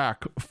on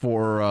track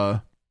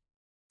for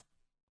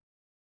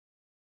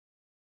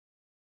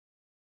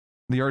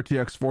the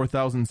RTX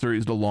 4000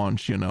 series to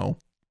launch, you know,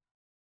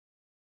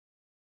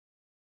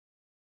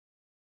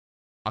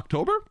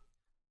 October?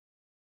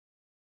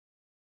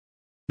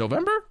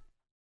 November?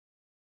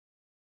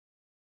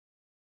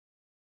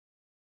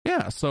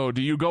 Yeah, so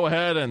do you go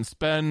ahead and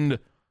spend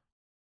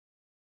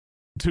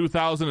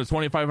 $2,000 to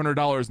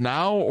 $2,500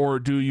 now, or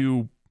do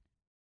you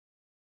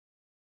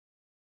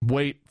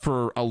wait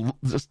for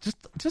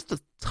just a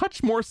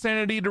touch more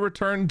sanity to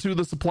return to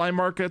the supply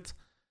market?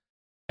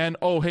 And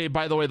oh, hey,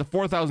 by the way, the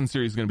 4000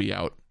 series is going to be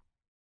out.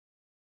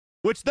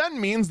 Which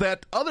then means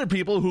that other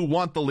people who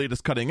want the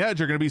latest cutting edge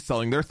are going to be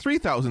selling their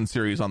 3000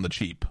 series on the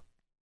cheap.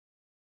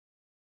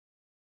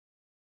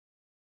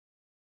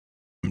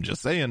 I'm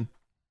just saying.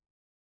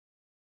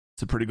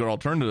 It's a pretty good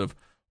alternative.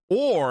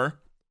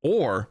 Or,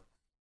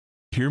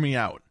 hear me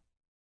out.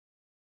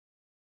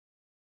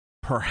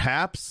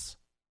 Perhaps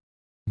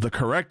the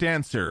correct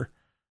answer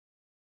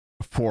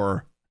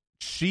for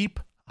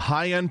cheap,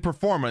 high-end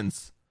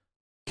performance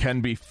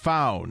can be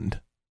found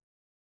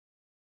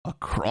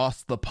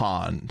across the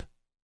pond.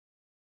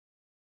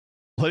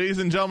 Ladies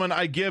and gentlemen,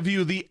 I give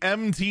you the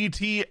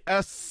MTT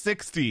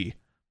S60.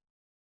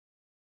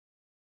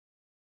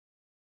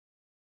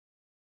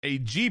 A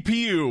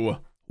GPU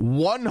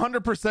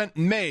 100%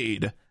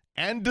 made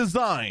and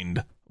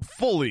designed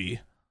fully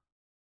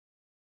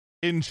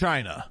in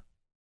China.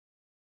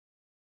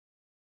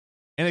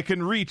 And it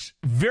can reach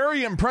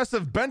very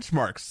impressive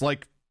benchmarks,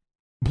 like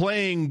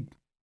playing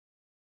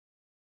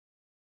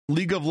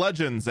League of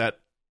Legends at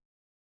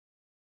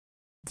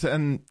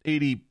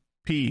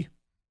 1080p.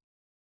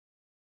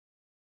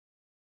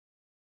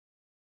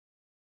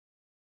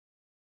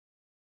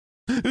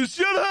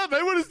 Shut up!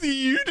 I want to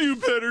see you do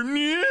better.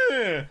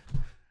 Yeah.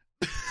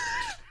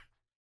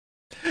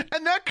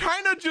 And that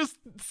kind of just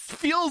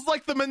feels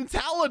like the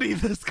mentality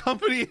this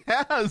company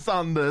has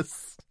on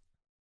this.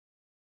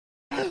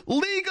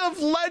 League of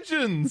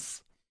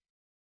Legends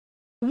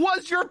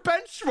was your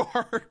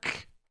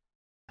benchmark.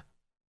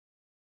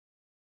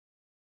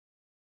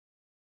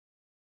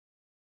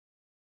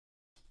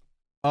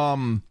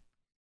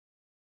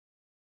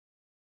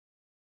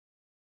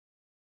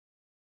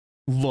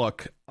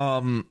 Look,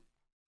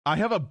 I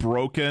have a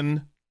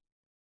broken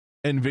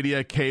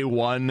NVIDIA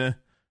K1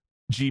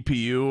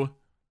 GPU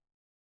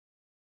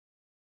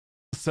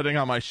sitting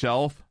on my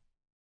shelf,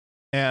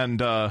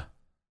 and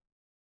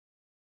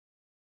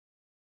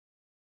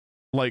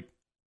like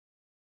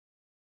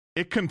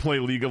it can play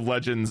League of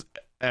Legends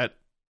at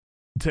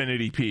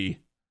 1080p.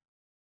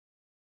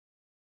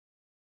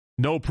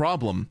 No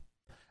problem.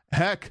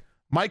 Heck,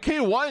 my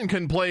K1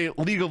 can play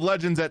League of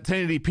Legends at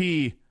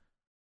 1080p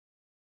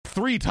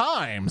 3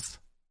 times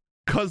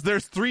because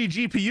there's 3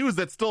 GPUs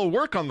that still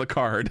work on the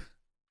card.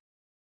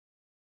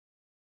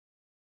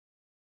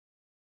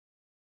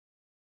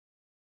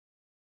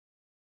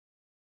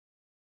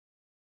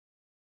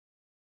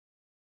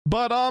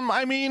 But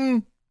I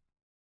mean,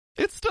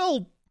 it's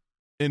still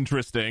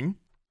interesting.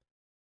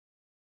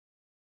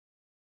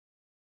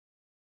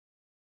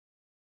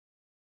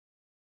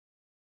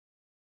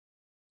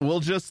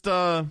 We'll just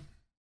yeah,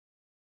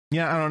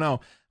 I don't know.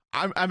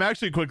 I'm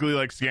actually quickly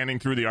like scanning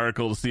through the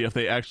article to see if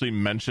they actually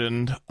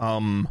mentioned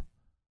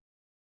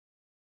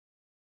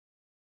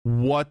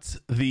what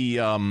the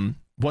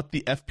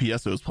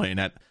FPS it was playing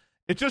at.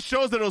 It just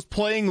shows that it was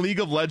playing League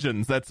of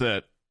Legends. That's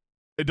it.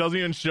 It doesn't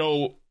even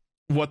show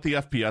what the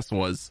FPS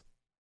was.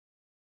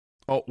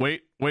 Oh,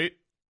 wait.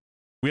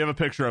 We have a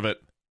picture of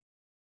it.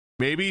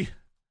 Maybe.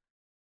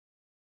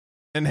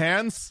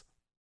 Enhance.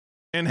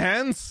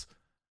 Enhance.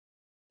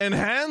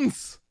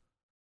 Enhance.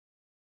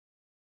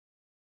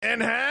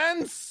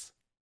 Enhance.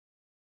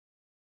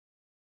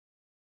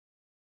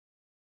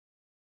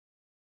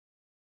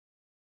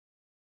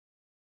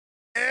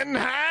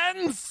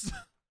 Enhance.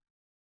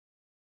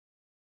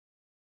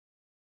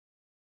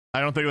 I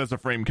don't think that's a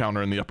frame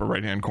counter in the upper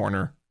right hand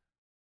corner.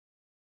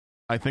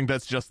 I think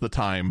that's just the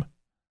time.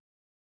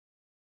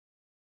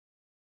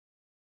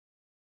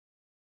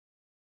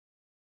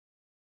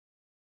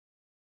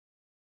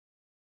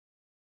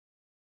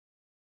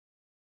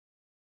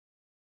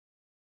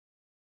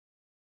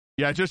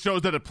 Yeah, it just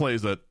shows that it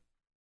plays it.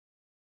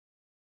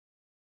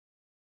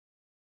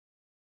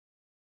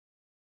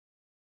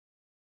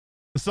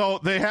 So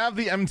they have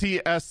the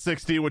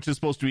MTS60, which is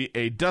supposed to be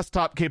a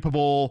desktop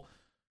capable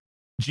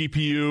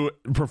GPU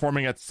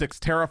performing at 6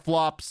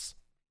 teraflops,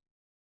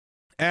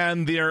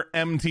 and their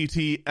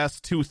MTT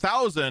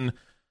S2000,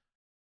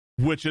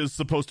 which is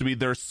supposed to be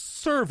their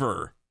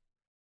server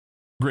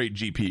grade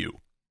GPU.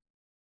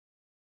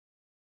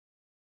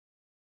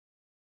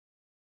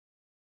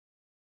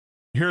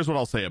 Here's what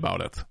I'll say about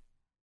it.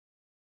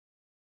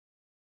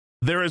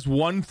 There is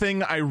one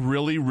thing I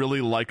really,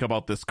 really like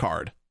about this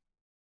card,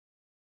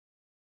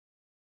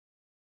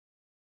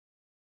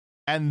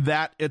 and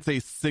that it's a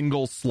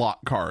single slot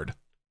card.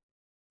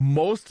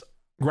 Most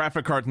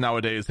graphic cards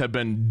nowadays have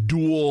been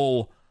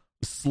dual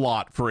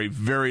slot for a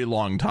very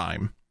long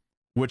time,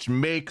 which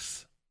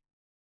makes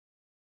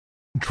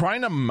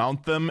trying to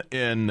mount them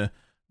in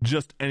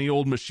just any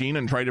old machine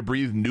and try to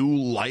breathe new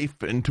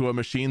life into a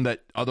machine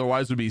that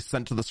otherwise would be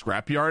sent to the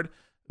scrapyard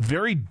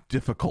very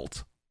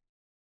difficult.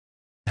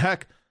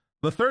 Heck,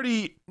 the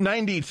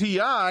 3090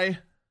 Ti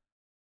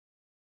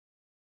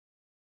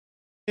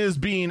is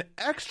being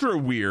extra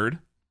weird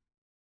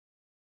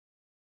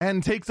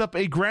and takes up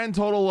a grand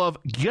total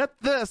of, get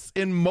this,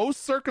 in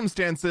most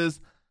circumstances,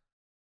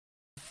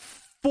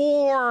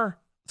 4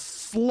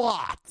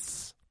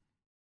 slots.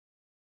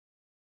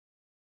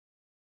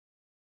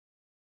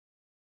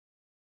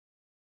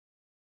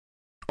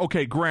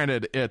 Okay,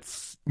 granted,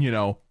 it's,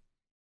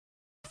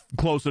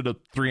 closer to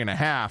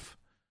 3.5.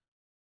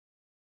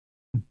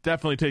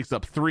 Definitely takes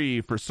up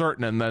 3 for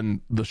certain, and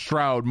then the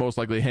shroud most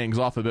likely hangs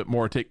off a bit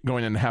more,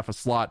 going in half a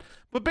slot.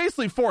 But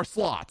basically 4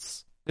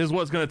 slots is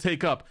what's going to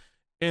take up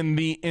in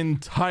the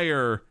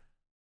entire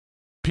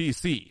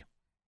PC.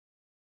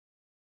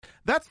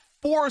 That's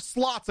 4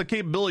 slots of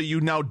capability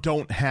you now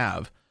don't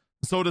have.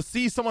 So to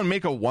see someone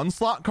make a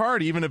 1-slot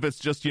card, even if it's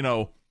just,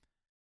 an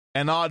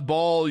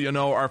oddball,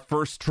 our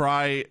first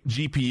try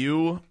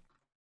GPU,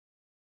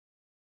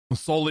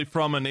 solely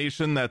from a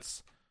nation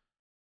that's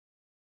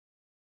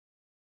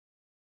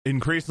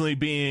increasingly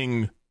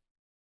being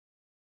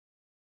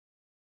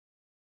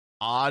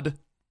odd.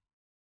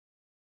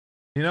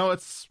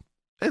 It's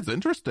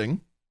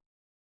interesting.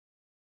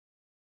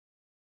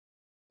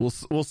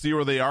 We'll see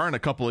where they are in a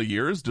couple of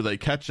years. Do they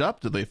catch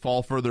up? Do they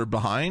fall further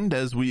behind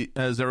as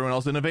everyone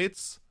else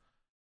innovates?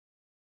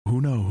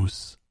 Who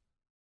knows?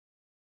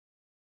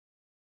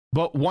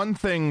 But one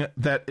thing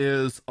that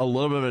is a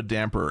little bit of a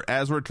damper,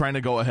 as we're trying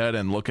to go ahead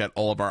and look at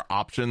all of our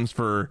options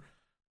for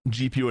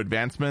GPU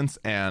advancements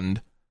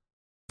and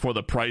for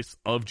the price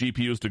of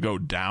GPUs to go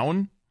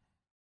down,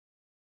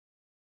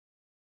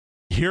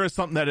 here is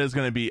something that is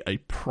going to be a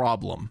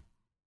problem.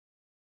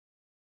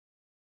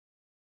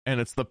 And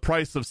it's the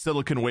price of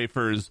silicon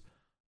wafers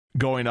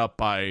going up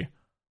by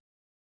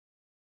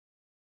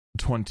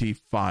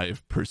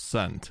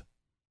 25%.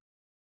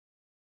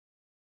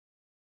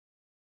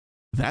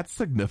 That's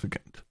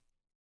significant.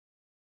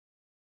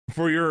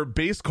 For your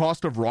base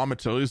cost of raw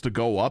materials to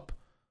go up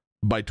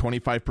by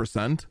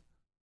 25%,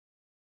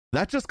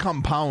 that just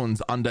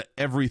compounds onto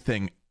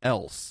everything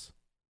else.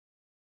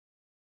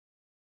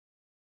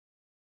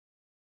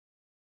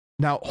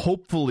 Now,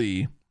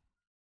 hopefully,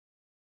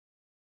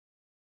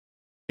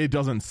 it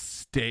doesn't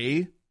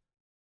stay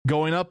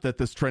going up, that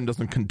this trend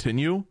doesn't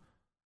continue.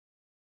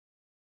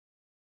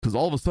 Because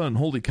all of a sudden,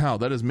 holy cow,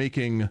 that is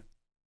making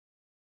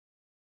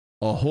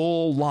a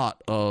whole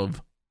lot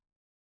of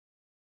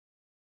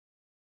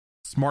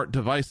smart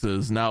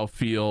devices now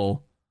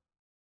feel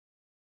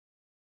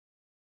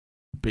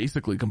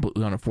basically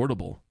completely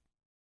unaffordable.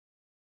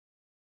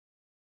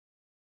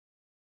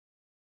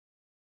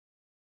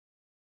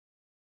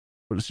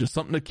 But it's just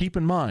something to keep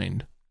in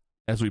mind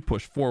as we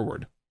push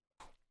forward.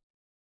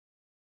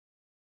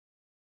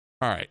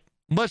 All right,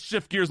 let's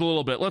shift gears a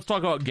little bit. Let's talk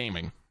about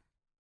gaming.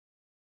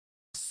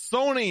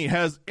 Sony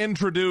has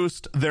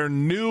introduced their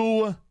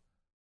new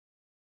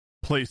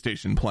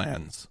PlayStation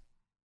plans.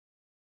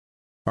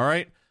 All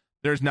right,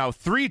 there's now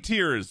 3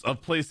 tiers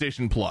of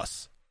PlayStation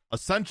Plus: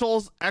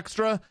 Essentials,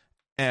 Extra,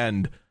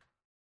 and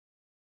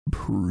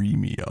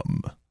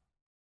Premium.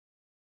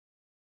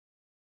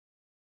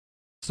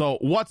 So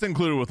what's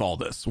included with all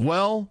this?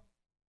 Well,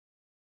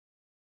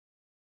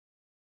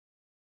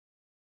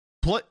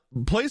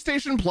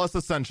 PlayStation Plus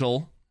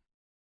Essential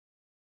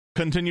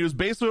continues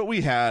basically what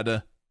we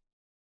had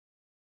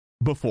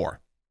before.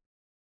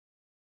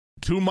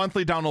 2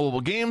 monthly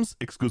downloadable games,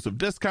 exclusive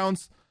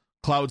discounts,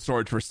 cloud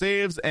storage for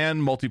saves,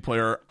 and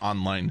multiplayer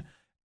online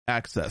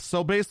access.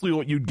 So basically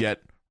what you'd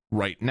get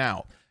right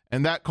now.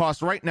 And that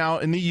costs right now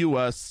in the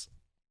US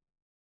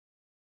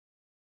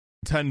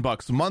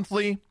 $10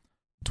 monthly,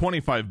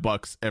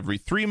 $25 every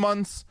 3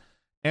 months,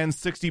 and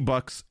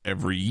 $60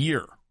 every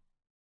year.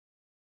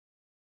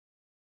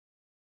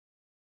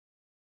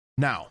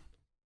 Now,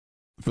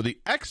 for the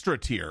extra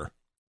tier,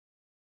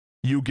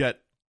 you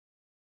get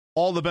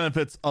all the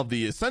benefits of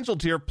the essential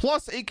tier,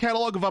 plus a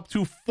catalog of up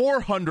to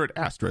 400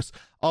 asterisks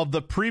of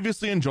the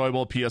previously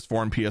enjoyable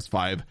PS4 and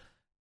PS5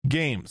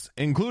 games,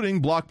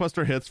 including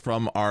blockbuster hits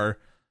from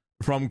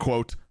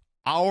quote,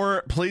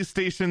 our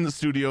PlayStation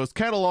Studios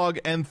catalog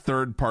and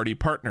third-party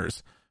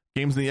partners.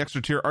 Games in the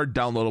extra tier are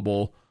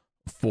downloadable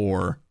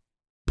for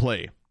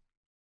play.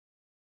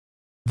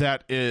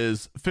 That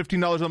is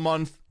 $15 a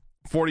month,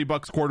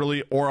 $40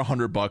 quarterly, or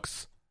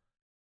 $100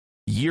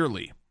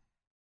 yearly.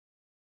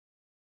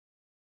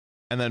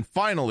 And then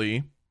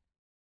finally,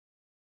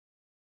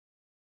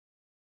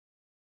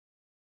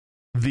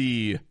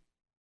 the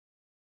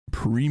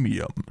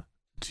premium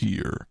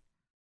tier.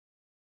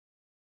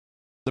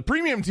 The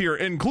premium tier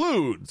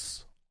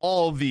includes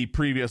all the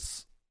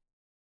previous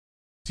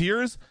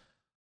tiers,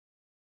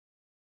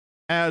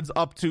 adds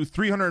up to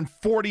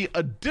 340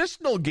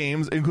 additional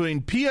games,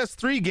 including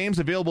PS3 games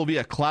available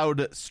via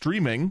cloud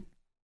streaming.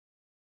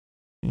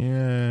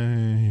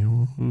 Yay.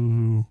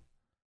 Woo-hoo.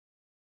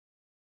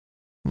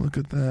 Look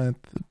at that.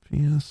 The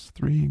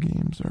PS3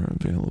 games are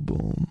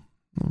available.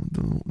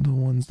 The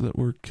ones that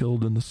were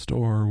killed in the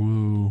store.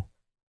 Woo.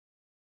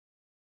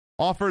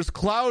 Offers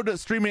cloud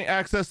streaming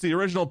access to the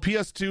original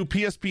PS2,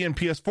 PSP, and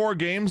PS4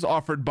 games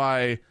offered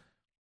by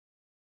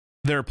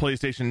their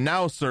PlayStation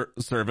Now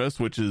service,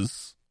 which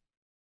is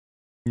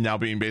now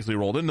being basically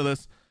rolled into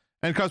this.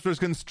 And customers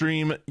can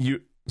stream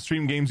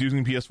games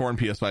using PS4 and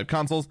PS5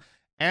 consoles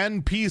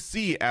and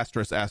PC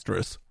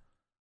 ***.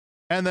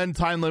 And then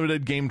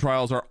time-limited game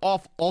trials are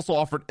also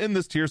offered in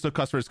this tier, so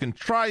customers can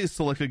try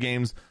selected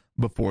games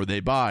before they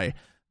buy.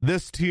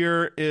 This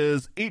tier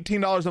is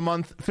 $18 a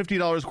month,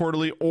 $50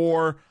 quarterly,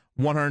 or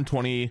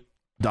 $120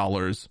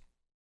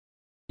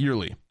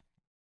 yearly.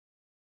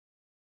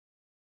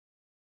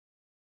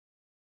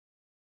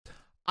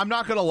 I'm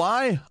not going to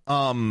lie.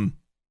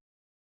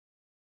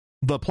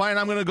 The plan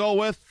I'm going to go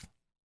with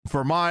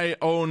for my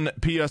own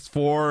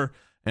PS4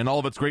 and all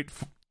of its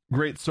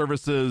great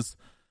services,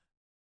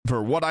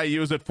 for what I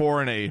use it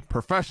for in a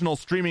professional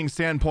streaming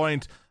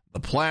standpoint, the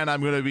plan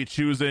I'm going to be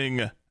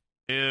choosing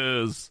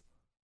is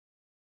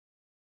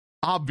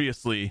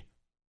obviously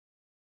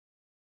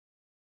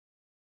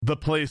the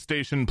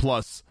PlayStation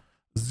Plus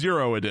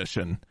Zero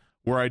Edition,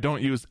 where I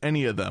don't use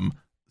any of them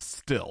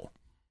still.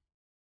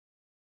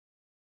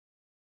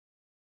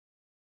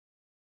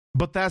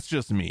 But that's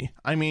just me.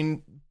 I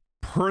mean,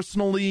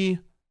 personally,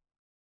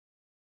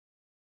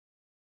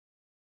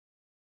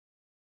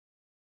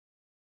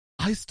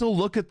 I still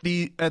look at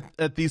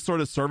these sort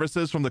of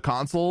services from the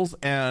consoles,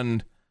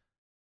 and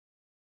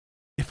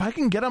if I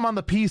can get them on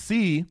the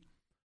PC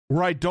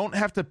where I don't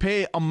have to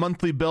pay a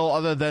monthly bill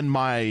other than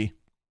my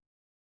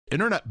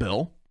internet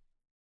bill,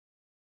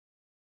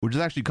 which is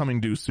actually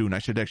coming due soon. I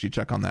should actually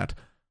check on that.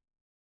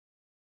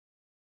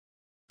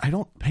 I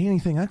don't pay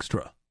anything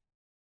extra.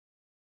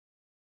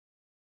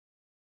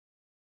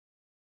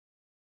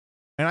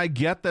 And I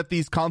get that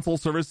these console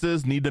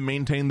services need to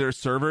maintain their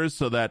servers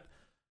so that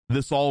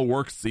this all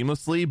works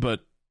seamlessly,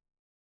 but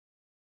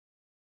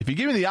if you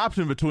give me the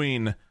option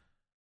between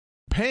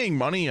paying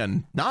money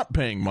and not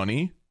paying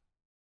money,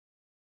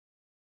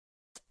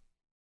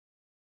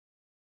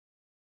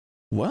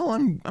 well,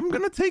 I'm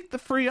going to take the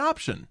free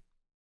option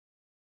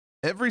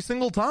every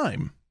single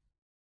time.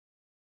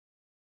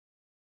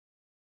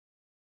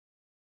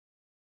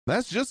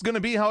 That's just going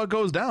to be how it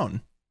goes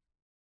down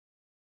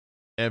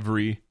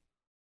every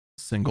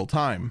single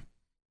time.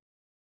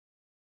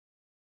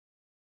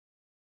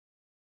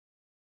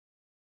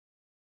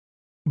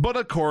 But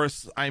of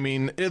course, I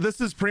mean, this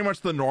is pretty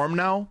much the norm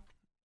now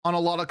on a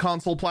lot of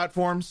console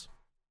platforms.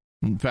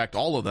 In fact,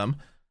 all of them.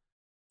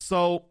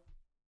 So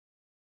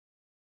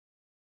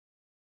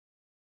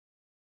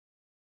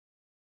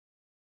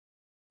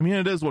I mean,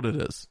 it is what it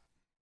is.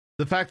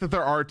 The fact that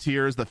there are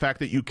tiers, the fact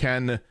that you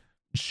can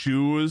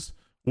choose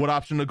what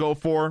option to go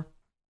for,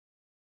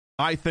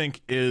 I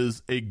think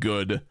is a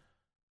good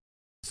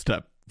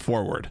step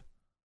forward.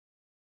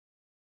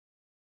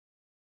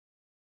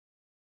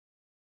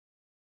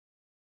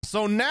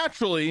 So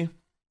naturally,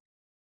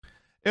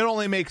 it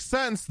only makes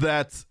sense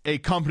that a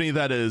company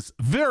that is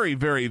very,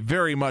 very,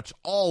 very much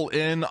all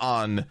in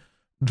on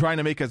trying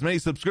to make as many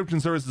subscription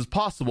services as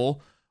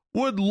possible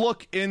would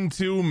look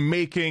into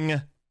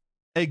making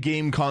a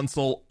game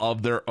console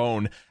of their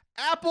own.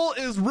 Apple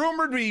is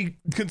rumored to be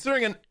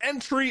considering an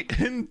entry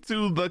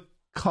into the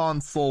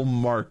console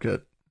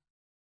market.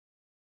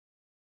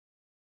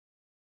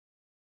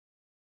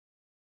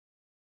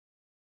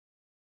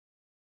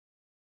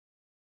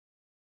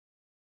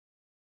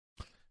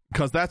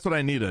 because that's what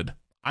I needed.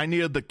 I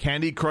needed the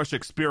Candy Crush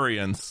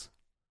experience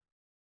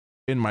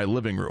in my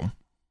living room.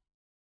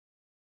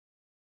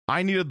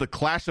 I needed the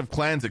Clash of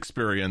Clans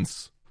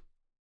experience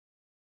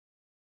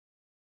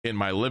in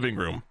my living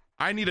room.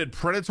 I needed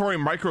predatory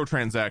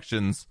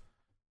microtransactions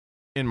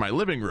in my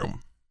living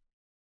room.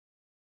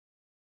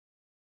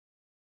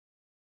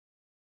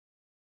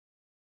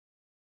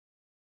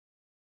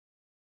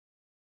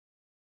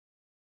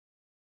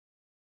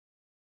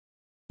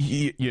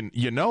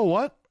 You know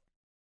what?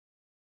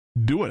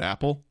 Do it,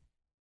 Apple.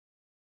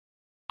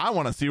 I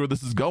want to see where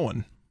this is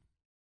going.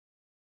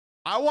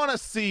 I want to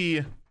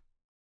see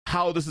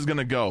how this is going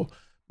to go.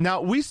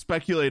 Now, we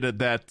speculated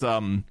that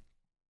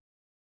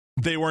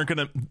they weren't going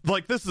to,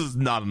 like, this is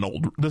not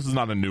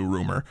a new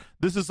rumor.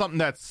 This is something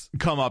that's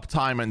come up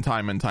time and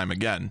time and time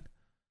again.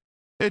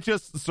 It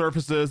just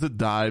surfaces, it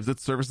dives, it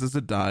surfaces,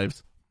 it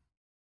dives.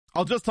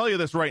 I'll just tell you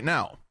this right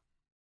now.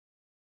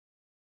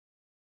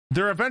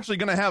 They're eventually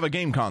going to have a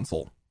game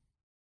console.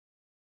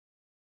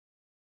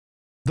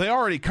 They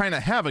already kind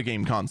of have a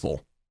game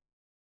console.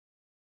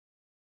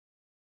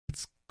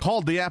 It's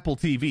called the Apple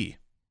TV.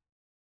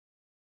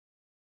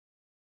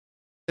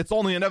 It's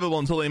only inevitable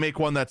until they make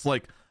one that's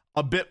like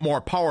a bit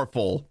more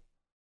powerful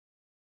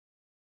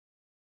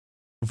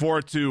for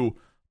it to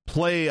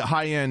play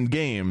high-end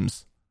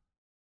games.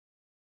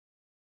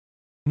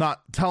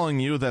 Not telling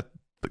you that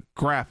the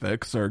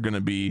graphics are going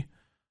to be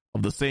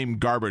of the same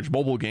garbage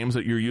mobile games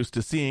that you're used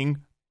to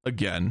seeing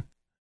again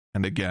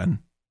and again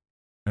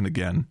and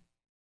again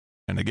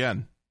and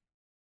again.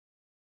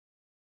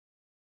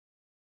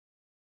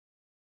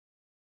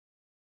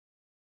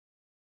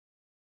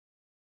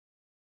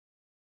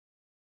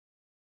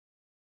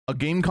 A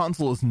game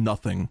console is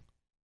nothing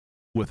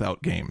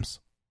without games.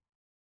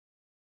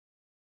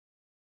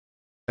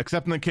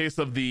 Except in the case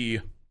of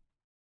the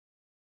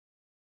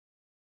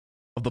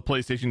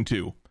PlayStation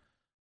 2.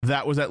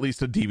 That was at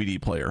least a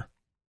DVD player.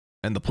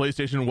 And the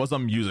PlayStation was a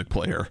music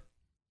player.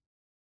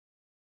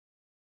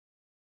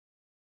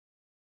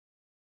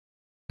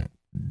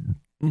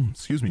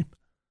 Excuse me.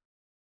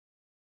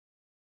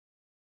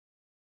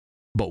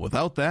 But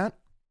without that,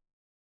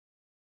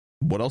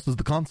 what else is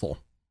the console?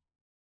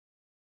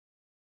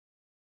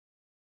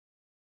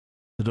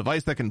 The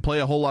device that can play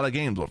a whole lot of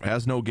games, but if it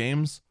has no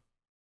games,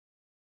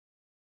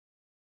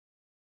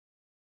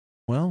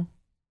 well,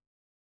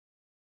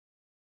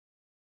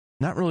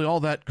 not really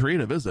all that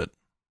creative, is it?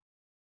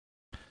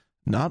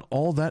 Not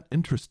all that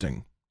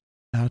interesting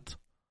at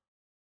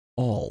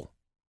all.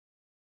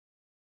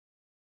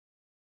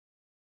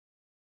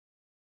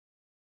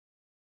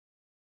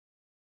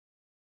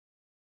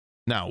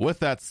 Now, with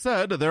that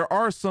said, there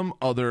are some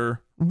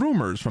other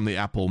rumors from the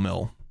Apple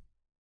mill,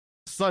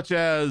 such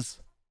as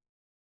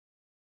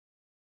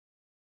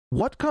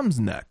what comes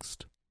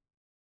next?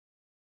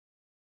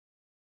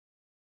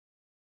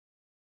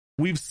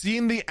 We've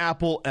seen the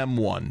Apple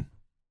M1.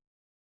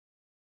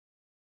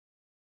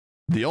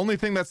 The only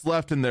thing that's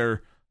left in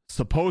their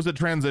supposed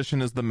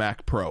transition is the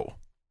Mac Pro.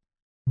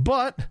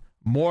 But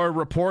more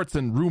reports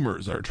and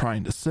rumors are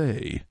trying to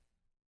say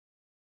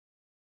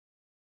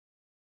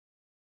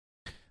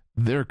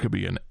there could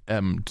be an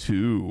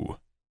M2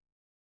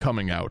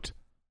 coming out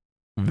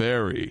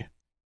very,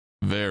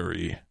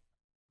 very,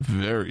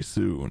 very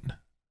soon.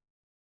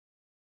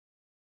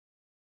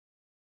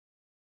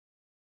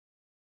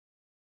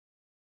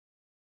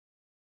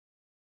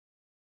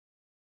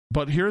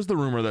 But here's the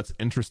rumor that's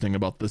interesting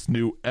about this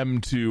new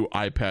M2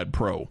 iPad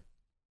Pro.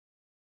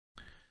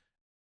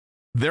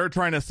 They're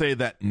trying to say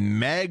that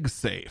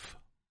MagSafe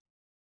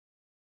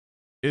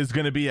is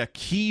going to be a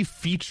key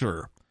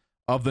feature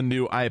of the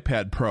new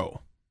iPad Pro.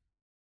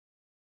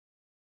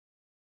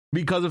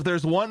 Because if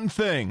there's one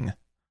thing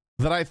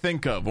that I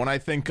think of when I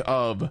think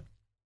of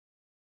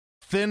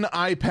thin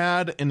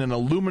iPad in an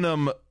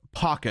aluminum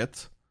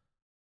pocket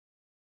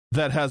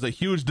that has a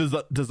huge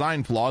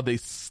design flaw, they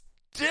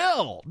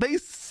still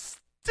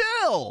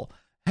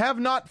have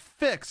not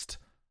fixed.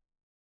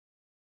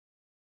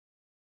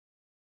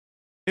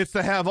 It's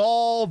to have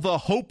all the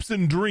hopes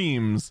and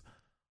dreams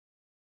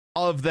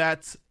of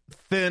that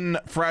thin,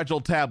 fragile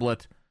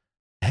tablet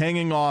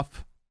hanging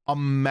off a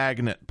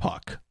magnet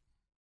puck.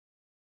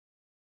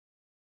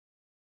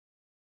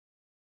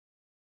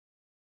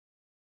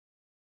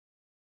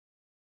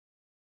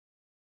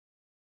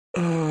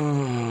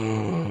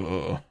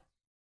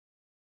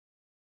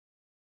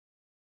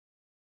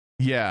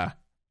 Yeah,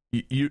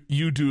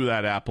 you do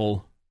that,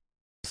 Apple.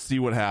 See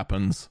what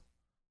happens.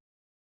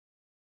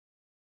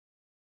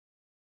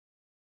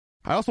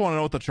 I also want to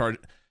know what the charge.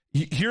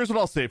 Here's what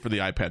I'll say for the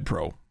iPad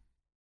Pro.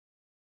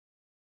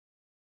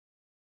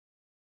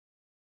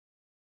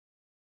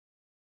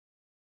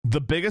 The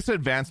biggest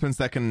advancements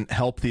that can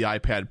help the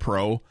iPad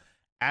Pro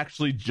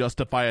actually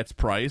justify its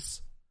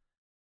price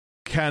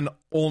can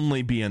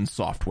only be in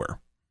software.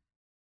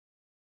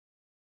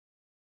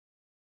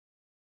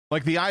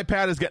 Like, the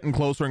iPad is getting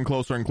closer and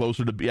closer and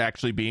closer to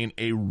actually being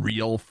a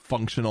real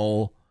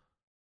functional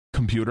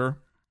computer.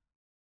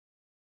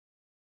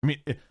 I mean,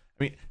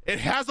 it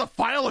has a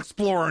file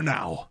explorer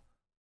now.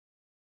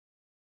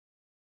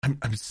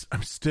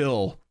 I'm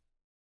still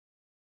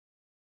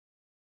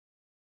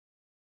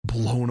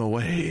blown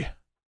away.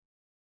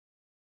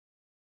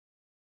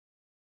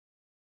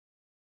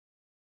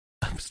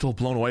 I'm still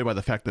blown away by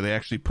the fact that they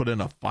actually put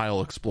in a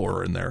file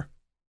explorer in there.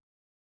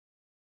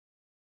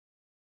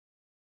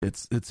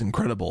 It's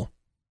incredible.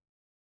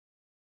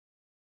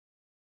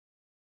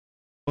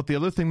 But the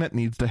other thing that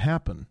needs to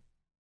happen,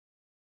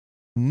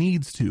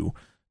 needs to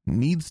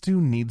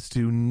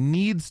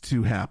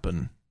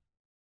happen,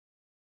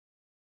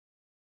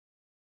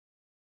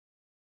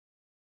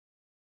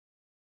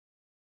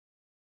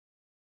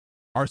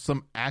 are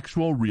some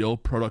actual real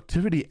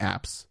productivity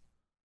apps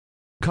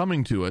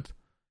coming to it.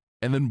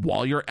 And then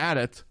while you're at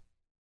it,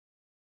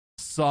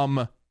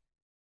 some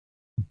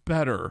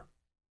better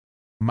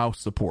mouse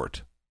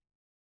support.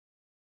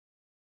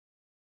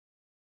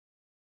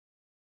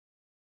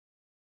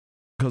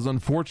 Because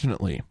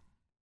unfortunately,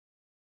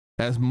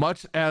 as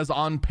much as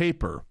on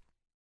paper,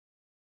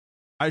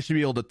 I should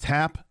be able to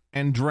tap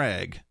and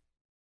drag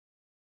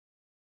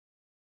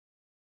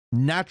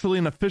naturally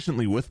and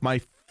efficiently with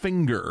my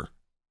finger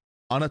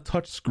on a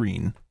touch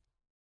screen.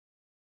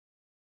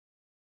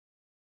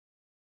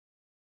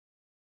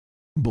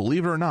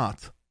 Believe it or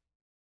not,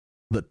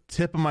 the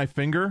tip of my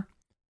finger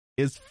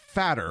is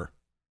fatter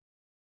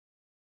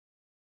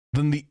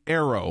than the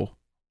arrow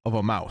of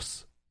a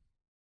mouse.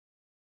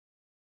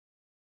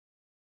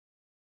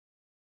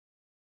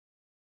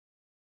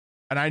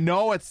 And I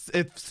know it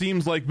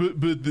seems like, but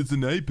it's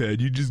an iPad.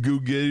 You just go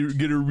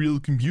get a real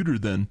computer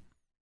then.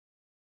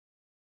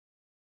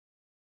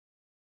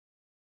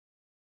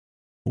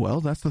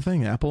 Well, that's the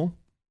thing, Apple.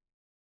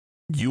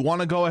 You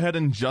want to go ahead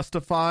and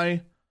justify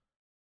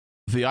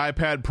the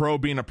iPad Pro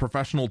being a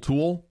professional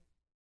tool?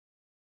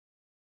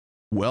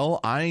 Well,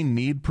 I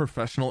need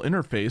professional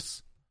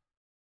interface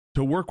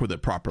to work with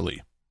it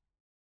properly.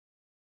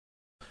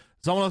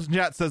 Someone else in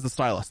chat says the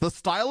stylus. The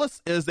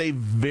stylus is a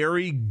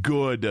very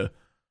good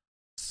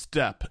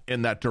step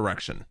in that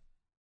direction.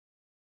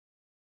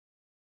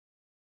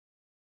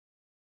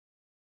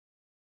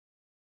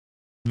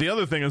 The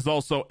other thing is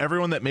also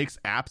everyone that makes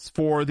apps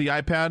for the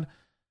iPad,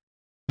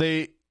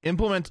 they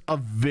implement a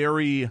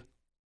very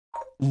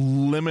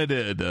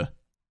limited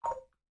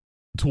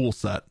tool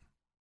set.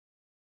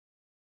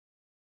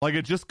 Like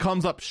it just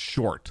comes up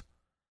short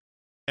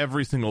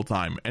every single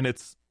time, and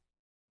it's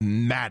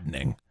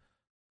maddening.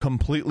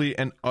 Completely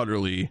and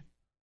utterly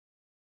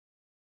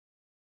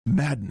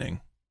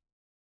maddening.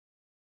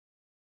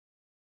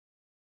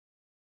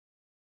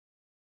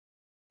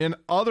 In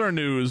other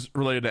news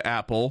related to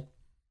Apple,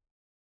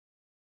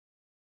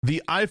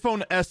 the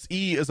iPhone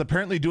SE is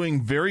apparently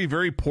doing very,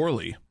 very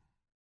poorly.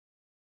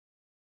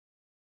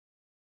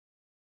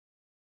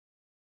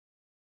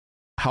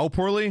 How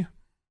poorly?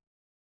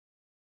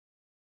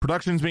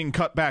 Production's being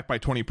cut back by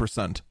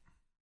 20%.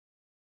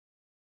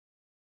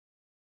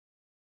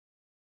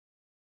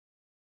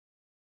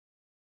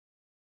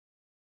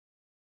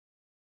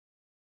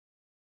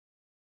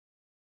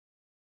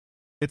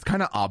 It's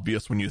kind of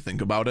obvious when you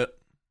think about it.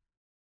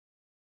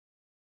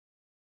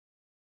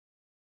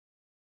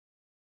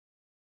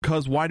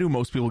 Because why do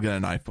most people get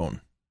an iPhone?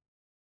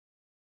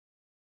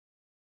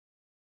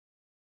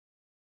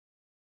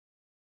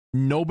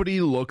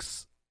 Nobody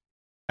looks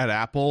at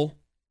Apple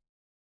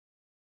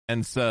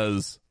and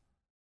says,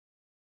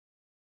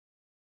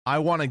 I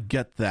want to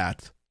get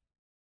that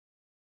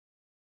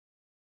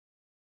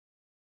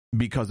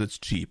because it's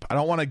cheap. I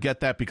don't want to get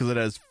that because it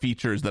has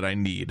features that I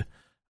need.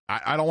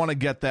 I don't want to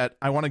get that.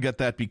 I want to get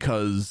that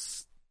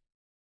because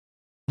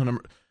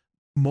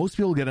most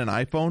people get an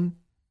iPhone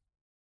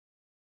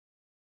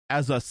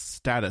as a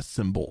status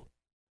symbol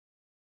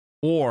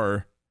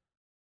or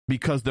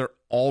because they're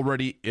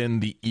already in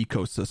the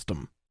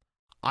ecosystem.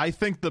 I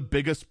think the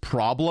biggest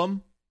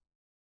problem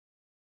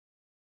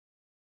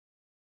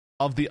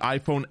of the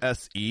iPhone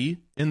SE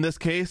in this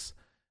case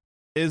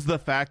is the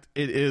fact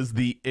it is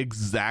the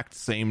exact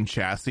same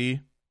chassis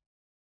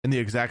and the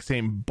exact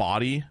same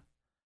body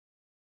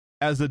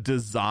as a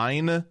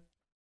design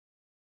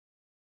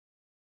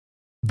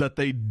that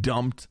they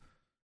dumped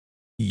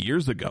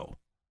years ago.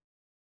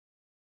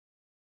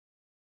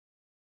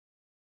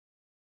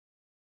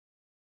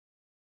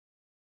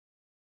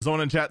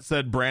 Someone in chat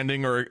said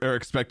branding or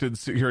expected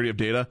security of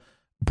data.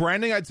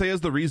 Branding, I'd say,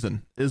 is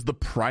the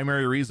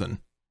primary reason.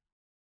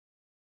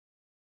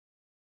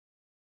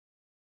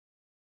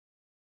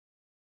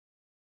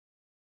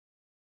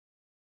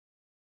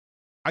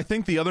 I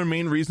think the other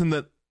main reason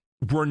that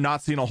we're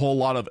not seeing a whole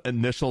lot of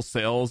initial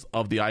sales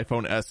of the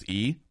iPhone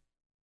SE,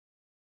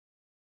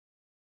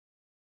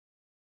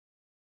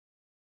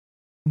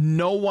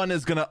 no one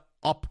is going to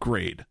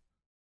upgrade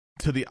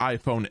to the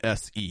iPhone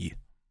SE.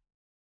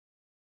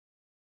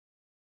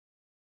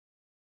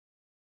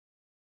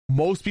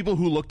 Most people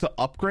who look to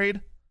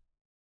upgrade,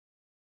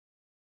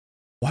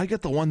 why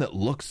get the one that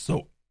looks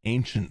so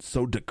ancient,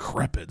 so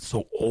decrepit,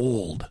 so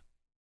old?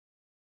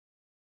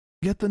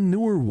 Get the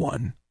newer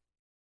one.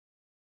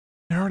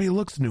 It already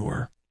looks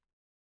newer.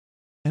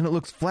 And it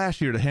looks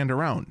flashier to hand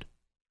around.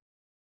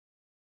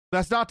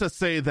 That's not to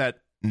say that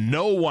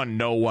No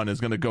one is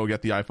going to go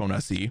get the iPhone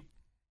SE.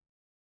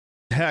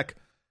 Heck,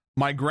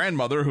 my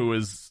grandmother, who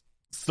is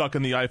stuck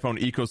in the iPhone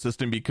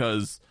ecosystem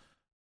because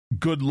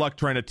good luck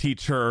trying to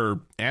teach her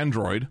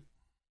Android.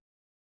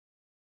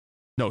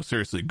 No,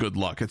 seriously, good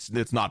luck.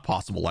 It's not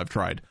possible. I've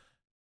tried.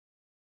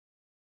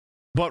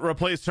 But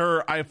replace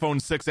her iPhone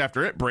 6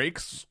 after it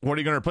breaks. What are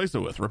you going to replace it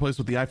with? Replace it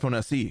with the iPhone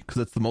SE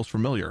because it's the most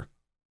familiar.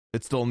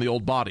 It's still in the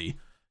old body.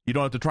 You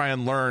don't have to try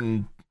and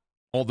learn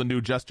all the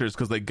new gestures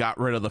because they got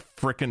rid of the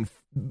frickin'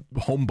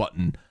 home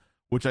button,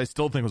 which I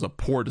still think was a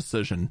poor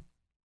decision.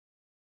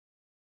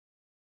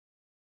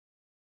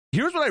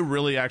 Here's what I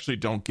really actually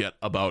don't get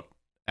about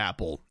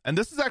Apple, and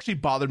this has actually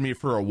bothered me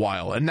for a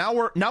while, and now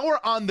we're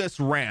on this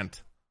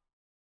rant.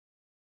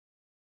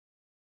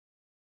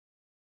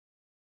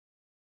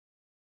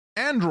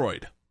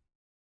 Android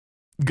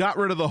got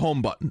rid of the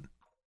home button.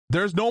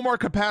 There's no more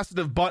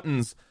capacitive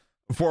buttons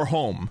for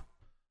home.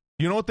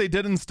 You know what they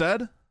did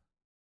instead?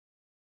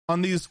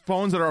 On these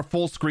phones that are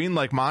full screen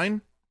like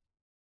mine?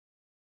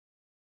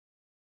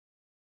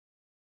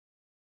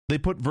 They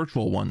put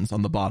virtual ones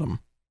on the bottom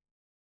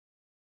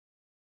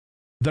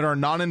that are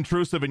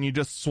non-intrusive, and you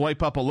just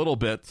swipe up a little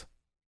bit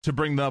to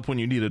bring them up when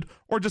you need it,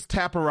 or just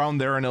tap around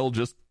there and it'll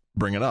just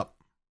bring it up.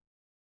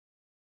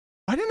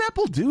 Why didn't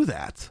Apple do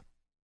that?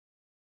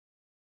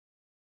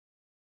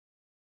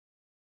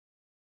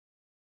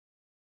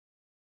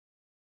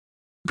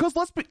 Because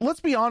let's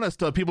be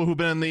honest, people who've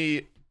been in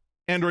the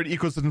Android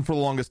ecosystem for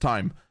the longest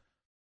time,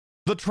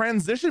 the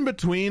transition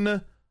between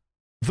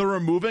the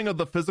removing of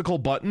the physical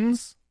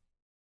buttons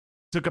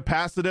to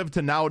capacitive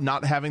to now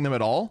not having them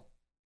at all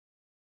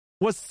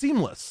was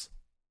seamless.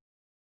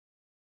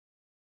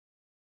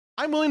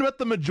 I'm willing to bet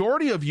the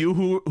majority of you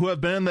who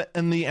have been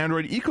in the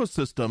Android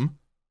ecosystem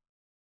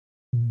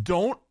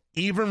don't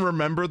even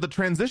remember the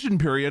transition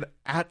period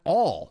at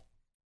all.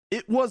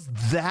 It was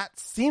that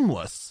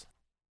seamless.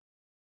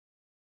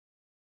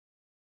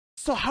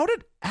 So how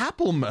did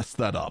Apple mess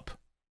that up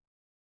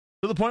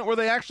to the point where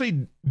they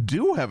actually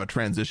do have a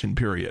transition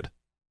period?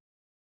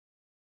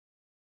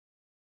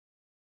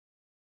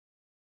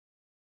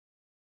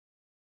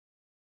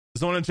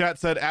 Someone in chat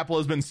said Apple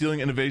has been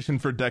stealing innovation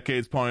for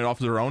decades, pulling it off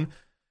their own.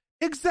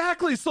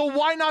 Exactly. So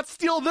why not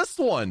steal this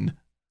one?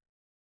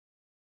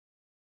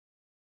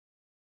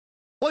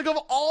 Like, of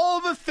all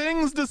the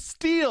things to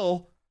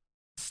steal,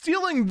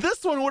 stealing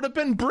this one would have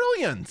been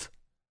brilliant.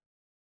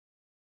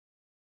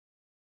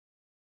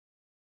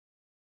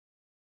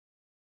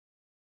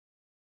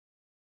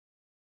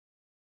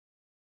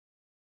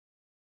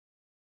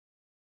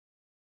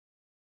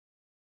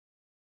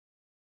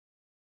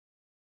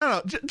 I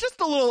don't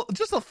know,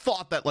 just a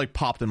thought that like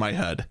popped in my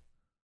head.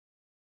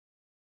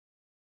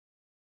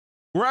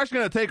 We're actually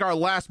going to take our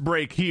last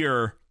break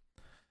here.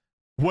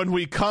 When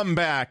we come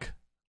back,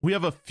 we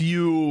have a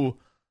few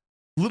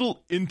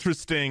little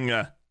interesting,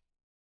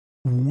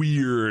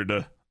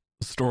 weird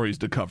stories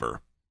to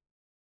cover.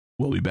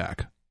 We'll be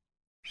back.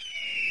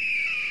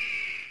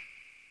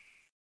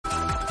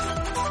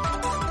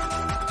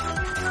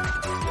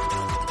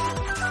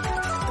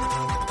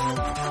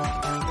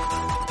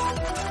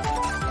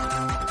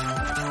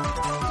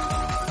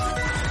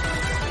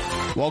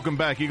 Welcome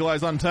back, Eagle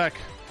Eyes on Tech.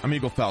 I'm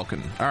Eagle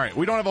Falcon. All right,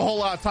 we don't have a whole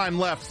lot of time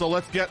left, so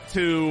let's get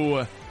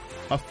to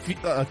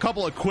a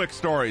couple of quick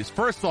stories.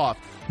 First off,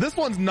 this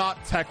one's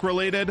not tech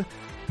related,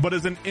 but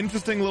is an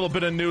interesting little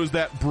bit of news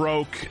that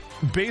broke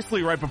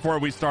basically right before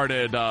we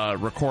started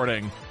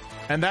recording,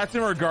 and that's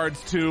in regards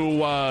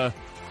to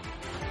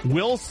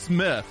Will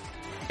Smith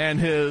and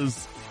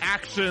his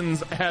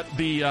actions at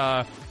the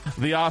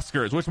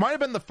Oscars, which might have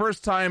been the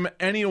first time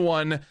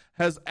anyone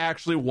has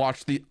actually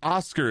watched the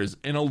Oscars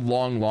in a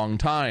long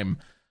time.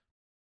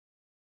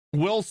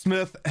 Will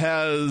Smith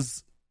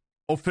has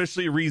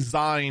officially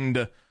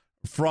resigned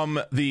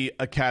from the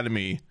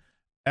Academy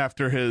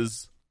after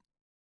his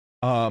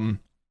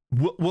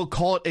we'll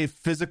call it a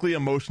physically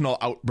emotional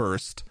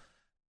outburst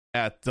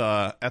at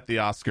the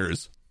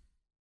Oscars.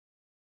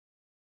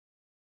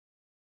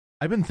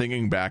 I've been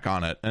thinking back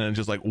on it, and it's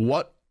just like,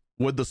 what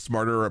would the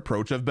smarter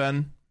approach have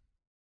been?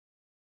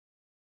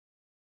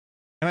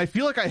 And I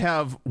feel like I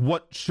have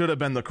what should have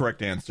been the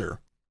correct answer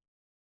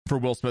for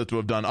Will Smith to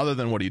have done, other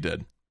than what he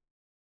did.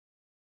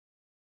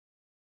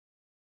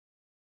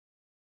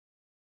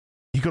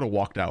 He could have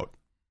walked out.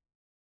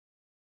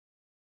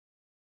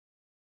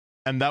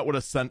 And that would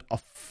have sent a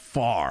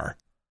far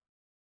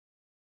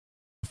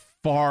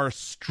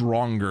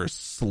stronger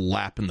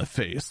slap in the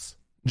face.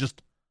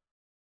 Just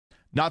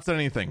not said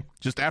anything.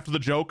 Just after the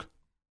joke,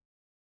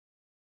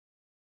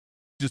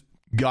 just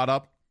got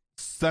up,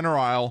 center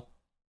aisle,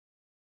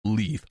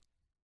 leave.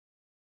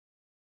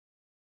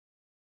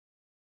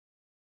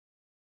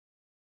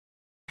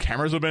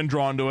 Cameras would have been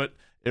drawn to it.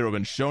 It would have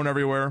been shown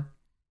everywhere.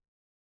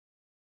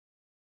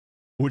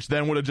 Which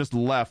then would have just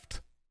left.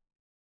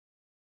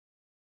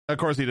 Of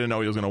course, he didn't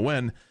know he was going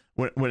to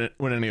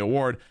win any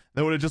award.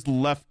 That would have just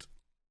left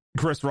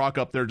Chris Rock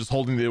up there just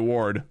holding the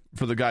award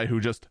for the guy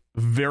who just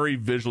very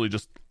visually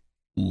just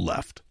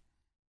left.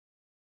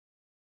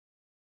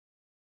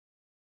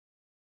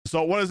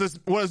 So what does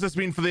this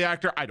mean for the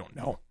actor? I don't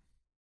know.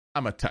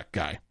 I'm a tech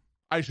guy.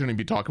 I shouldn't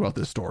be talking about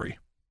this story.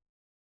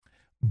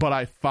 But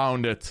I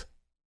found it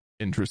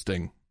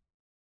interesting.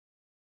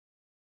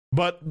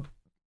 But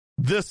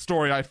this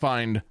story I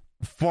find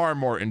far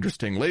more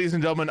interesting. Ladies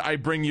and gentlemen, I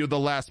bring you the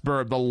last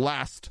burb, the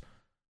last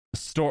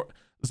story.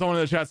 Someone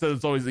in the chat says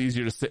it's always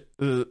easier to say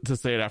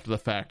it after the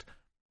fact.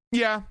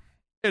 Yeah,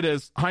 it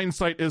is.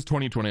 Hindsight is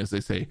 20/20, as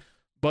they say.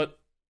 But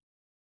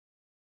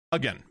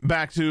again,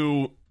 back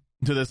to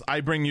this.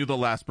 I bring you the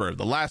last burb,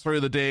 the last story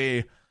of the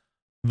day,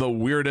 the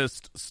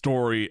weirdest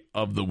story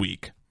of the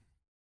week.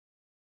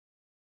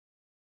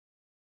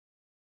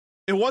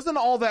 It wasn't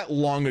all that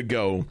long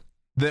ago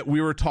that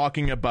we were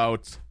talking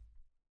about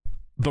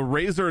the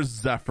Razer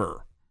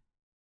Zephyr,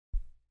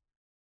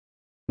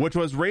 which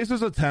was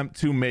Razer's attempt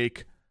to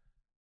make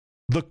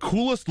the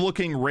coolest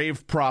looking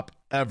rave prop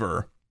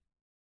ever,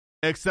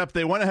 except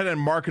they went ahead and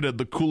marketed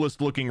the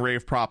coolest looking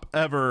rave prop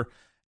ever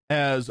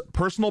as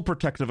personal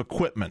protective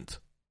equipment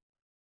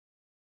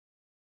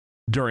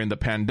during the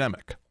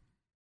pandemic.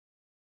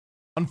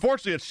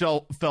 Unfortunately, it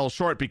fell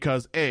short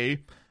because they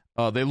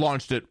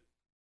launched it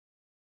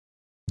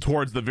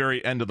towards the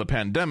very end of the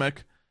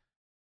pandemic,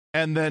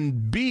 and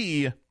then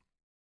B,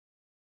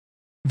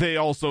 they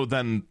also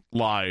then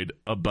lied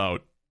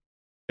about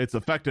its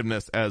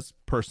effectiveness as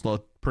personal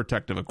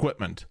protective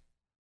equipment.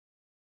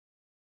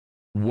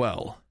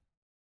 Well,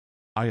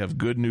 I have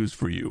good news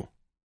for you.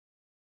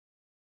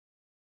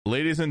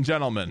 Ladies and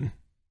gentlemen,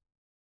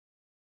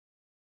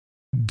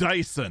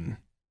 Dyson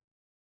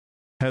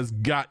has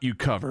got you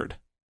covered.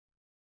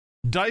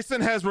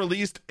 Dyson has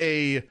released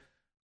a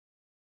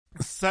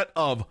set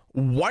of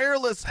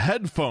wireless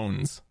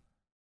headphones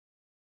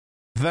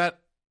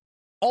that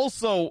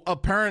also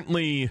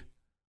apparently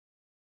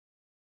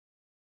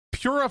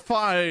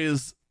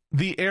purifies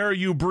the air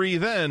you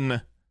breathe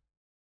in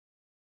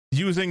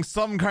using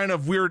some kind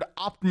of weird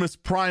Optimus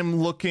Prime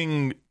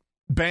looking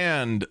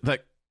band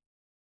that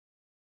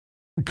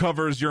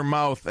covers your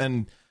mouth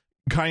and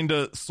kind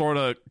of sort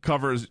of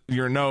covers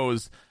your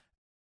nose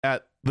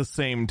at the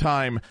same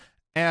time.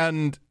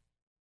 And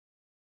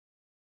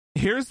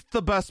here's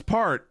the best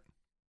part.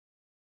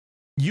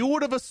 You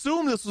would have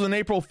assumed this was an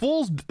April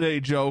Fool's Day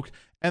joke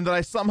and that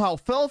I somehow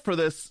fell for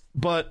this,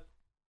 but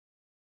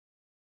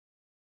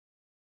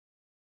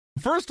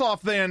first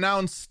off, they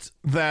announced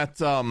that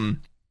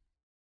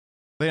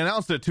they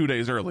announced it 2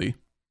 days early.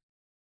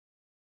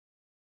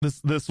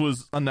 This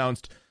was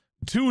announced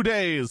 2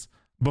 days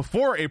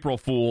before April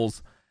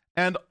Fool's,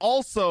 and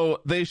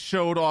also they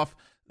showed off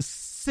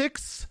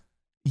 6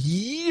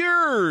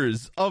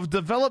 years of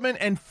development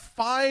and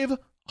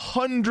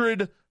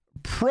 500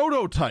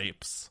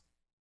 prototypes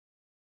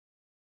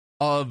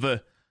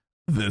of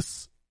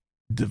this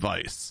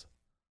device.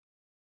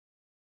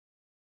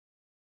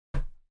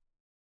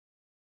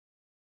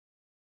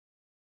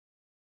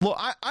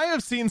 Well, I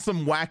have seen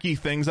some wacky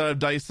things out of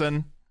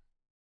Dyson,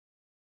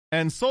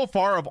 and so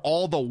far of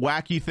all the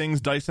wacky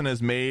things Dyson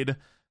has made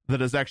that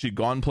has actually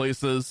gone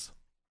places,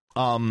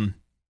 the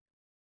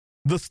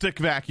stick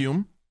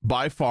vacuum,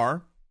 by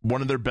far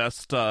one of their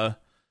best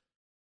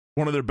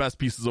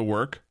pieces of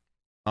work.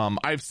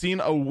 I've seen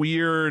a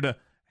weird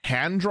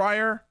hand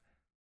dryer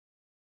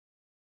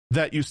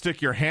that you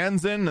stick your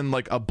hands in and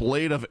like a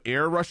blade of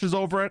air rushes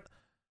over it.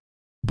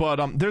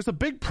 But there's a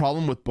big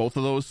problem with both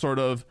of those sort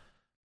of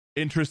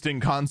interesting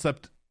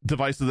concept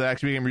devices that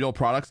actually became real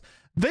products.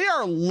 They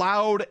are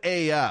loud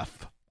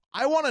AF.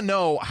 I want to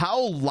know, how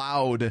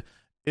loud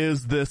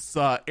is this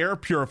air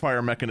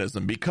purifier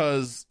mechanism?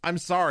 Because I'm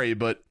sorry,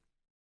 but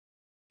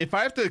if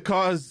I have to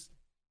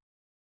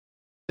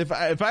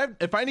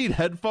if I need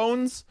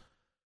headphones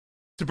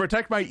to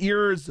protect my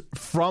ears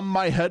from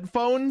my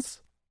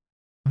headphones,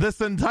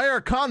 this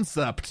entire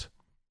concept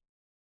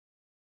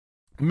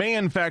may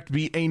in fact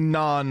be a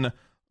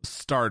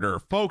non-starter.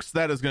 Folks,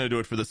 that is going to do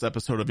it for this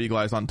episode of Eagle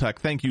Eyes on Tech.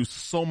 Thank you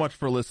so much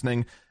for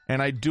listening,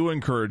 and I do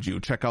encourage you,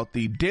 check out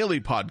the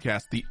daily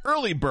podcast, the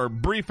Early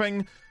Bird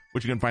Briefing,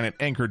 which you can find at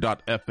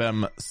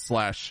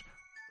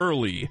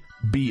anchor.fm/early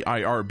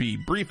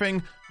BIRB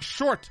briefing.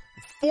 Short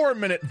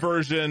 4-minute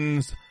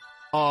versions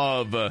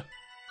of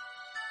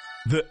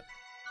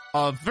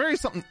very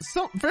something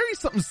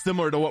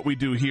similar to what we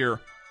do here.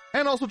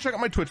 And also check out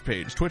my Twitch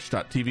page,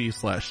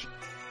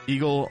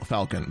 twitch.tv/Eagle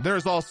Falcon.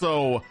 There's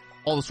also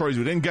all the stories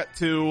we didn't get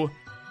to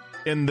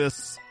in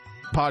this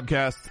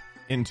podcast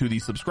into the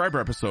subscriber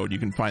episode. You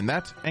can find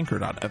that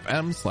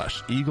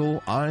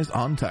anchor.fm/Eagle Eyes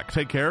on Tech.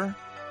 Take care,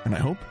 and I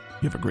hope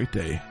you have a great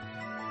day.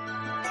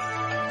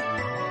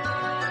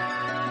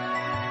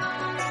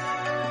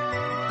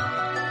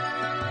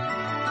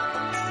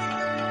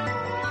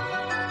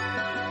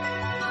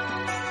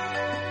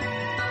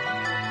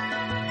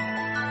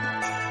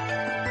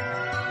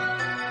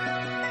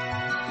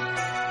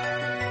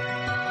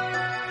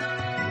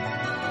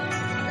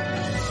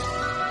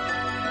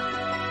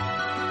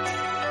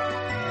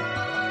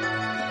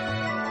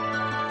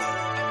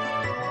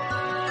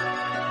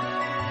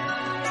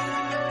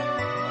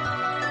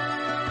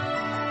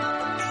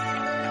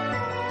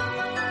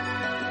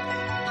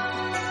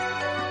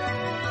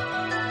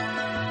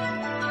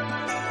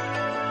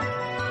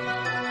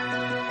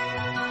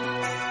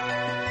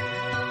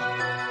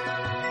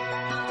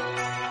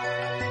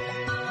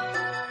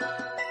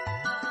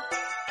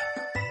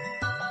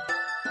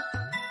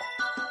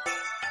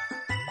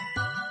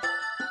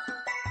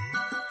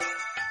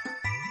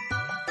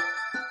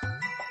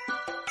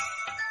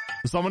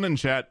 Someone in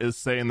chat is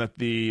saying that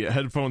the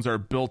headphones are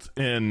built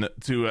in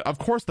to. Of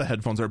course, the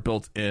headphones are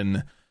built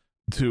in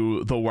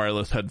to the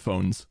wireless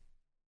headphones.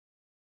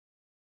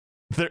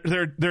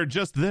 They're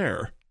just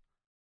there.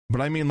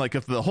 But I mean, like,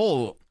 if the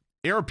whole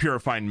air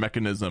purifying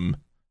mechanism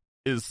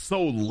is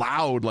so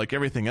loud, like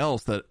everything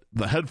else, that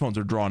the headphones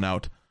are drawn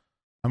out,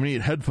 I'm gonna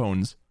need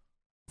headphones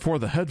for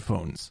the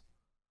headphones.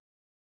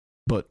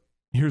 But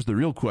here's the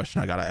real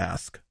question I gotta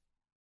ask.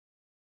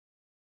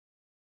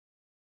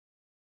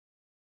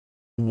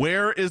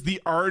 Where is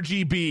the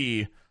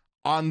RGB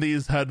on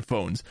these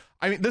headphones?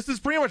 I mean, this is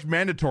pretty much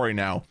mandatory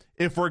now.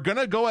 If we're going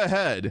to go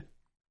ahead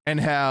and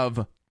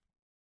have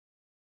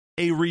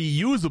a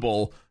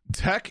reusable,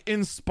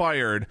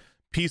 tech-inspired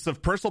piece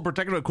of personal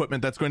protective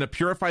equipment that's going to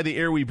purify the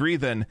air we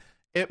breathe in,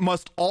 it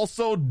must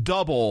also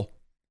double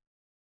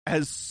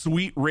as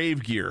sweet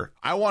rave gear.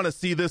 I want to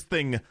see this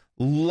thing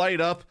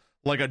light up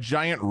like a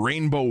giant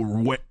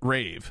rainbow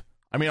rave.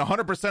 I mean,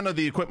 100% of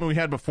the equipment we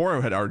had before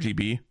had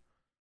RGB.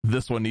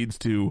 This one needs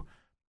to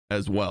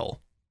as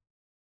well.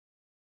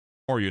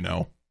 Or,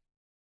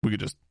 we could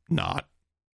just not.